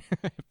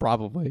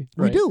 Probably.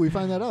 We right. do. We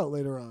find that out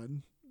later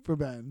on for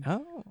Ben.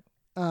 Oh.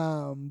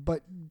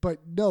 But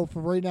no,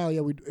 for right now,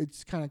 yeah,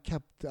 it's kind of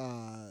kept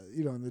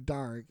in the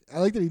dark. I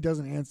like that he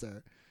doesn't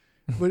answer,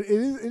 but it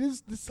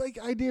is this like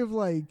idea of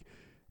like.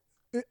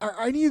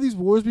 Are any of these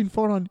wars being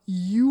fought on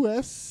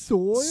U.S.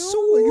 soil?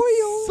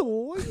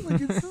 Like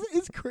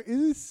it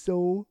is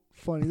so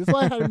funny. That's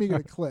why I had to make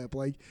it a clip.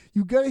 Like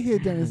you gotta hear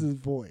Dennis's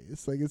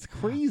voice. Like it's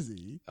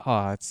crazy.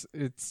 Oh, it's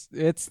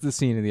the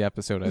scene of the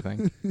episode, I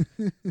think.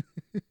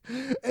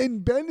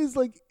 And Ben is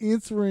like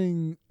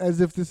answering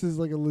as if this is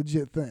like a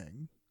legit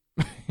thing.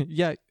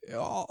 Yeah.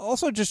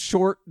 Also, just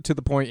short to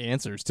the point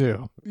answers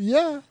too.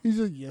 Yeah, he's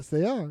like, yes,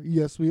 they are.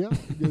 Yes, we are.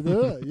 Yeah, they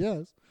are.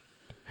 Yes.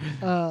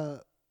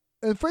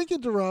 And Frank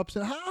interrupts,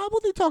 and how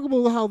about they talk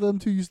about how them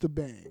two used to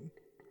bang?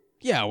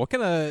 Yeah, what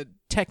kind of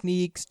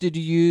techniques did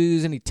you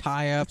use? Any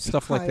tie-ups,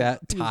 stuff like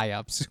that?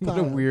 Tie-ups. What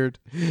a weird,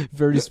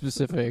 very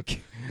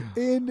specific.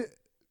 And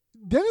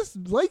Dennis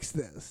likes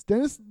this.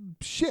 Dennis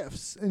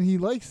shifts, and he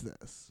likes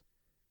this.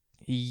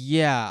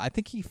 Yeah, I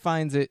think he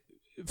finds it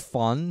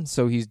fun,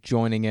 so he's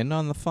joining in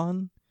on the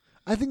fun.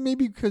 I think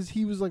maybe because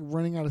he was like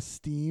running out of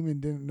steam and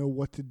didn't know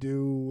what to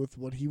do with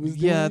what he was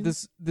doing. Yeah,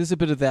 there's a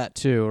bit of that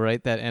too,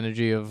 right? That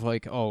energy of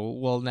like, oh,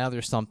 well, now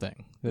there's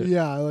something.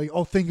 Yeah, like,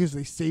 oh, thank goodness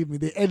they saved me.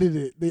 They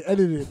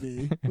edited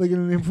me. Like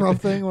in an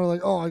improv thing where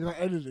like, oh, I got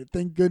edited.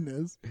 Thank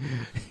goodness.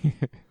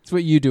 It's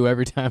what you do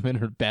every time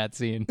in a bad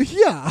scene.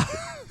 Yeah.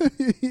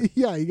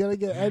 Yeah, you got to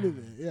get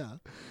edited. Yeah.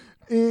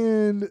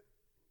 And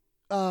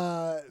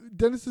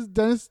Dennis,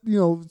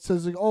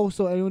 says like, oh,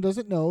 so anyone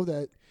doesn't know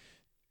that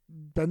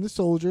Ben the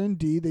Soldier and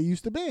Dee, they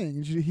used to bang.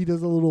 And he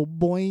does a little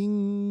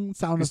boing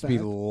sound effect.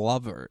 Used to be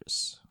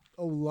lovers.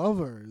 Oh,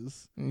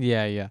 lovers.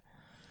 Yeah.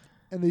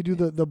 And they do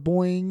the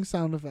boing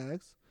sound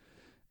effects.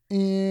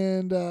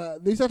 And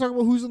they start talking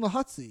about who's in the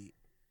hot seat.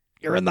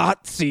 You're in the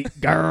hot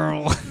seat,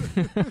 girl.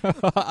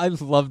 I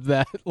love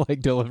that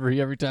like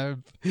delivery every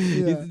time.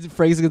 Yeah.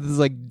 Frank's got this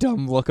like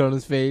dumb look on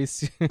his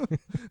face.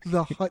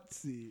 The hot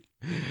seat.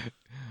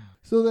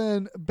 So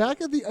then, back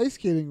at the ice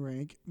skating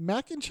rink,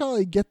 Mac and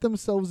Charlie get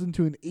themselves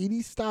into an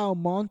 80s style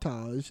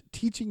montage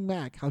teaching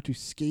Mac how to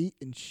skate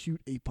and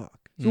shoot a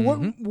puck. So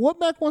what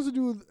Mac wants to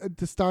do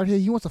to start here,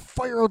 he wants to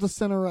fire out the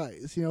center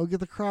ice, get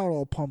the crowd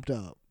all pumped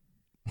up.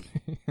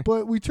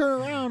 But we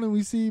turn around and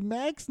we see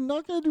Mac's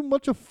not going to do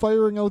much of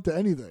firing out to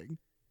anything.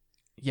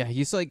 Yeah,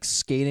 he's like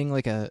skating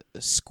like a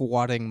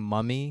squatting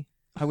mummy,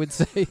 I would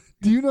say.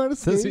 Do you know how to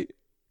skate?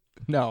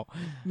 No.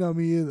 No,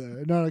 me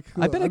either. Not a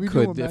clue. I bet I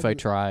could if I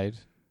tried.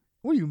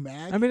 What are you,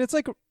 Mac? I mean, it's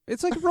like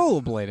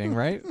rollerblading,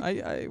 right?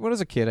 I when I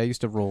was a kid, I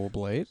used to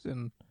rollerblade,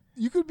 and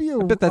you could be I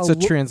bet that's a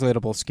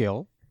translatable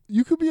skill.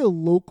 You could be a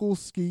local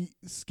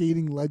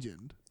skating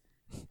legend.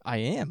 I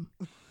am.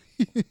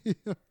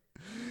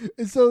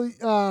 And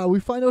so we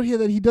find out here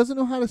that he doesn't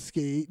know how to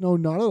skate. No,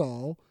 not at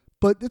all.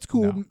 But it's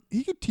cool. No.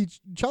 He could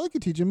teach. Charlie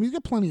could teach him. He's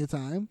got plenty of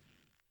time.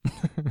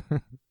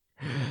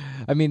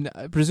 I mean,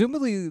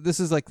 presumably this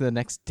is like the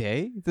next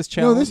day. This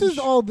challenge. No, this is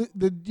all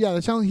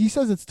the challenge. He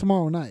says it's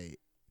tomorrow night.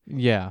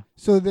 Yeah.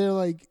 So they're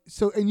like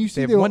and you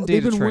see they have one day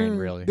to train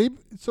really.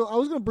 So I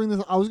was gonna bring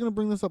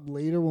this up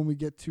later when we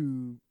get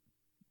to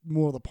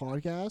more of the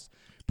podcast.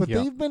 But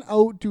they've been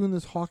out doing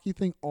this hockey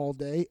thing all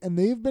day, and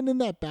they've been in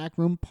that back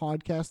room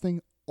podcasting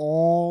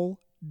all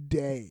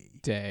day.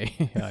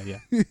 Yeah.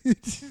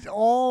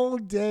 All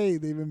day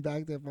they've been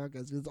back there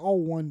podcasting. It's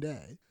all one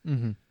day.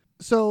 Mm-hmm.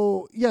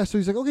 So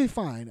he's like, okay,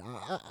 fine,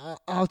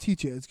 I'll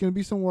teach you. It's gonna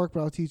be some work,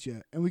 but I'll teach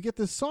you. And we get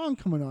this song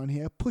coming on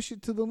here, "Push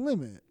It to the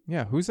Limit."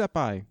 Yeah, who's that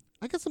by?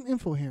 I got some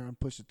info here on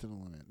 "Push It to the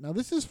Limit." Now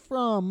this is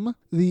from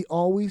the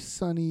Always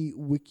Sunny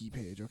wiki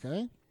page.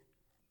 Okay.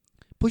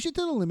 "Push It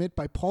to the Limit"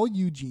 by Paul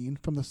Eugene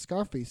from the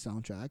Scarface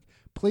soundtrack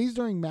plays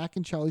during Mac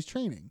and Charlie's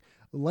training.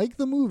 Like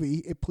the movie,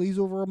 it plays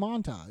over a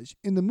montage.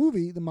 In the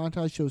movie, the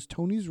montage shows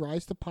Tony's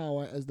rise to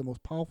power as the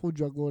most powerful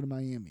drug lord in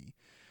Miami.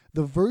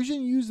 The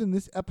version used in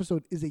this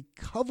episode is a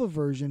cover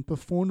version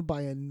performed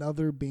by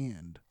another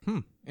band.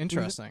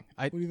 Interesting.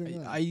 What do you think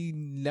of that? I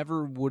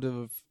never would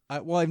have.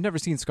 Well, I've never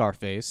seen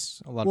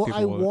Scarface. A lot of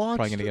people are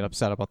probably going to get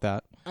upset about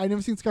that. I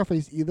never seen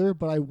Scarface either,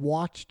 but I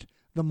watched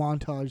the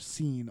montage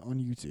scene on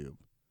YouTube.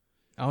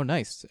 Oh,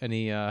 nice.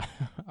 Any?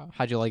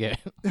 How'd you like it?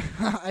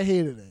 I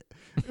hated it,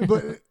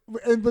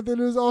 but then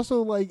there's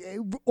also like,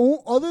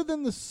 other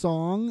than the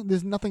song,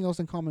 there's nothing else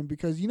in common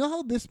because you know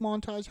how this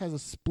montage has a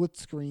split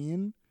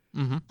screen.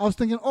 Mm-hmm. I was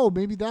thinking, oh,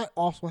 maybe that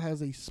also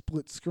has a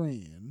split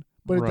screen,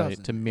 but it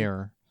doesn't. To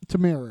mirror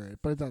it,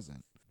 but it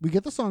doesn't. We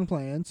get the song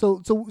playing.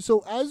 So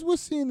as we're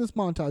seeing this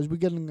montage, we're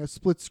getting a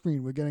split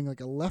screen. We're getting like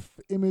a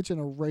left image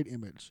and a right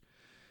image.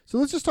 So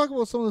let's just talk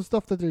about some of the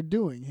stuff that they're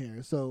doing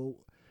here. So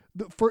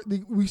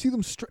we see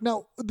them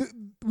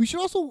we should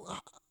also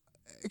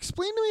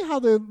explain to me how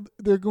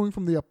they're going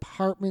from the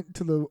apartment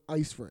to the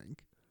ice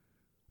rink,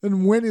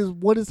 and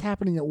what is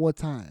happening at what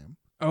time.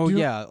 Oh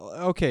yeah.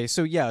 Okay.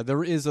 So yeah,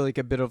 there is like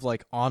a bit of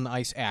like on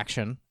ice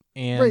action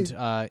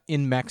and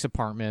in Mac's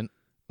apartment,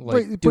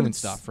 like doing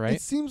stuff, right?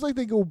 It seems like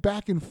they go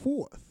back and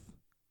forth.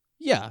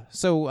 Yeah.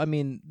 So I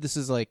mean, this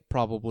is like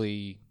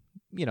probably,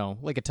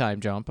 like a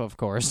time jump, of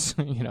course.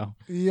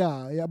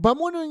 Yeah. But I'm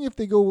wondering if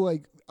they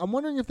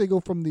go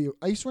from the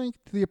ice rink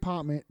to the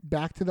apartment,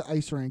 back to the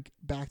ice rink,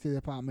 back to the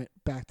apartment,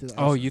 back to the ice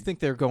rink. Oh, you think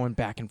they're going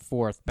back and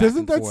forth?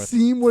 Doesn't that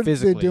seem what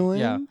physically, they're doing?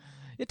 Yeah.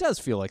 It does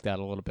feel like that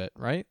a little bit,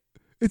 right?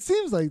 It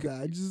seems like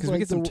that. Because we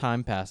get some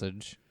time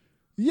passage.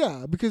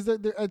 Yeah, because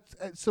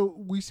so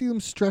we see them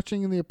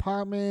stretching in the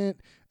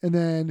apartment, and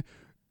then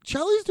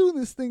Charlie's doing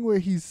this thing where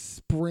he's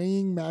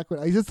spraying Mac with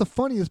ice. It's the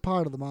funniest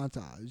part of the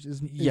montage.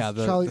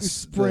 Charlie is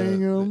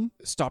spraying him.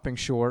 Stopping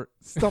short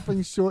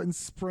and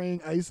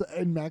spraying ice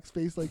in Mac's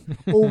face like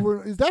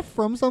over. Is that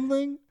from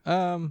something?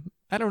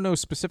 I don't know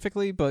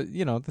specifically, but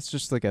that's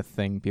just like a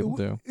thing people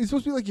do. It's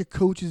supposed to be like your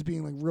coach is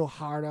being like real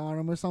hard on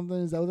him or something.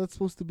 Is that what that's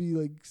supposed to be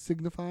like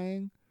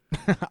signifying?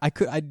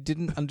 I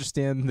didn't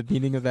understand the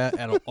meaning of that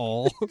at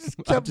all.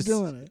 Kept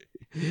doing it.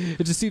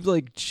 It just seems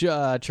like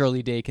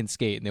Charlie Day can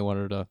skate, and they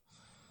wanted to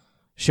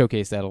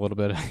showcase that a little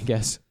bit, I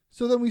guess.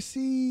 So then we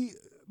see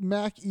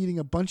Mac eating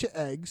a bunch of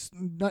eggs.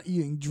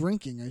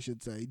 Drinking, I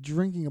should say.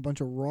 Drinking a bunch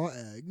of raw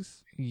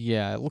eggs.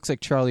 Yeah, it looks like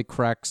Charlie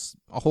cracks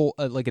a whole,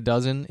 like a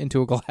dozen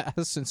into a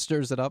glass and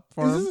stirs it up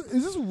for him.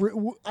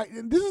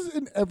 This is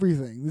in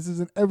everything. This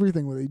is in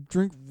everything where they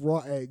drink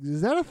raw eggs.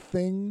 Is that a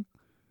thing?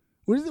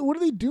 What are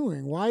they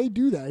doing? Why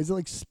do that? Is it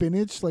like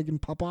spinach, like in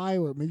Popeye,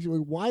 or it makes you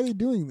like? Why are they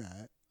doing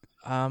that?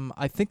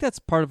 I think that's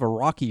part of a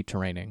Rocky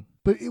training.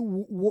 But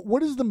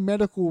what is the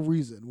medical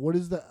reason? What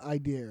is the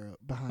idea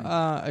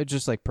behind it?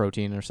 Just like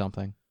protein or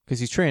something. Because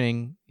he's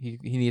training, he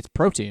needs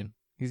protein.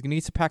 He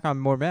needs to pack on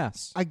more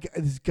mass.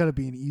 There's got to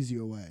be an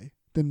easier way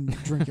than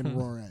drinking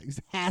raw eggs.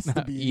 It has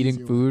to be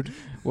eating food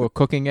or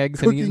cooking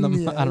eggs and eating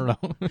them. I don't know.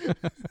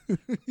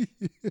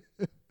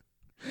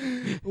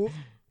 Well,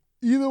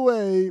 either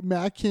way,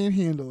 Mac can't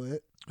handle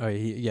it. Oh,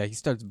 he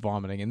starts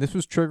vomiting. And this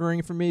was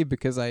triggering for me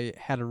because I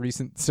had a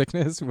recent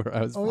sickness where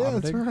I was vomiting. Oh, yeah,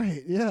 that's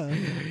right. Yeah.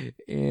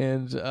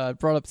 And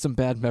brought up some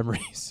bad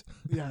memories.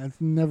 Yeah, it's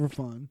never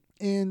fun.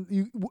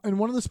 And in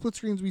one of the split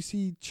screens, we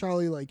see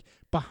Charlie like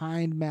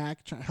behind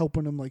Mac,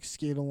 helping him like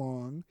skate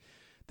along.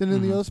 Then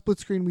in the other split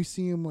screen, we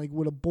see him like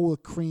with a bowl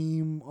of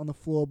cream on the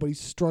floor, but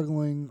he's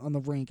struggling on the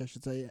rink, I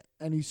should say.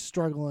 And he's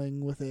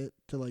struggling with it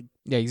to like...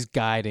 Yeah, he's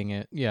guiding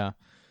it. Yeah.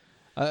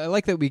 I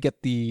like that we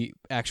get the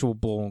actual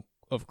bowl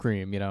of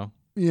cream,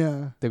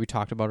 Yeah. That we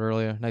talked about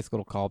earlier. Nice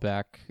little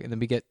callback. And then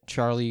we get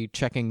Charlie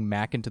checking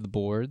Mac into the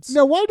boards.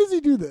 Now, why does he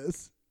do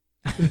this?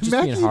 Just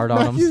being hard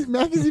on him.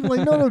 Mac is even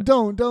like, no,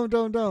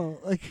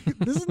 don't. Like,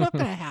 this is not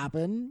going to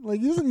happen.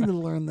 Like, he doesn't need to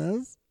learn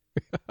this.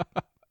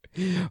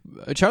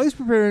 Charlie's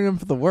preparing him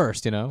for the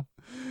worst, And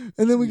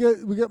then we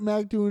got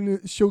Mac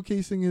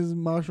showcasing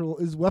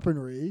his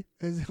weaponry.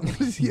 That's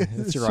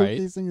right.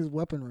 Showcasing his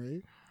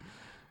weaponry.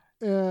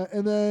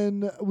 And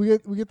then we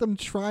get them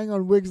trying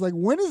on wigs. Like,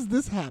 when is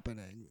this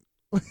happening?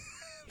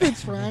 They're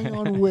trying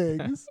on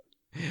wigs.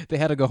 They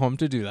had to go home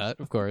to do that,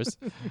 of course.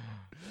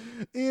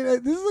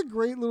 And this is a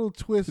great little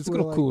twist. It's a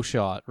little cool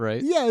shot,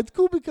 right? Yeah, it's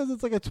cool because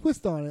it's like a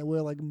twist on it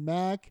where like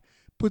Mac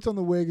puts on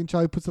the wig and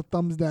Charlie puts a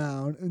thumbs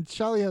down, and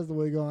Charlie has the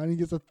wig on. He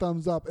gets a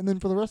thumbs up, and then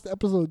for the rest of the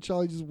episode,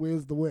 Charlie just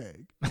wears the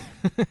wig.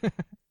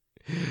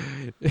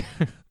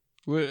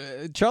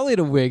 Charlie in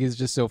a wig is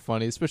just so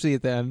funny, especially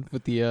at the end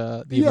with the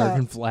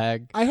American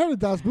flag. I had a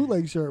Das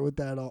Bootleg shirt with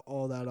that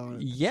all that on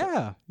it.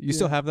 Yeah, you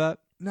still have that?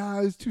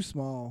 Nah, it's too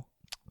small.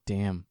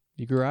 Damn,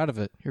 you grew out of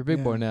it. You're a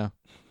big boy now.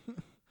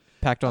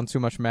 Packed on too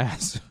much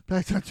mass.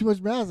 Packed on too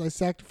much mass. I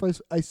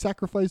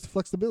sacrificed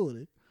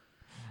flexibility.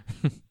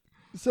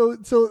 So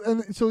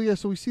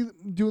we see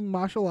them doing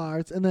martial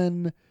arts and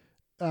then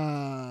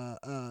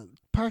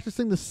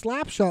practicing the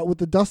slap shot with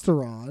the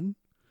duster on.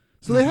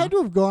 So they had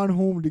to have gone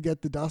home to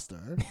get the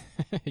duster.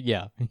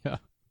 Yeah.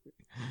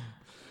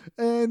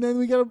 And then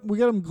we got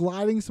him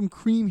gliding some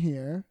cream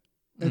here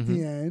at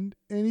the end,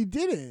 and he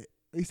did it.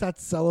 He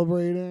starts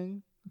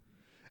celebrating,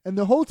 and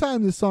the whole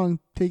time this song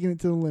 "Taking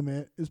It to the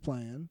Limit" is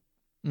playing.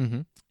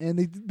 Mm-hmm. And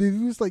they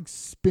do this like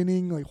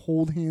spinning, like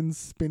hold hands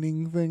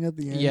spinning thing at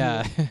the end.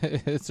 Yeah,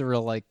 it's a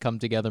real like come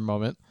together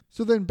moment.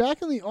 So then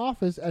back in the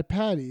office at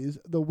Patty's,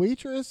 the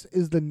waitress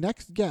is the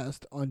next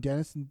guest on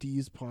Dennis and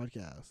Dee's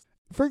podcast.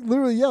 Frank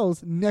literally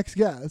yells, "Next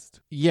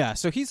guest." Yeah,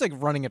 so he's like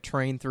running a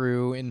train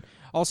through, and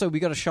also we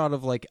got a shot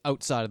of like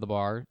outside of the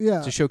bar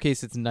Yeah. to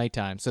showcase it's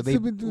nighttime. So they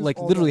they've been doing like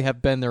this all literally day.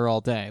 have been there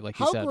all day, like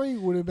you How said. great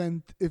would it have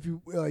been if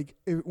you like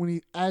when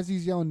he as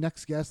he's yelling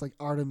 "next guest," like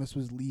Artemis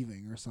was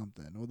leaving or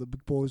something, or the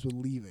big boys were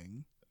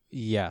leaving.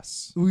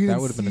 Yes, We that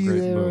didn't would have see been a great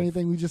there move. or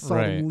anything. We just saw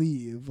Right. them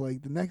leave.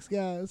 Like the next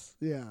guest,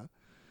 yeah.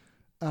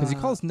 Because he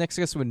calls next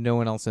guest with no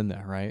one else in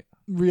there, right?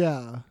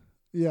 Yeah.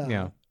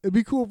 Yeah. It'd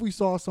be cool if we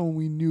saw someone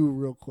we knew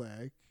real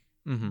quick.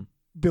 Mm-hmm.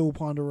 Bill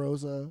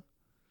Ponderosa.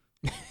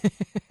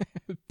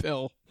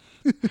 Bill.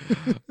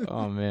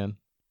 Oh man,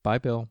 bye,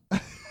 Bill.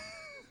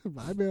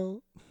 Bye,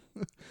 Bill.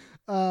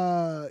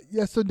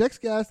 Yeah, so next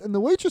guest, and the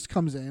waitress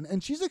comes in,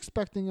 and she's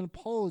expecting an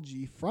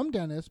apology from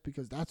Dennis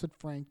because that's what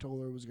Frank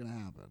told her was going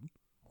to happen.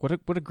 What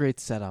a great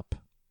setup.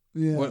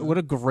 Yeah. What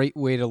a great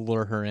way to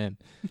lure her in.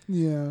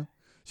 Yeah.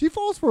 She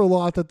falls for a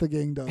lot that the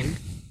gang does.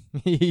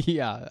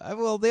 Yeah,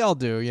 well, they all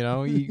do, you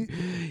know.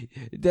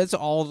 That's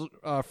all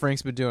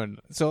Frank's been doing.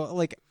 So,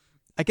 like,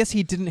 I guess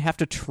he didn't have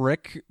to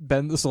trick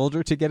Ben the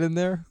soldier to get in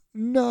there.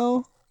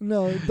 No.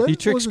 He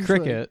tricks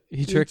Cricket.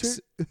 He tricks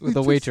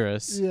the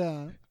waitress.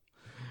 Yeah.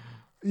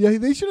 Yeah,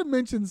 they should have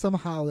mentioned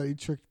somehow that he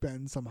tricked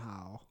Ben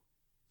somehow.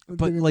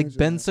 But, like,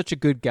 Ben's such a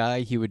good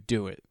guy, he would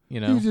do it, you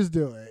know? He would just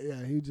do it.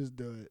 Yeah, he would just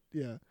do it.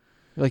 Yeah.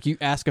 Like, you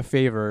ask a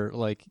favor,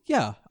 like,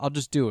 yeah, I'll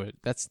just do it.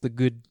 That's the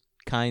good,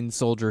 kind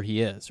soldier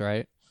he is,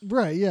 right?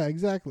 Right, yeah,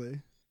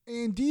 exactly.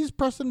 And Dee's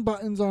pressing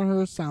buttons on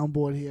her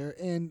soundboard here,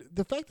 and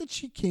the fact that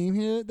she came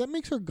here, that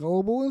makes her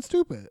gullible and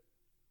stupid.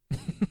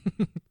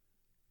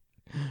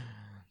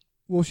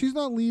 Well, she's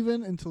not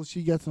leaving until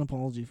she gets an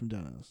apology from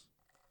Dennis.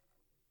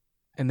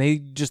 And they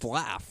just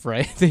laugh,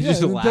 right? They Yeah,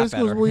 just and laugh Dennis at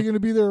goes, her. well, you're going to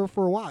be there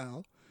for a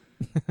while.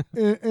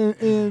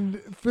 and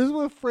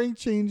Fizma Frank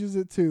changes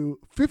it to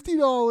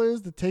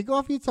 $50 to take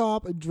off your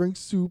top and drink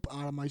soup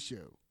out of my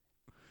shoe.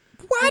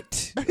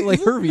 What?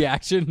 Like, her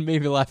reaction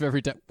made me laugh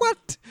every time.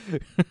 What?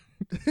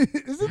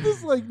 Isn't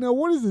this like, no,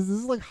 what is this? This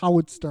is like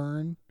Howard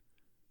Stern.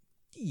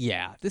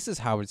 Yeah, this is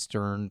Howard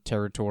Stern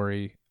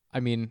territory. I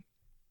mean,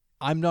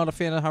 I'm not a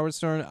fan of Howard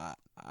Stern.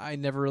 I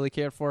never really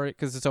cared for it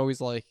because it's always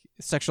like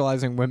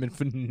sexualizing women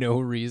for no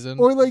reason.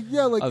 Or like,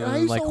 yeah, like, other I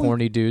than used like to always-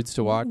 horny dudes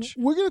to watch.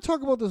 We're going to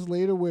talk about this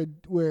later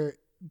where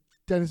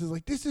Dennis is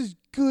like, this is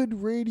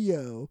good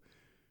radio.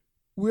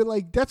 We're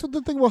like, that's what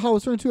the thing about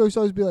Howard Stern too. I used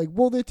to always be like,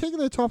 well, they're taking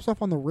their tops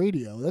off on the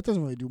radio. That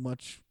doesn't really do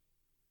much.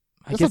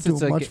 I That's guess not it's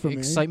doing like much for me.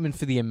 excitement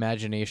for the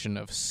imagination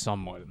of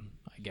someone,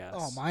 I guess.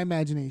 Oh, my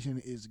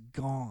imagination is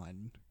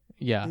gone.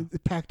 Yeah.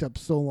 It packed up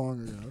so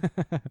long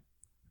ago.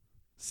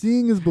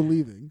 Seeing is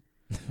believing.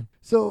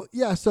 So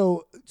yeah,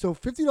 so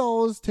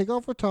 $50, take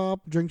off her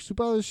top, drink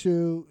soup out of the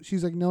shoe.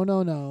 She's like,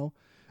 no.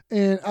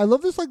 And I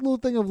love this like little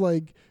thing of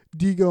like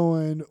D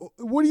going,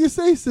 what do you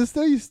say,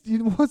 sister?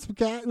 You want some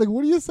cat? Like,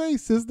 what do you say,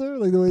 sister?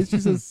 Like the way she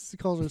says, she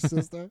calls her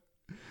sister.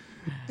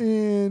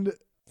 And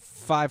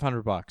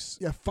 $500.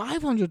 yeah,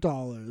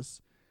 $500.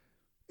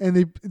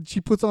 And she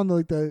puts on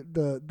like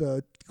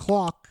the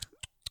clock.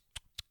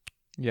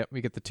 Yep, we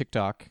get the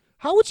TikTok.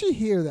 How would she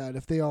hear that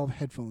if they all have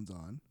headphones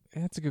on?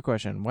 That's a good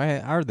question. Why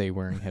are they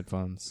wearing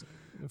headphones?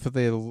 For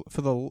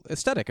the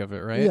aesthetic of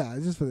it, right? Yeah,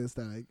 it's just for the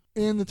aesthetic.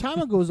 And the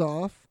timer goes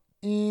off,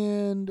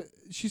 and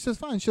she says,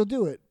 fine, she'll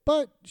do it.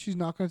 But she's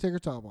not going to take her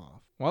top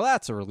off. Well,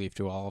 that's a relief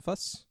to all of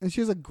us. And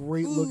she has a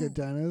great look at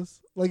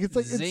Dennis. Like, it's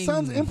like, Zing. it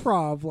sounds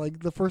improv,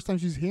 like, the first time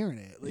she's hearing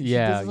it. Like,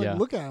 Yeah, she doesn't, like, yeah.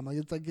 look at him. Like,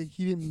 it's like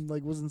he didn't,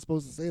 like, wasn't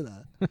supposed to say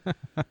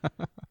that.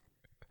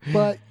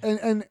 But,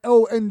 and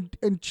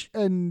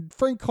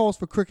Frank calls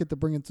for Cricket to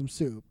bring in some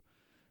soup.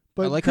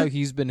 But I like how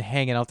he's been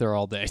hanging out there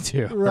all day,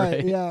 too.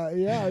 Right,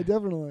 yeah,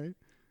 definitely.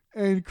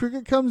 And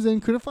Cricket comes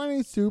in, couldn't find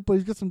any soup, but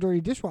he's got some dirty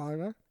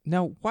dishwater.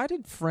 Now, why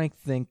did Frank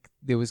think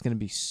there was going to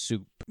be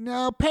soup?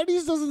 Now,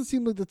 Patty's doesn't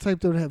seem like the type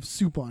that would have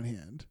soup on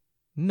hand.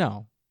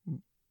 No.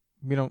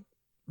 We don't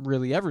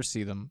really ever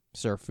see them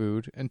serve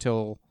food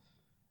until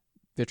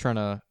they're trying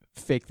to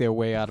fake their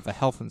way out of a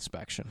health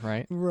inspection,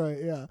 right? Right,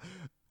 yeah.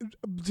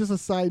 Just a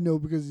side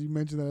note, because you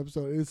mentioned that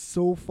episode, it's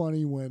so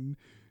funny when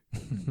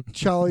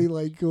Charlie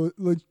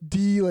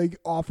D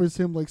offers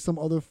him like some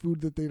other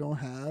food that they don't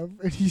have,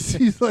 and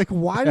he's like,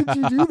 "Why did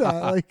you do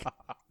that?"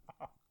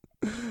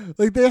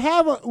 Like they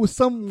have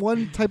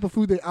one type of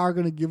food they are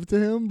gonna give to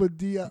him, but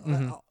D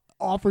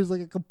offers like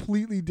a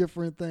completely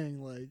different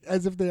thing, like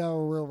as if they are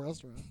a real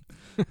restaurant.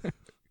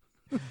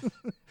 A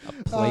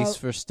place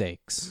for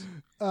steaks.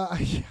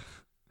 Yeah.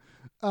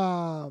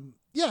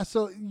 Yeah.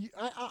 So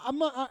I'm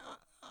not.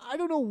 I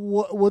don't know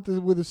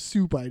where the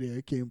soup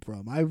idea came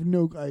from. I have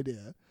no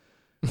idea.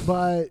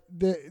 But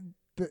they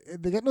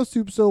got no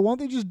soup, so why don't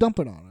they just dump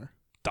it on her?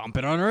 dump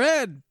it on her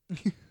head.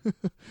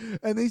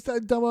 And they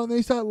start dumping, and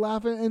they start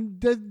laughing, and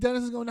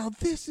Dennis is going, now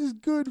this is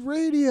good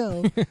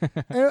radio.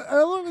 And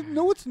I want to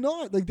know it's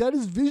not. Like, that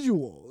is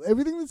visual.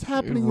 Everything that's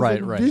happening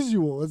is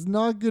visual. It's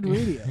not good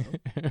radio.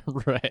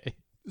 Right.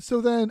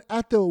 So then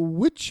at the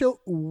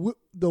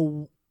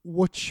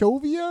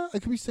Wachovia, I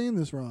could be saying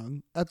this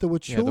wrong. At the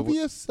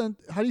Wachovia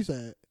Center, how do you say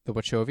it? The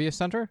Wachovia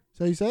Center? Is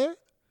that how you say it?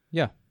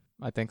 Yeah,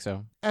 I think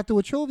so. At the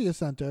Wachovia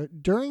Center,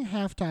 during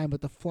halftime at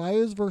the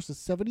Flyers versus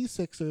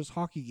 76ers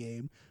hockey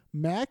game,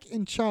 Mac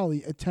and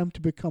Charlie attempt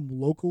to become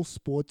local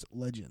sports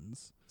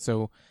legends.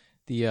 So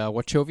the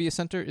Wachovia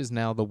Center is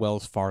now the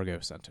Wells Fargo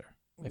Center.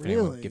 If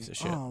anyone gives a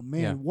shit. Oh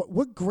man,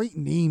 what great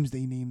names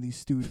they name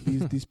these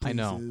these places. I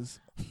know.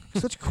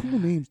 Such cool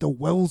names. The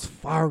Wells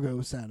Fargo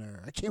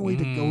Center. I can't wait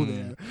to go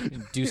there.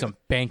 Do some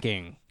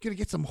banking. Gonna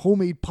get some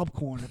homemade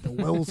popcorn at the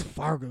Wells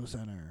Fargo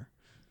Center.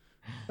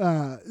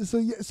 They're in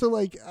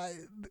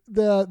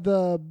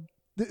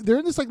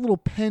this like little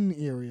pen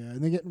area,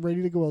 and they're getting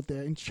ready to go out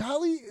there. And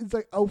Charlie's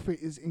like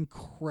outfit is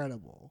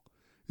incredible.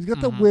 He's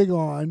got the wig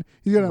on.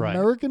 He's got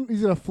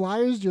He's got a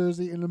Flyers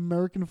jersey and an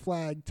American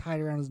flag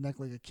tied around his neck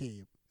like a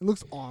cape. It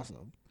looks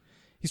awesome.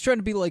 He's trying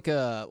to be like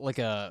a.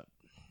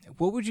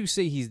 What would you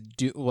say he's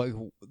like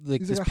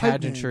this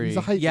pageantry? He's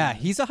a hype man.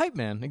 He's a hype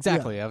man.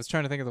 Exactly. Yeah. I was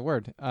trying to think of the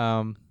word.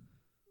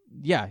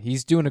 Yeah,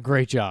 he's doing a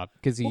great job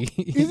because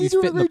he's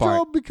doing a great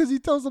job because he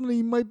tells them that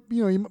he might,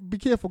 he might be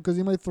careful because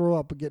he might throw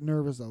up and get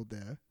nervous out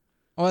there.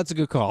 Oh, that's a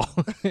good call.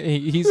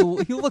 He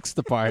looks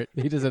the part.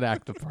 He doesn't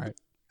act the part.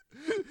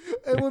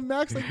 And when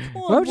Mac's like,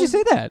 "Come on," why would you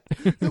say that?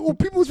 Well,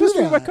 people do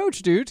that. My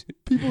coach, dude.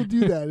 People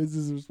do that. Is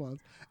his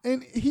response,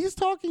 and he's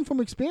talking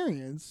from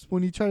experience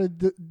when he tried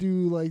to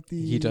do like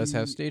the. He does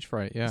have stage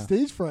fright. Yeah.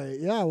 Stage fright.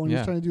 Yeah, when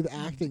he's trying to do the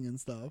acting and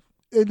stuff.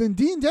 And then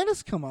Dean and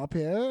Dennis come up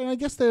here, and I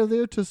guess they're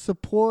there to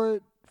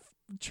support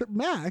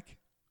Mac.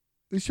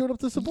 They showed up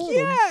to support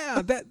him.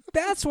 Yeah,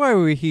 that's why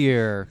we're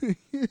here.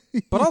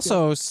 But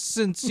also,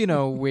 since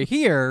we're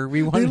here,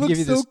 we want to give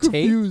you this tape. They look so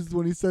confused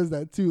when he says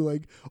that too,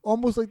 like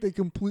almost like they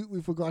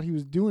completely forgot he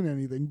was doing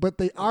anything. But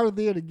they are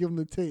there to give him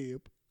the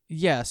tape.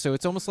 Yeah, so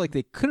it's almost like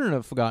they couldn't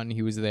have forgotten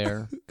he was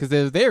there because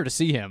they're there to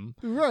see him,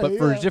 right? But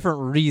for a different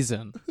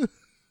reason.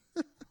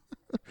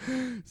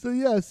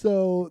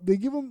 So they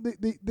give him.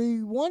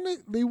 They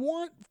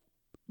want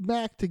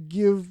Mac to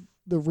give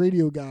the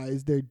radio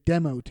guys their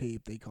demo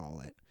tape. They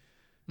call it.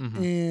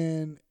 Mm-hmm.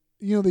 And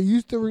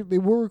they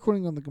were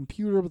recording on the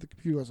computer, but the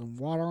computer has some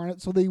water on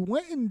it, so they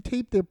went and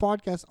taped their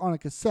podcast on a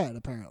cassette.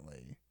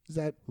 Apparently, is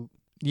that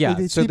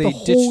so they a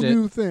whole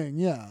new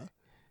thing,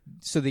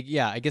 So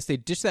I guess they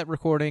ditched that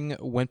recording,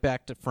 went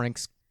back to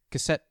Frank's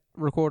cassette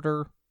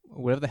recorder,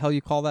 whatever the hell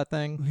you call that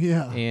thing,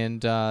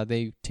 and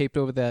they taped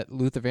over that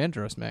Luther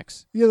Vandross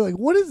mix. Yeah, like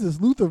what is this,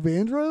 Luther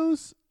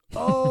Vandross?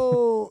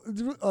 Oh,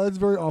 it's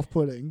very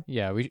off-putting.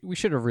 Yeah, we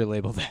should have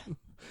relabeled that.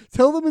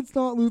 Tell them it's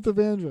not Luther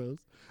Vandross.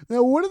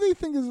 Now, what do they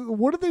think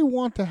what do they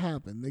want to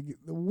happen?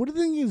 What do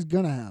they think is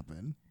going to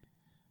happen?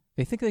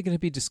 They think they're going to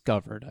be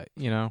discovered,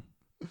 They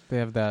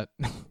have that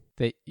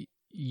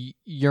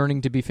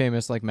yearning to be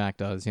famous like Mac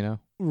does,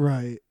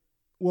 Right.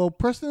 Well,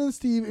 Preston and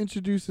Steve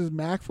introduces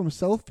Mac from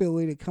South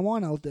Philly to come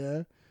on out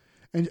there.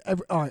 And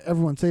all right,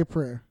 everyone say a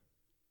prayer.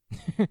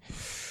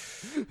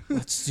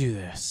 Let's do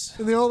this.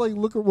 And they all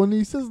look, when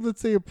he says let's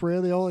say a prayer,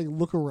 they all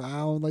look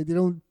around. Like they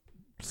don't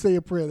say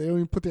a prayer. They don't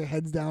even put their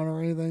heads down or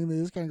anything. They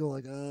just kind of go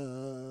like,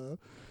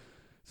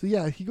 So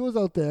yeah, he goes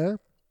out there.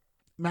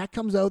 Mac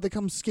comes out. They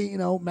come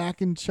skating out,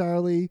 Mac and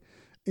Charlie,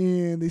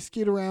 and they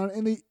skate around.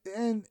 And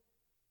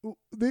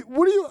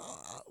what do you?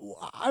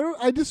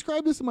 I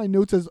describe this in my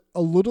notes as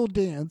a little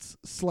dance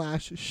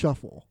 /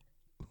 shuffle.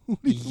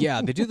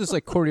 Yeah, they do this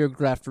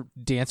choreographed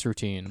dance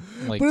routine.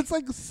 But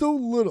it's so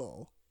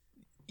little.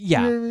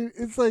 Yeah, you know what I mean?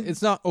 It's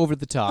it's not over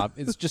the top.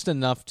 It's just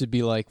enough to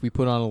be we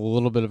put on a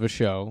little bit of a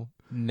show.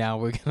 Now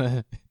we're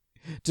gonna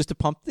just to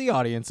pump the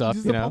audience up,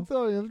 pump the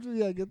audience,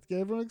 get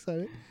everyone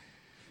excited.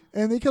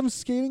 And they come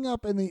skating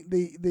up, and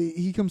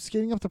he comes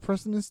skating up to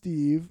Preston and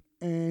Steve,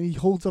 and he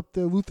holds up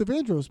the Luther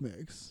Vandross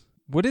mix.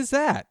 What is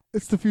that?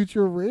 It's the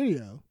future of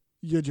radio.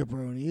 You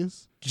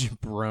jabronis.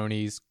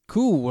 Jabronis,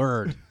 cool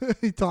word.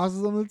 He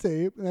tosses them the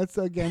tape, and that's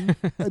again.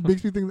 It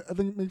makes me think.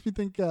 Makes me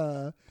think.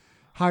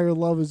 Higher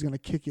Love is gonna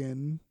kick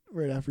in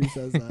right after he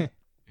says that.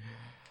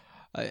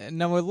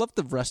 Now I love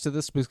the rest of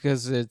this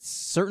because it's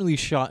certainly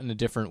shot in a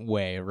different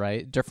way,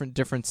 right?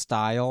 Different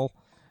style.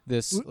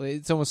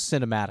 It's almost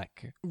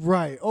cinematic,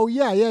 right? Oh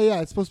yeah.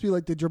 It's supposed to be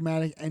the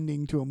dramatic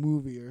ending to a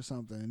movie or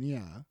something.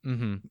 Yeah.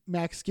 Mm-hmm.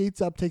 Max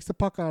skates up, takes the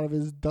puck out of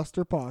his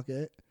duster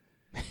pocket,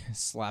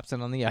 slaps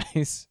it on the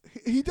ice.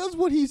 He does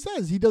what he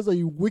says. He does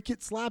a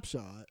wicked slap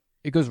shot.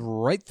 It goes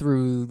right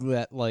through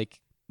that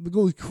the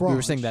goalie's crotch. We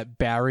were saying that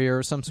barrier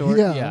of some sort.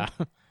 Yeah.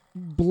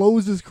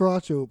 Blows his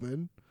crotch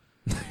open.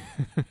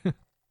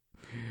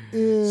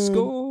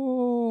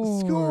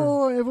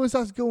 Score! Everyone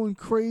starts going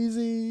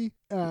crazy.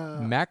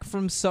 Mac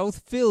from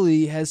South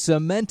Philly has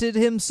cemented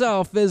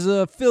himself as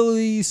a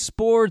Philly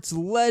sports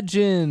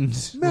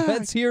legend.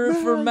 Let's hear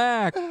it for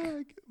Mac.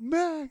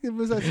 Mac.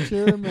 Everyone starts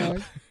cheering Mac.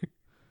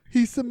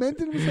 He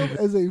cemented himself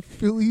as a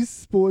Philly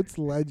sports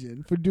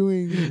legend for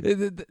doing.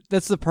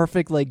 That's the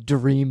perfect like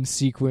dream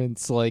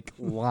sequence like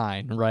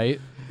line, right?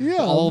 Yeah,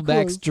 all of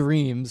Mac's course.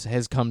 dreams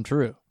has come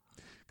true.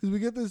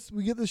 Because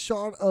we get this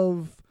shot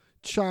of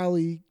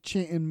Charlie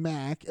chanting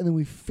Mac, and then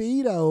we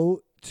fade out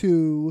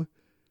to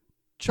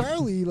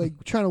Charlie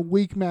like trying to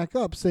wake Mac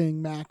up,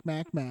 saying Mac,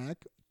 Mac,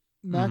 Mac.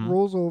 Mac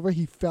rolls over.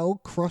 He fell,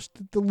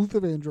 crushed the Luther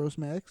Vandross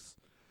mix.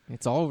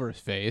 It's all over his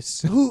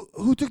face.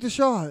 Who took the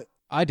shot?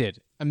 I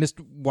did. I missed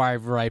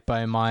Wive right by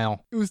a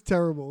mile. It was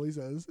terrible, he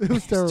says. It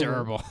was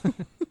terrible. It's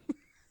terrible.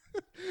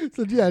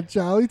 So, yeah,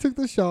 Charlie took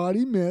the shot.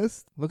 He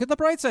missed. Look at the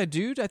bright side,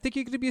 dude. I think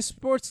you're going to be a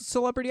sports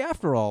celebrity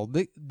after all.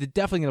 They're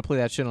definitely going to play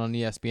that shit on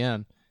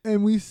ESPN.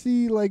 And we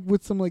see, like,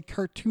 with some, like,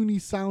 cartoony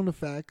sound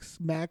effects,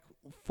 Mac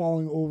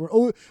falling over.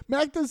 Oh,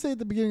 Mac does say at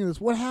the beginning of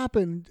this, what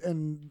happened?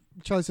 And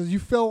Charlie says, you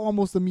fell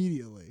almost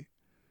immediately.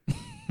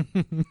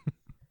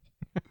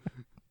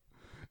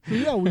 So,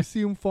 yeah, we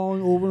see him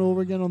falling over and over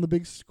again on the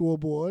big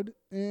scoreboard.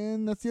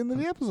 And that's the end of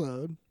the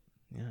episode.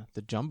 Yeah,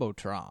 the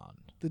Jumbotron.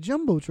 The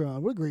Jumbotron.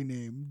 What a great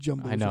name.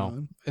 Jumbotron. I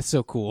know. It's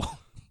so cool.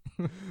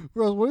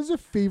 Rose, what is your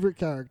favorite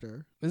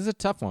character? This is a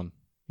tough one,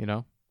 you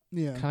know?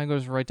 Yeah. Kind of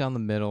goes right down the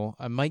middle.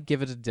 I might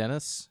give it to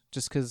Dennis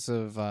just because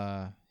of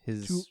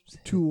his...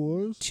 Two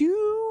wars.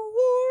 2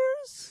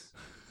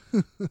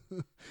 wars?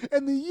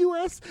 And the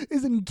U.S.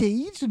 is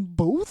engaged in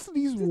both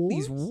these wars?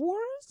 These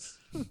wars?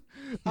 I'm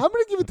going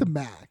to give it to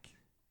Mac.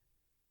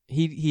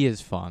 He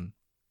is fun.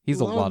 He's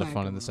a lot of Mac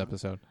fun in going this on.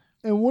 episode.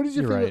 And what is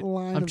your You're favorite right.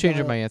 line? I'm of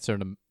changing dialogue? my answer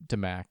to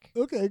Mac.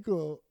 Okay,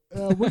 cool.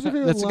 What's your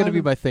favorite That's going to line be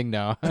of- my thing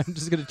now. I'm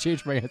just going to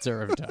change my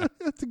answer every time.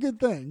 That's a good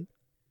thing.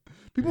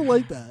 People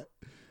like that.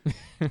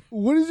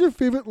 What is your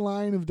favorite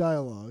line of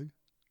dialogue?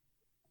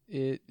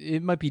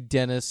 It might be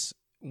Dennis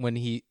when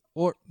he...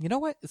 Or, you know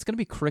what? It's going to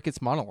be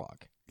Cricket's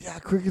monologue. Yeah,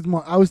 Cricket's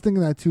I was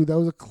thinking that too. That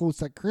was a close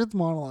second. Cricket's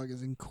monologue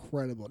is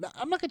incredible. Now,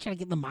 I'm not going to try to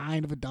get in the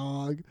mind of a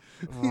dog.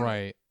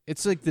 Right.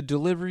 It's like the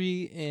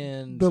delivery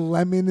and... The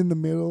lemon in the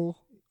middle.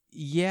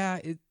 Yeah,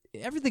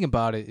 everything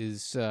about it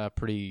is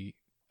pretty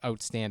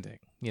outstanding,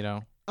 you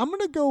know? I'm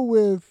gonna go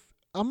with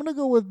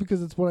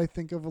because it's what I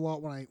think of a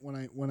lot when I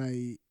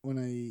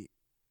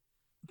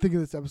think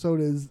of this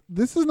episode is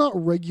this is not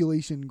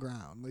regulation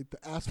ground. Like the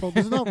asphalt,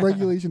 this is not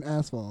regulation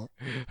asphalt.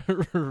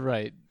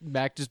 Right.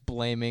 Mac just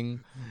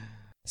blaming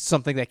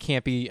something that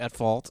can't be at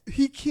fault.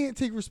 He can't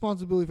take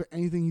responsibility for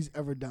anything he's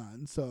ever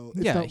done. So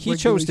it's Yeah, not he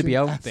chose to be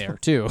regulation out there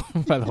asphalt.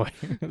 too, by the way.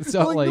 It's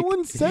not Like, no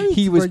one said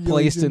he it's was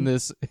placed in regulation.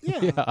 this.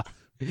 Yeah.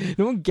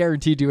 No one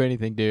guaranteed you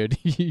anything, dude.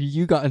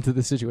 You got into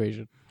the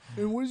situation.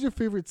 And what is your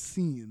favorite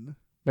scene?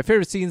 My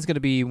favorite scene is going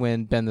to be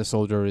when Ben the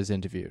Soldier is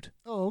interviewed.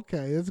 Oh,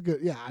 okay, that's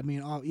good. Yeah, I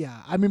mean,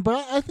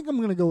 but I think I'm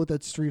gonna go with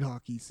that street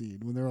hockey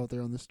scene when they're out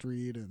there on the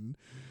street and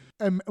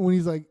when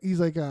he's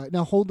like,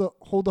 now hold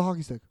the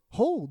hockey stick,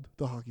 hold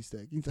the hockey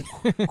stick. He's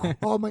like,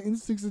 all my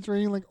instincts are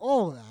training, like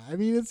all of that. I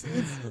mean, it's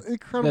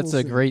incredible. That's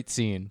a scene. great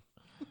scene.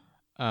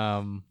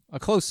 A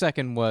close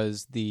second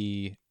was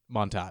the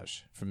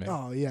montage for me.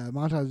 Oh yeah, the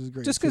montage is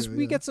great. Just because too,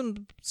 we yeah. get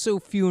some so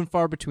few and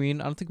far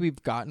between. I don't think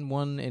we've gotten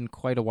one in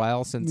quite a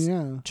while since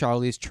Yeah.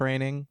 Charlie's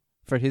training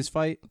for his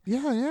fight.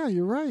 Yeah,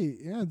 you're right.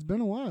 Yeah, it's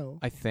been a while.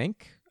 I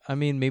think. I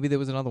mean, maybe there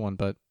was another one,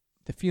 but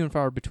the few and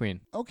far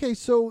between. Okay,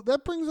 so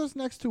that brings us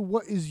next to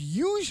what is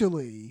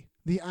usually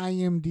the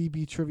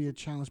IMDb trivia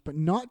challenge, but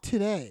not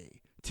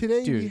today.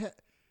 Today Dude.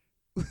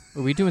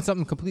 Are we doing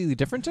something completely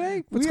different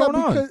today? What's Yeah, going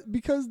on?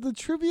 Because the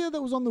trivia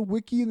that was on the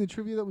wiki and the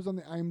trivia that was on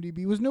the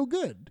IMDb was no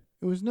good.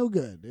 It was no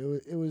good.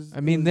 It was.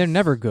 I mean, they're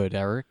never good,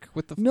 Eric.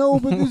 What the? No,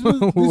 but this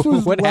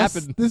was What less,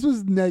 happened? This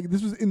was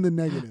This was in the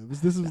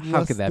negatives. This was How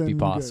less could that be than good.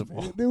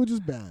 possible? They were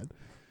just bad.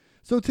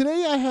 So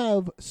today I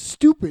have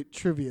stupid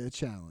trivia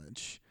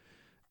challenge,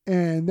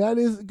 and that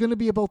is going to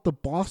be about the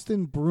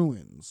Boston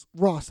Bruins.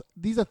 Ross,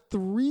 these are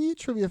 3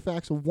 trivia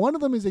facts. One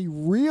of them is a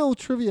real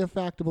trivia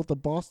fact about the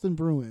Boston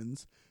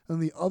Bruins, and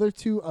the other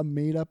 2 are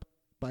made up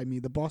by me.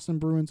 The Boston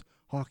Bruins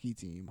hockey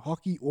team,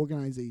 hockey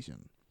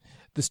organization.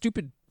 The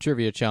stupid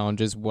trivia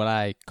challenge is what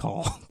I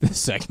call this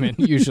segment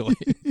usually.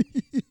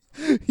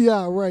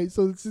 Yeah, right.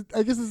 So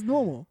I guess it's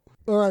normal.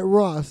 All right,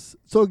 Ross.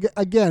 So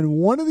again,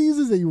 one of these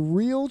is a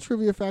real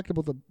trivia fact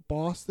about the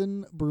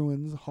Boston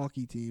Bruins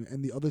hockey team,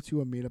 and the other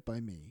 2 are made up by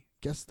me.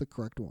 Guess the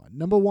correct one.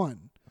 Number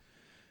 1.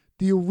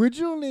 The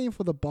original name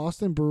for the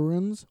Boston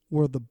Bruins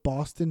were the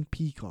Boston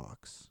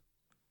Peacocks.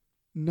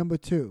 Number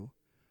 2.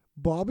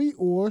 Bobby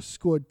Orr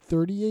scored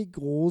 38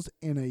 goals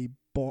in a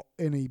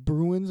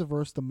Bruins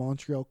versus the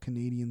Montreal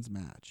Canadiens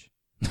match.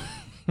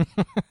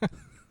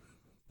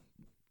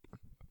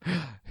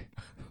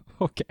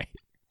 Okay.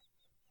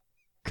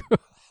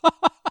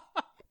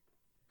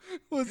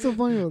 What's so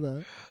funny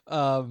about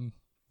that?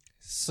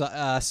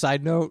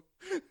 Side note.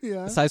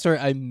 Yeah. Side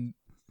story.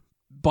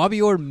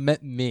 Bobby Orr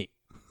met me.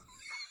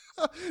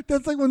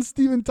 That's like when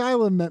Steven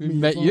Tyler met me.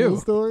 Met It's one of you.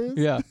 those stories.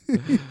 Yeah.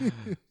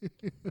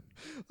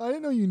 I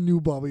didn't know you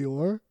knew Bobby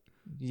Orr.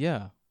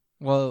 Yeah.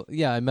 Well,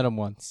 yeah, I met him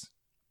once.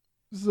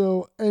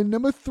 So, and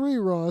number 3,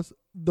 Ross,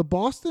 The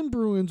Boston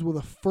Bruins were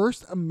the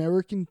first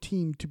American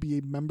team to be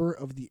a member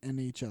of the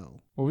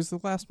NHL. What was the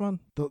last one?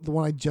 The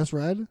one I just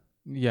read?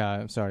 Yeah,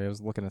 I'm sorry. I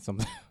was looking at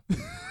something.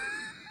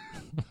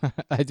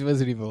 I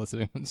wasn't even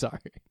listening. I'm sorry.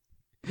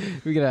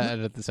 We gotta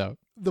edit this out.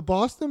 The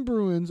Boston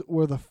Bruins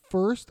were the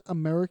first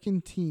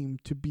American team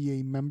to be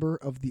a member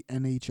of the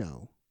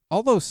NHL.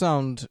 All those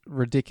sound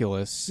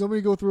ridiculous. You want me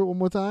to go through it one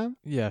more time?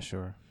 Yeah,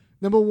 sure.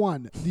 Number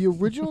 1, the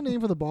original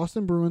name for the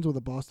Boston Bruins were the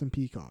Boston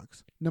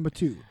Peacocks. Number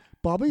 2,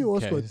 Bobby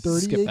Orr scored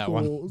 38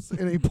 goals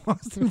in a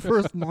Boston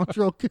first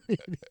Montreal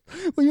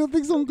Canadiens. Well, you don't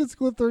think someone could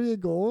score 38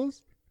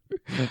 goals?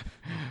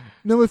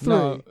 Number 3.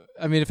 No,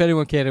 I mean, if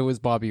anyone can, it was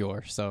Bobby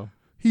Orr, so.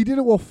 He did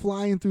it while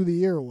flying through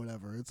the air or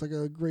whatever. It's like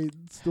a great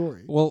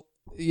story. Well,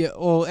 yeah.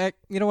 Well,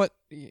 you know what?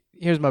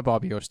 Here's my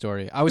Bobby Orr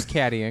story. I was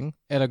caddying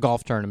at a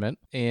golf tournament,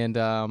 and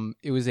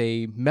it was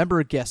a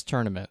member guest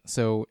tournament.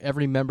 So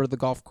every member of the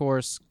golf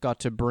course got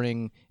to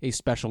bring a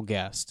special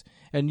guest.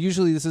 And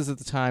usually this is at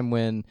the time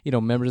when,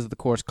 members of the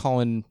course call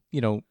in,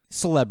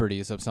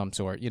 celebrities of some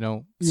sort,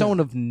 someone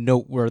of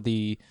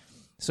noteworthy.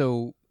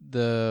 So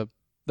the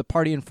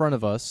party in front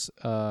of us,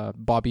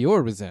 Bobby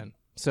Orr was in.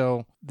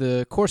 So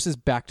the course is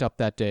backed up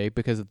that day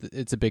because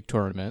it's a big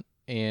tournament,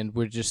 and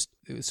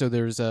so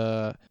there's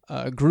a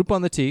group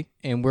on the tee,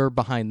 and we're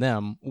behind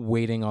them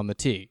waiting on the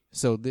tee.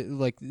 So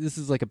this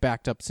is like a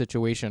backed up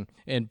situation,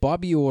 and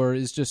Bobby Orr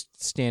is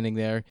just standing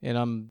there, and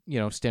I'm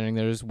standing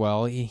there as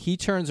well. He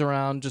turns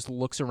around, just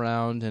looks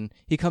around, and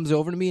he comes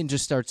over to me and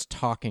just starts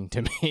talking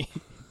to me.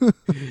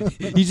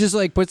 He just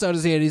puts out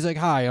his hand. He's like,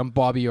 "Hi, I'm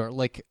Bobby Orr."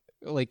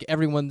 Like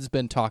everyone's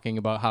been talking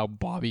about how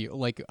Bobby,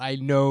 I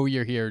know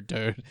you're here,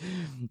 dude.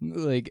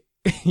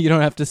 You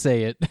don't have to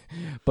say it.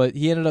 But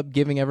he ended up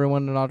giving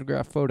everyone an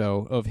autographed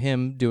photo of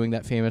him doing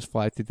that famous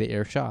fly through the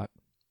air shot.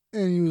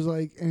 And he was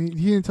and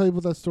he didn't tell you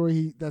about that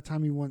story. That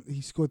time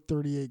he scored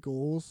 38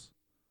 goals.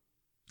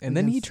 And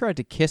then he tried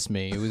to kiss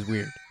me. It was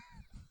weird.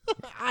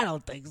 I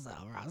don't think so,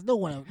 Ross. No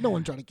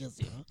one tried to kiss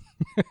you.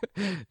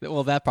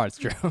 Well, that part's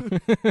true.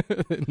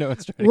 No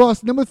one's trying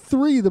Ross, number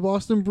 3, the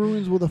Boston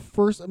Bruins were the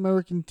first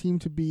American team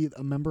to be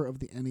a member of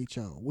the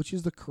NHL. Which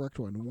is the correct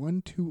one?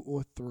 1, 2,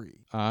 or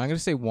 3? I'm going to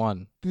say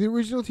 1. The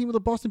original team of the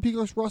Boston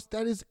Peacocks, Ross,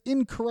 that is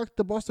incorrect.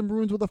 The Boston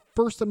Bruins were the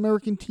first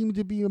American team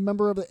to be a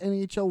member of the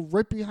NHL,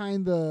 right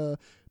behind the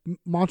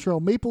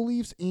Montreal Maple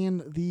Leafs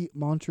and the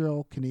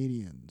Montreal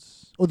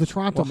Canadiens. Or the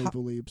Toronto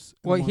Maple Leafs.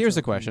 Well, here's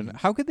the question.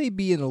 Canadiens. How could they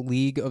be in a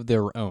league of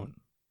their own?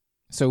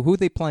 So who are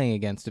they playing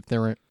against if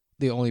they're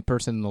the only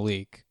person in the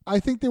league? I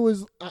think there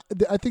was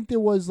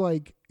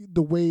the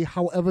way,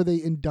 however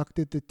they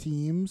inducted the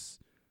teams,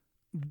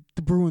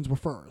 the Bruins were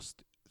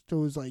first. So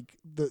it was those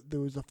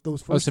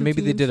first. Oh, so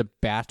maybe teams. they did a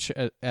batch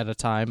at a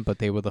time, but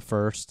they were the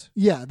first?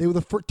 Yeah, they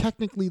were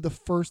technically the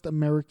first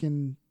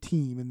American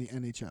team in the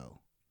NHL.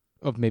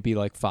 Of maybe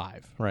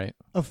 5, right?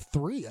 Of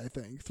 3, I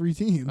think. 3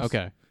 teams.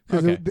 Okay.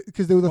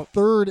 Because they were the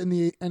third in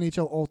the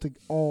NHL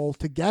all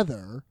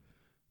together,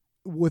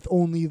 with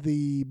only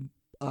the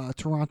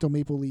Toronto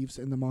Maple Leafs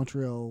and the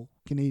Montreal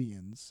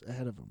Canadiens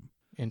ahead of them.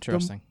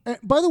 Interesting.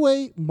 By the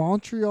way,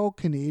 Montreal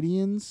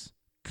Canadiens,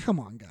 come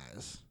on,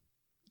 guys.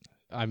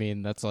 I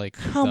mean, that's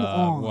come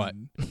on. What?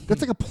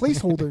 That's like a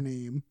placeholder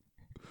name.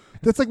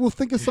 That's we'll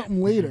think of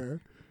something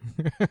later.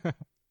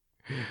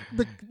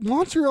 The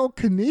Montreal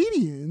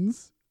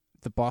Canadiens.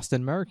 The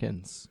Boston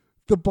Americans.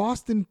 The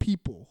Boston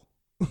people.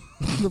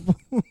 I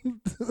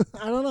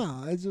don't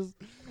know.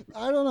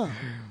 I don't know.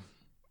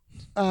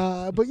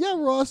 But yeah,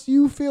 Ross,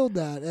 you failed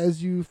that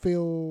as you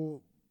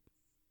fail.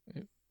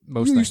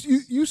 Most things.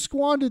 You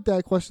squandered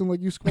that question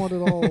like you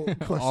squandered all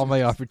questions. All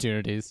my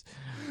opportunities.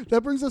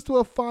 That brings us to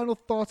our final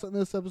thoughts on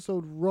this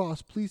episode.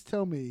 Ross, please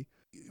tell me,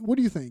 what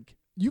do you think?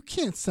 You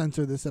can't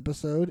censor this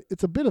episode.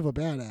 It's a bit of a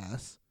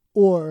badass.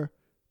 Or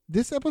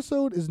this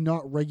episode is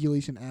not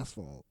regulation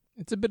asphalt.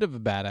 It's a bit of a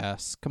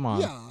badass. Come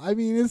on. Yeah, I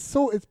mean, it's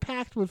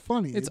packed with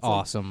funny. It's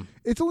awesome.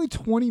 It's only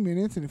 20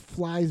 minutes and it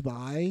flies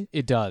by.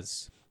 It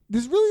does.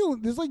 There's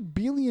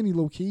barely any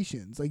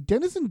locations.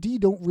 Dennis and Dee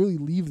don't really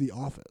leave the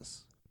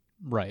office.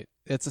 Right.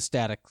 It's a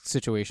static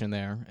situation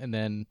there. And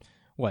then,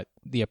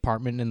 the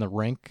apartment and the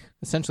rink?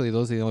 Essentially,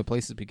 those are the only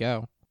places we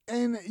go.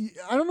 And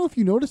I don't know if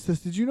you noticed this.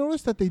 Did you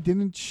notice that they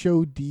didn't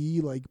show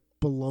Dee,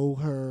 below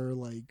her,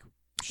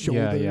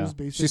 shoulders, yeah.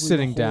 basically? She's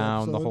sitting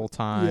down episode. the whole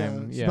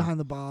time. She's behind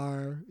the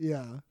bar.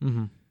 Yeah.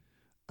 Mm-hmm.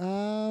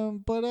 I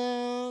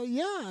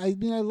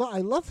mean,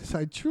 I love this.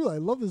 I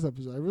love this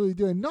episode. I really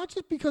do. And not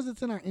just because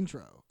it's in our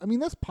intro. I mean,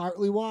 that's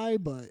partly why,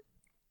 but.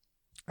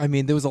 I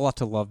mean, there was a lot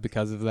to love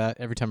because of that.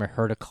 Every time I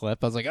heard a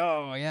clip, I was like,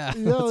 oh, yeah.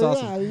 Yeah, that's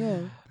awesome. Yeah,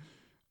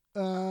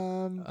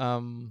 I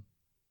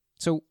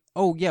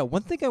know.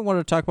 One thing I wanted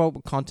to talk about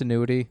with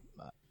continuity.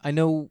 I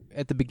know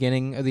at the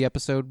beginning of the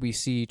episode, we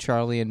see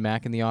Charlie and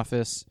Mac in the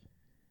office.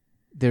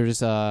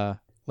 There's a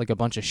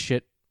bunch of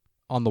shit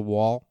on the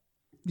wall.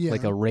 Yeah.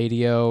 Like a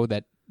radio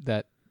that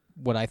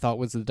what I thought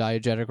was the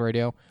diegetic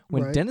radio.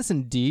 When Dennis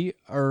and Dee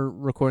are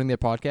recording their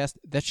podcast,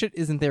 that shit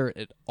isn't there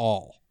at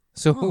all.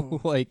 So,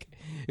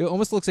 it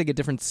almost looks like a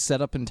different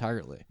setup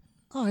entirely.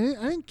 Oh,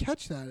 I didn't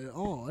catch that at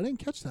all. I didn't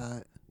catch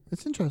that.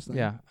 It's interesting.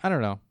 Yeah, I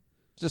don't know.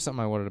 Just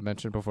something I wanted to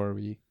mention before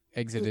we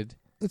exited.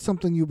 It's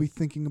something you'll be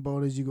thinking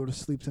about as you go to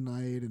sleep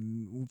tonight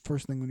and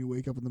first thing when you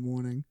wake up in the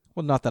morning.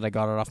 Well, not that I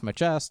got it off my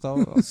chest.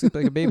 I'll sleep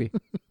like a baby.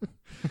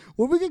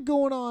 What we get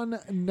going on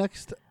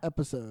next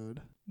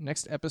episode?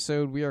 Next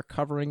episode we are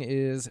covering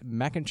is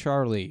Mac and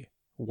Charlie,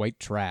 White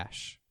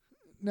Trash.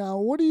 Now,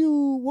 what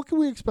can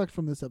we expect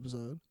from this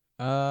episode?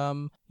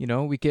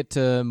 We get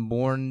to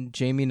mourn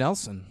Jamie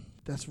Nelson.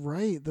 That's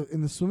right.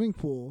 In the swimming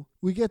pool,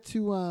 we get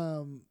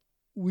to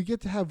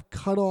have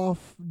cut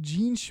off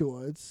jean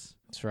shorts.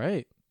 That's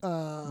right.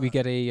 We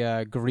get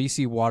a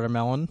greasy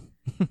watermelon.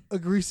 A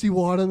greasy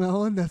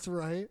watermelon. That's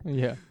right.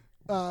 Yeah.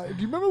 Do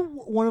you remember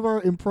one of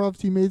our improv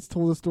teammates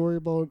told a story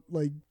about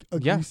like a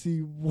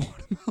greasy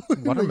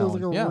watermelon? Watermelon,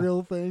 like it was like a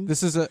real thing.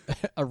 This is a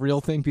real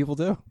thing people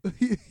do.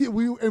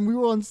 we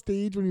were on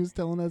stage when he was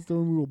telling that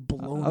story, and we were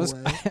blown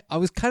away. I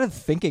was kind of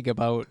thinking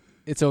about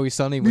It's Always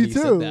Sunny when he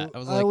said that.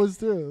 I was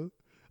too.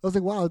 I was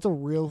like, wow, it's a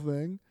real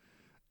thing.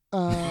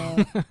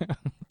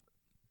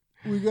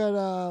 We got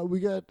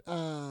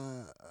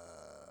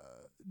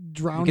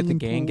drowning. We get the in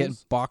gang pools. getting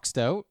boxed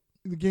out.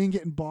 The gang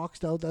getting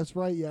boxed out. That's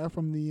right. Yeah,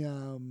 from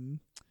the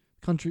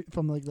country,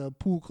 from like the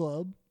pool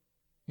club.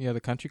 Yeah,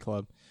 the country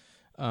club.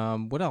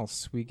 What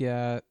else we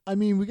got? I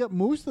mean, we got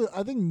most of.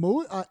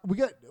 We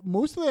got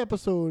most of the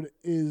episode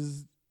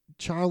is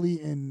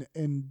Charlie and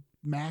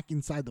Mac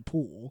inside the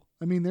pool.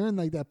 I mean, they're in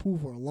like that pool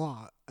for a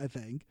lot. I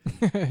think.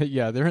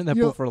 Yeah, they're in that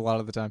pool for a lot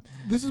of the time.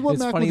 This is what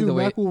Mac will do.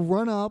 Mac will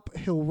run up.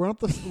 He'll run up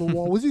the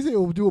wall. What does he say?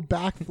 He'll do a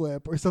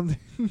backflip or something.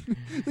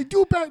 Like,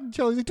 do a back.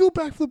 Charlie's like, do a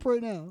backflip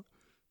right now.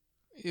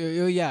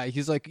 Yeah,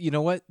 he's like, you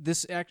know what?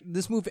 This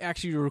move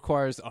actually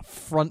requires a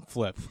front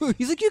flip.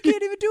 He's like, you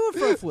can't even do a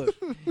front flip.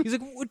 He's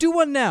like, well, do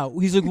one now.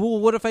 He's like, well,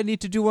 what if I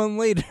need to do one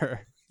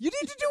later? You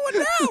need to do one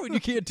now, and you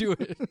can't do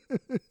it.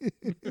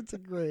 It's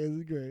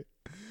great.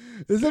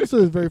 This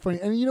episode is very funny,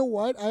 and you know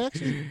what? I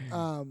actually,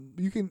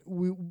 you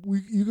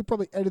could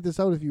probably edit this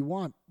out if you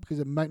want because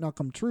it might not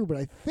come true. But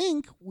I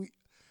think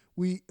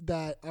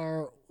that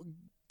our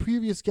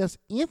previous guest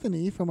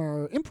Anthony from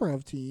our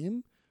improv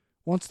team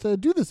wants to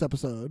do this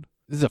episode.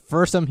 This is the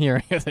first I'm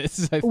hearing of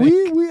this. I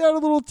think we had a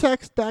little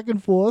text back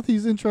and forth.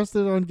 He's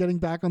interested on getting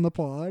back on the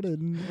pod,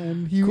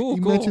 and he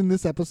mentioned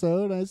this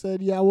episode. I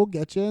said, yeah, we'll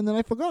get you, and then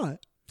I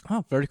forgot.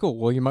 Oh, very cool.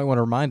 Well, you might want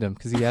to remind him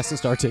because he has to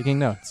start taking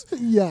notes.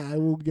 Yeah, I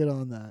will get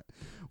on that.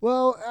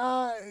 Well,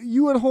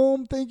 you at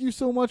home, thank you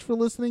so much for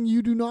listening.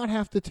 You do not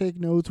have to take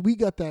notes. We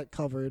got that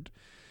covered.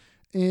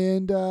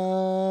 And,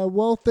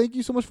 thank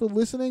you so much for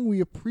listening.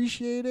 We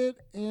appreciate it.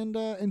 And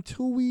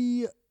until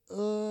we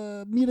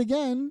meet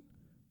again,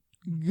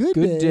 good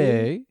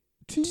day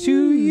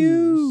to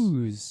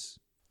yous.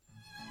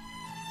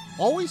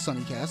 Always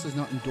Sunnycast is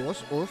not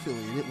endorsed or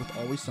affiliated with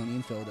Always Sunny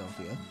in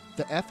Philadelphia,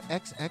 the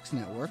FXX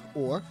Network,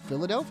 or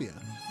Philadelphia.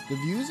 The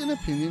views and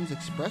opinions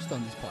expressed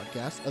on this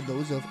podcast are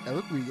those of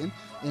Eric Regan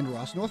and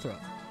Ross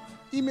Northrup.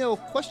 Email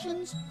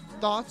questions,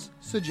 thoughts,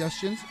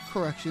 suggestions,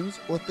 corrections,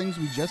 or things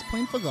we just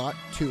plain forgot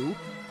to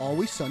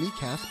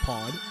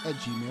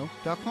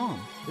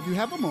alwayssunnycastpod@gmail.com. If you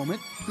have a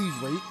moment, please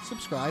rate,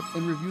 subscribe,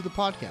 and review the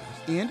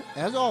podcast. And,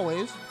 as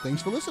always,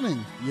 thanks for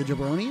listening, you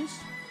jabronis.